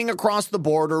aliens coming across the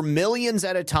border, millions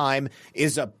at a time,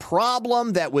 is a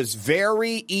problem that was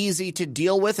very easy to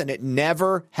deal with, and it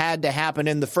never had to happen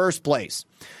in the first place.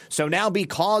 So now,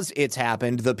 because it's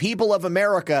happened, the people of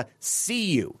America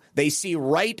see you. They see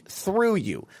right through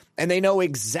you, and they know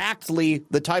exactly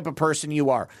the type of person you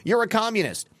are. You're a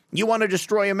communist. You want to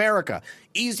destroy America.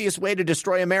 Easiest way to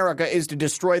destroy America is to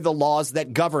destroy the laws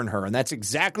that govern her, and that's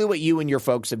exactly what you and your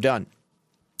folks have done.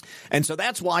 And so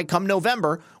that's why come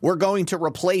November, we're going to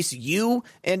replace you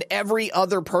and every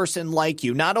other person like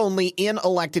you, not only in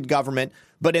elected government,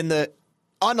 but in the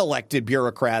unelected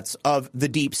bureaucrats of the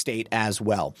deep state as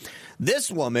well.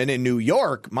 This woman in New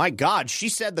York, my God, she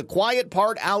said the quiet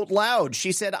part out loud.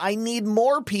 She said, I need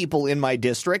more people in my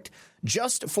district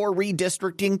just for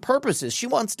redistricting purposes. She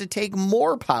wants to take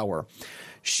more power.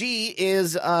 She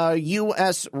is a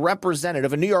U.S.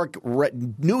 representative, a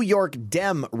New York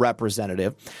Dem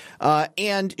representative,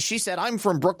 and she said, I'm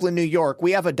from Brooklyn, New York.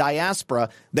 We have a diaspora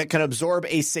that can absorb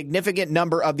a significant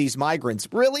number of these migrants.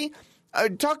 Really?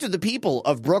 Talk to the people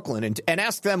of Brooklyn and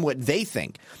ask them what they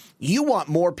think. You want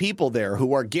more people there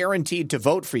who are guaranteed to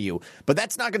vote for you, but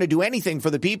that's not going to do anything for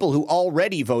the people who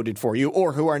already voted for you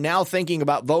or who are now thinking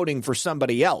about voting for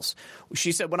somebody else.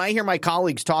 She said, when I hear my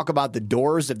colleagues talk about the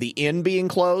doors of the inn being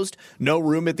closed, no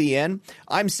room at the inn,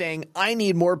 I'm saying I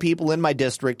need more people in my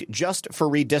district just for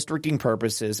redistricting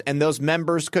purposes, and those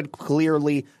members could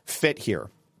clearly fit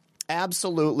here.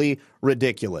 Absolutely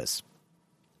ridiculous.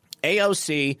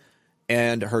 AOC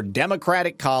and her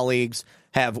Democratic colleagues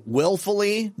have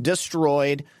willfully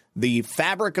destroyed the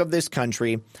fabric of this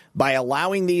country by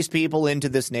allowing these people into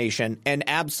this nation and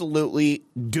absolutely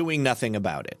doing nothing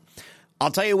about it.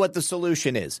 I'll tell you what the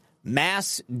solution is.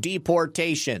 Mass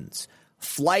deportations,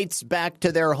 flights back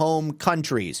to their home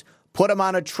countries, put them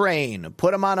on a train,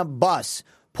 put them on a bus,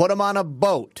 put them on a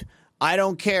boat. I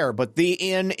don't care, but the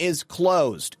inn is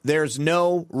closed. There's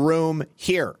no room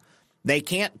here. They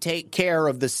can't take care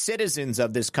of the citizens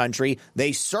of this country.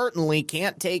 They certainly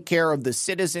can't take care of the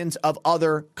citizens of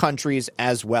other countries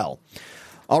as well.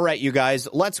 All right, you guys,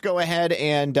 let's go ahead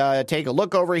and take a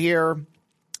look over here.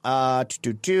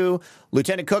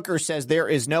 Lieutenant Cooker says there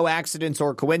is no accidents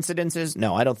or coincidences.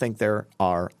 No, I don't think there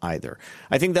are either.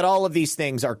 I think that all of these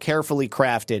things are carefully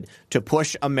crafted to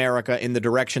push America in the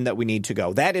direction that we need to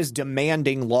go. That is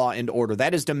demanding law and order.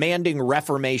 That is demanding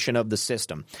reformation of the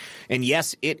system. And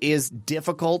yes, it is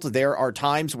difficult. There are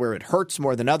times where it hurts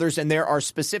more than others, and there are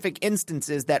specific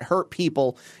instances that hurt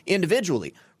people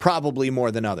individually, probably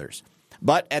more than others.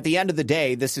 But at the end of the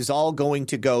day, this is all going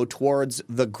to go towards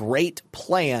the great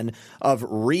plan of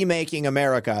remaking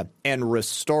America and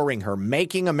restoring her,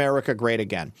 making America great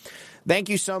again. Thank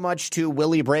you so much to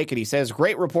Willie Brackett. He says,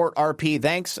 great report, RP.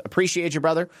 Thanks. Appreciate you,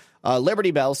 brother.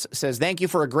 Liberty Bells says, thank you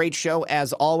for a great show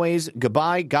as always.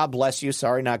 Goodbye. God bless you.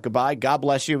 Sorry, not goodbye. God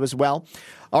bless you as well.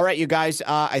 All right, you guys,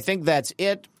 I think that's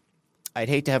it. I'd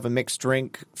hate to have a mixed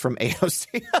drink from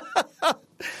AOC.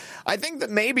 I think that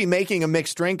maybe making a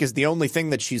mixed drink is the only thing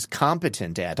that she's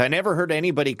competent at. I never heard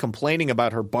anybody complaining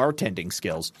about her bartending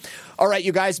skills. All right,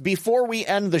 you guys, before we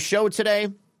end the show today,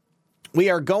 we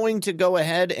are going to go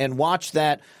ahead and watch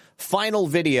that final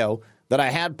video that I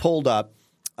had pulled up,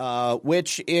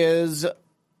 which is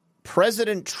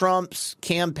President Trump's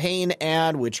campaign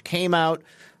ad, which came out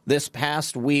this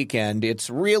past weekend. It's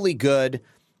really good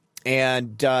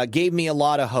and gave me a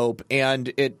lot of hope.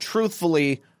 And it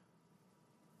truthfully...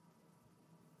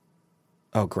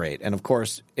 Oh, great. And, of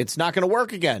course, it's not going to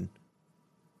work again.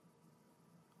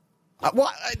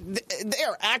 They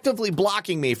are actively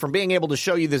blocking me from being able to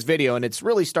show you this video, and it's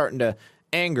really starting to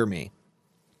anger me.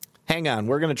 Hang on.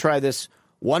 We're going to try this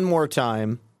one more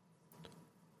time.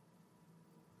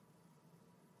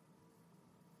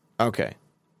 Okay.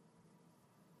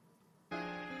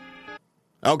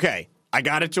 Okay. I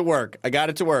got it to work.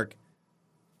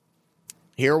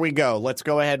 Here we go. Let's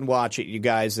go ahead and watch it, you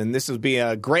guys, and this would be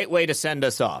a great way to send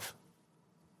us off.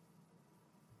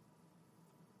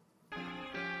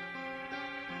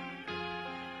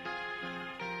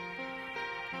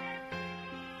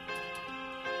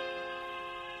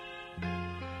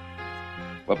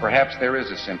 Well, perhaps there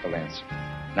is a simple answer.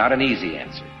 Not an easy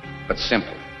answer, but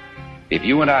simple. If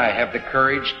you and I have the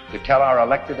courage to tell our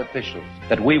elected officials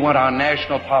that we want our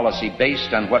national policy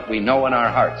based on what we know in our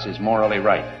hearts is morally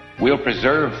right, we'll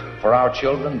preserve for our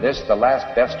children this, the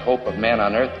last best hope of man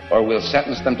on earth, or we'll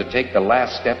sentence them to take the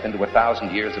last step into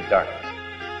 1,000 years of darkness.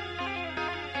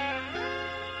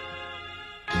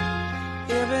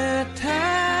 Every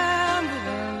time that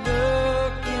I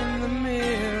look in the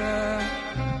mirror,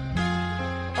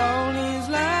 all these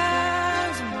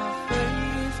lines in my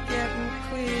face getting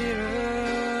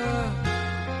clearer.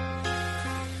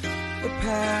 The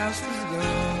past is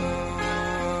gone,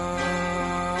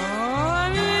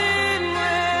 it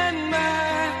went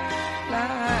by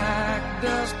like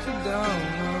dust to dawn.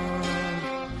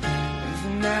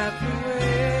 Isn't that the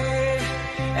way?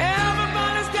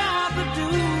 Everybody's got the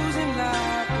dues in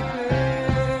life to play.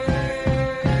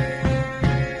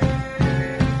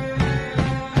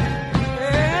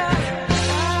 Yeah,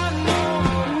 I know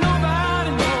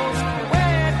nobody knows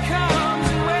where it comes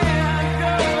and where it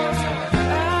goes.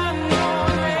 I know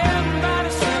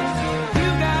everybody says you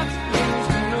got things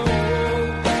to know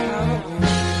how it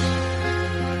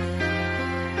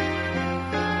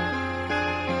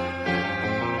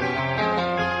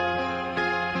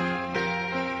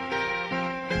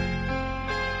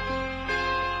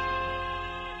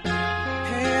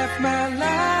half my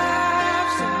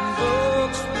life's in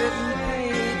books, written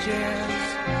pages,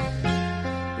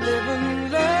 living,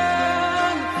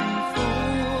 learn from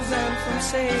fools and from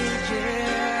sages.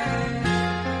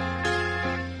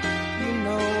 You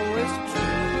know it's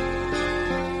true.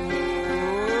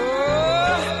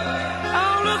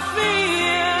 All the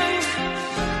things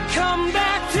come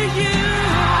back to you.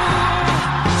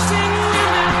 Sing with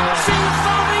me, sing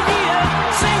for the year,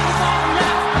 sing for the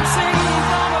laugh, sing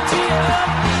for the tear.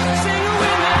 Sing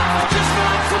with me, just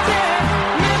for today,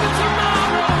 maybe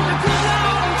tomorrow the good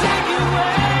Lord will take you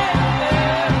away.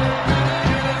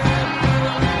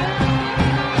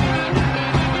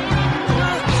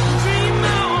 Dream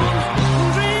on, dream on,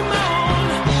 dream on,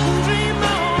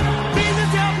 dream the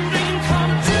devil dream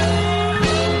come true.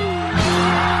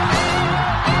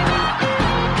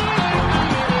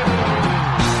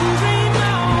 Dream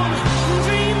on,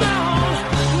 dream on,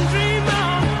 dream on,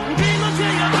 dream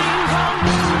until your dream come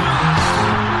true.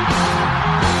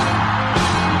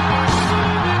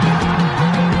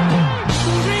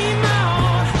 Dream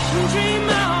on, dream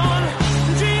on,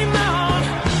 dream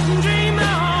on, dream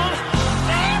on, dream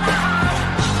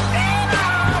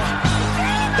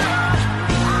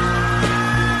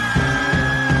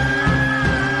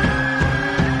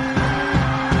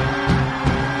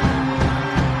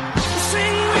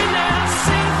Sing with me,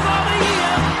 sing for the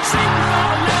year, sing for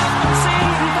the laugh, sing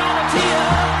for the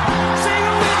tear. Sing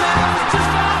with me, just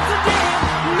for today,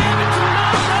 maybe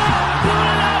tomorrow, good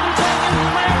Lord will take you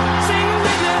away. Sing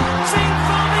with me, sing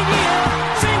for the year,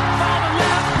 sing for the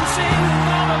laugh, sing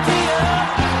for the tear.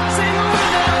 Sing with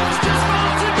me, just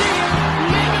for today,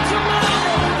 maybe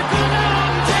tomorrow, the good Lord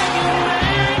will take you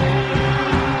away.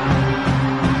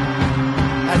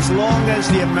 As long as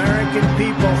the American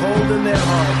people hold in their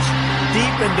hearts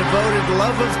deep and devoted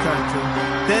love of country,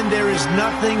 then there is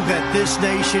nothing that this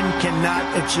nation cannot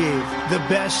achieve. The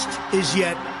best is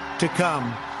yet to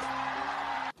come.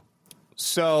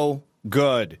 So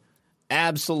good.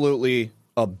 Absolutely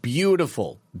a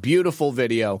beautiful, beautiful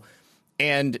video,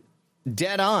 and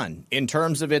dead on in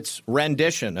terms of its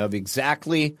rendition of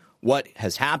exactly what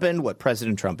has happened, what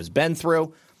President Trump has been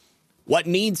through, what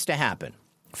needs to happen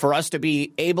for us to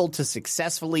be able to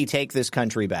successfully take this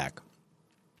country back.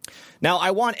 Now,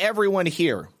 I want everyone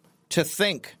here to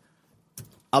think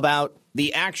about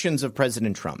the actions of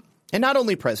President Trump, and not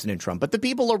only President Trump, but the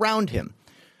people around him,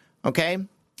 okay?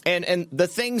 And the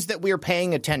things that we're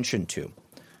paying attention to.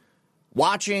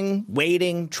 watching,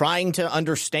 waiting, trying to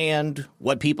understand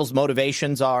what people's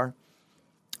motivations are.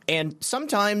 And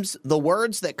sometimes the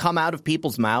words that come out of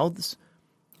people's mouths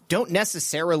don't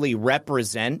necessarily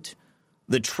represent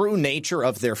the true nature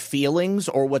of their feelings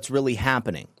or what's really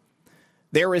happening.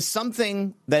 There is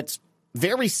something that's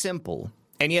very simple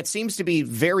and yet seems to be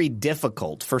very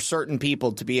difficult for certain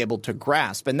people to be able to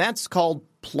grasp, and that's called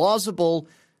plausible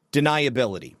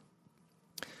deniability.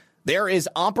 There is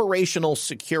operational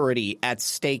security at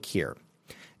stake here.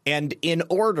 And in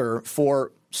order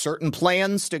for certain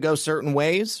plans to go certain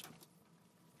ways,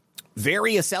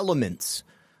 various elements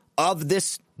of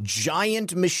this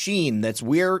giant machine that's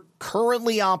we're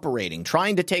currently operating,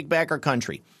 trying to take back our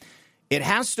country, it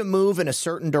has to move in a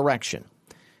certain direction.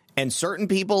 And certain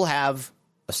people have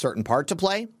a certain part to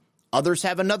play. Others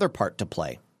have another part to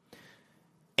play.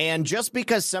 And just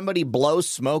because somebody blows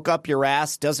smoke up your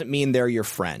ass doesn't mean they're your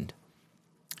friend.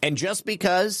 And just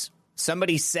because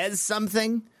somebody says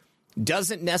something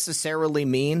doesn't necessarily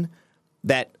mean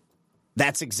that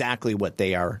that's exactly what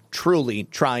they are truly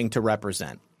trying to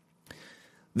represent.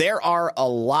 There are a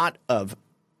lot of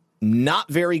not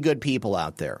very good people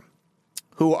out there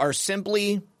who are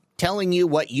simply telling you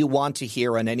what you want to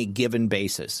hear on any given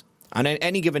basis, on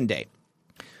any given day,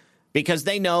 because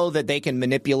they know that they can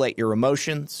manipulate your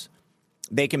emotions,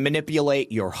 they can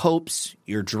manipulate your hopes,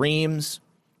 your dreams,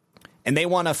 and they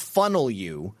want to funnel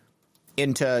you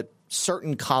into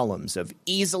certain columns of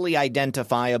easily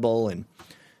identifiable and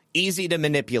easy to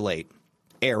manipulate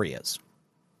areas.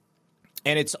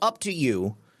 And it's up to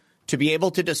you to be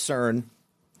able to discern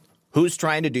who's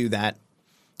trying to do that,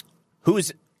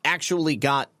 who's actually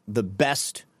got the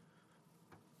best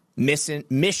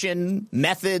mission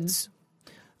methods,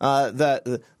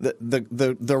 the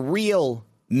real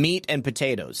meat and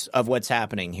potatoes of what's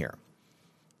happening here.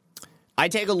 I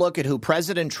take a look at who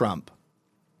President Trump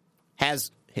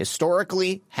has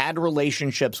historically had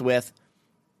relationships with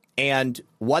and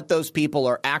what those people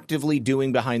are actively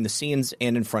doing behind the scenes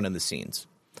and in front of the scenes.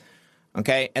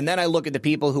 Okay? And then I look at the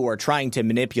people who are trying to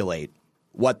manipulate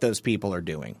what those people are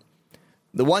doing.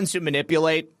 The ones who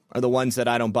manipulate are the ones that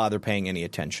I don't bother paying any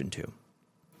attention to.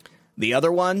 The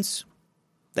other ones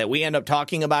that we end up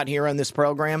talking about here on this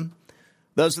program,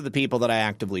 those are the people that I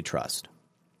actively trust.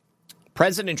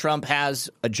 President Trump has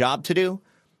a job to do,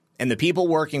 and the people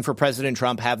working for President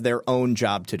Trump have their own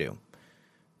job to do.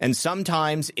 And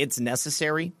sometimes it's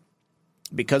necessary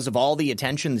because of all the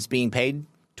attention that's being paid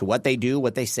to what they do,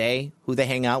 what they say, who they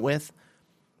hang out with.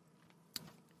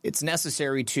 It's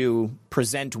necessary to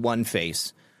present one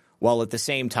face while at the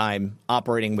same time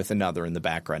operating with another in the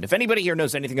background. If anybody here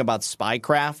knows anything about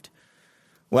spycraft,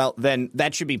 well, then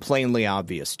that should be plainly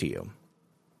obvious to you.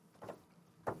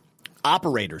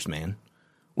 Operators, man.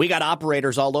 We got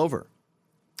operators all over.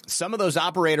 Some of those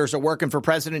operators are working for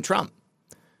President Trump.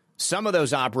 Some of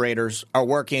those operators are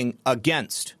working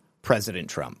against President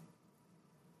Trump.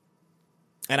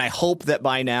 And I hope that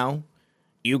by now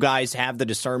you guys have the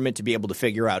discernment to be able to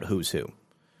figure out who's who,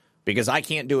 because I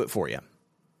can't do it for you.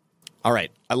 All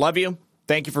right. I love you.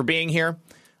 Thank you for being here.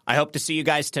 I hope to see you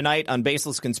guys tonight on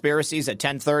Baseless Conspiracies at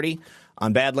 10:30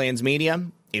 on Badlands Media.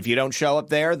 If you don't show up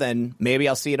there, then maybe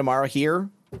I'll see you tomorrow here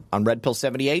on Red Pill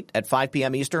 78 at 5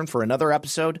 p.m. Eastern for another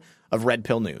episode of Red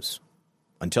Pill News.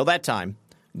 Until that time,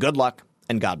 good luck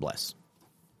and God bless.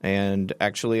 And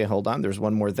actually, hold on. There's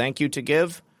one more thank you to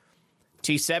give.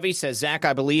 T. Sevi says, Zach,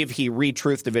 I believe he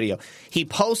re-truthed the video. He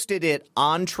posted it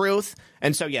on Truth.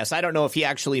 And so, yes, I don't know if he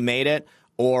actually made it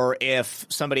or if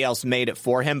somebody else made it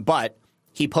for him, but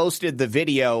he posted the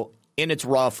video in its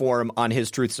raw form on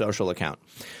his Truth Social account.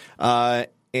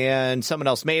 And someone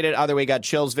else made it. Either way, got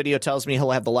chills. Video tells me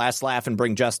he'll have the last laugh and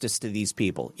bring justice to these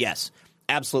people. Yes,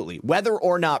 absolutely. Whether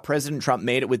or not President Trump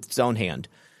made it with his own hand,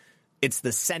 it's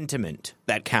the sentiment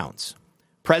that counts.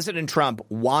 President Trump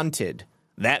wanted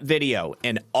that video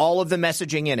and all of the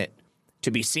messaging in it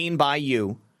to be seen by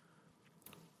you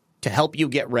to help you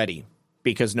get ready,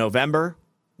 because November,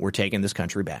 we're taking this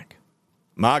country back.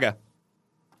 MAGA.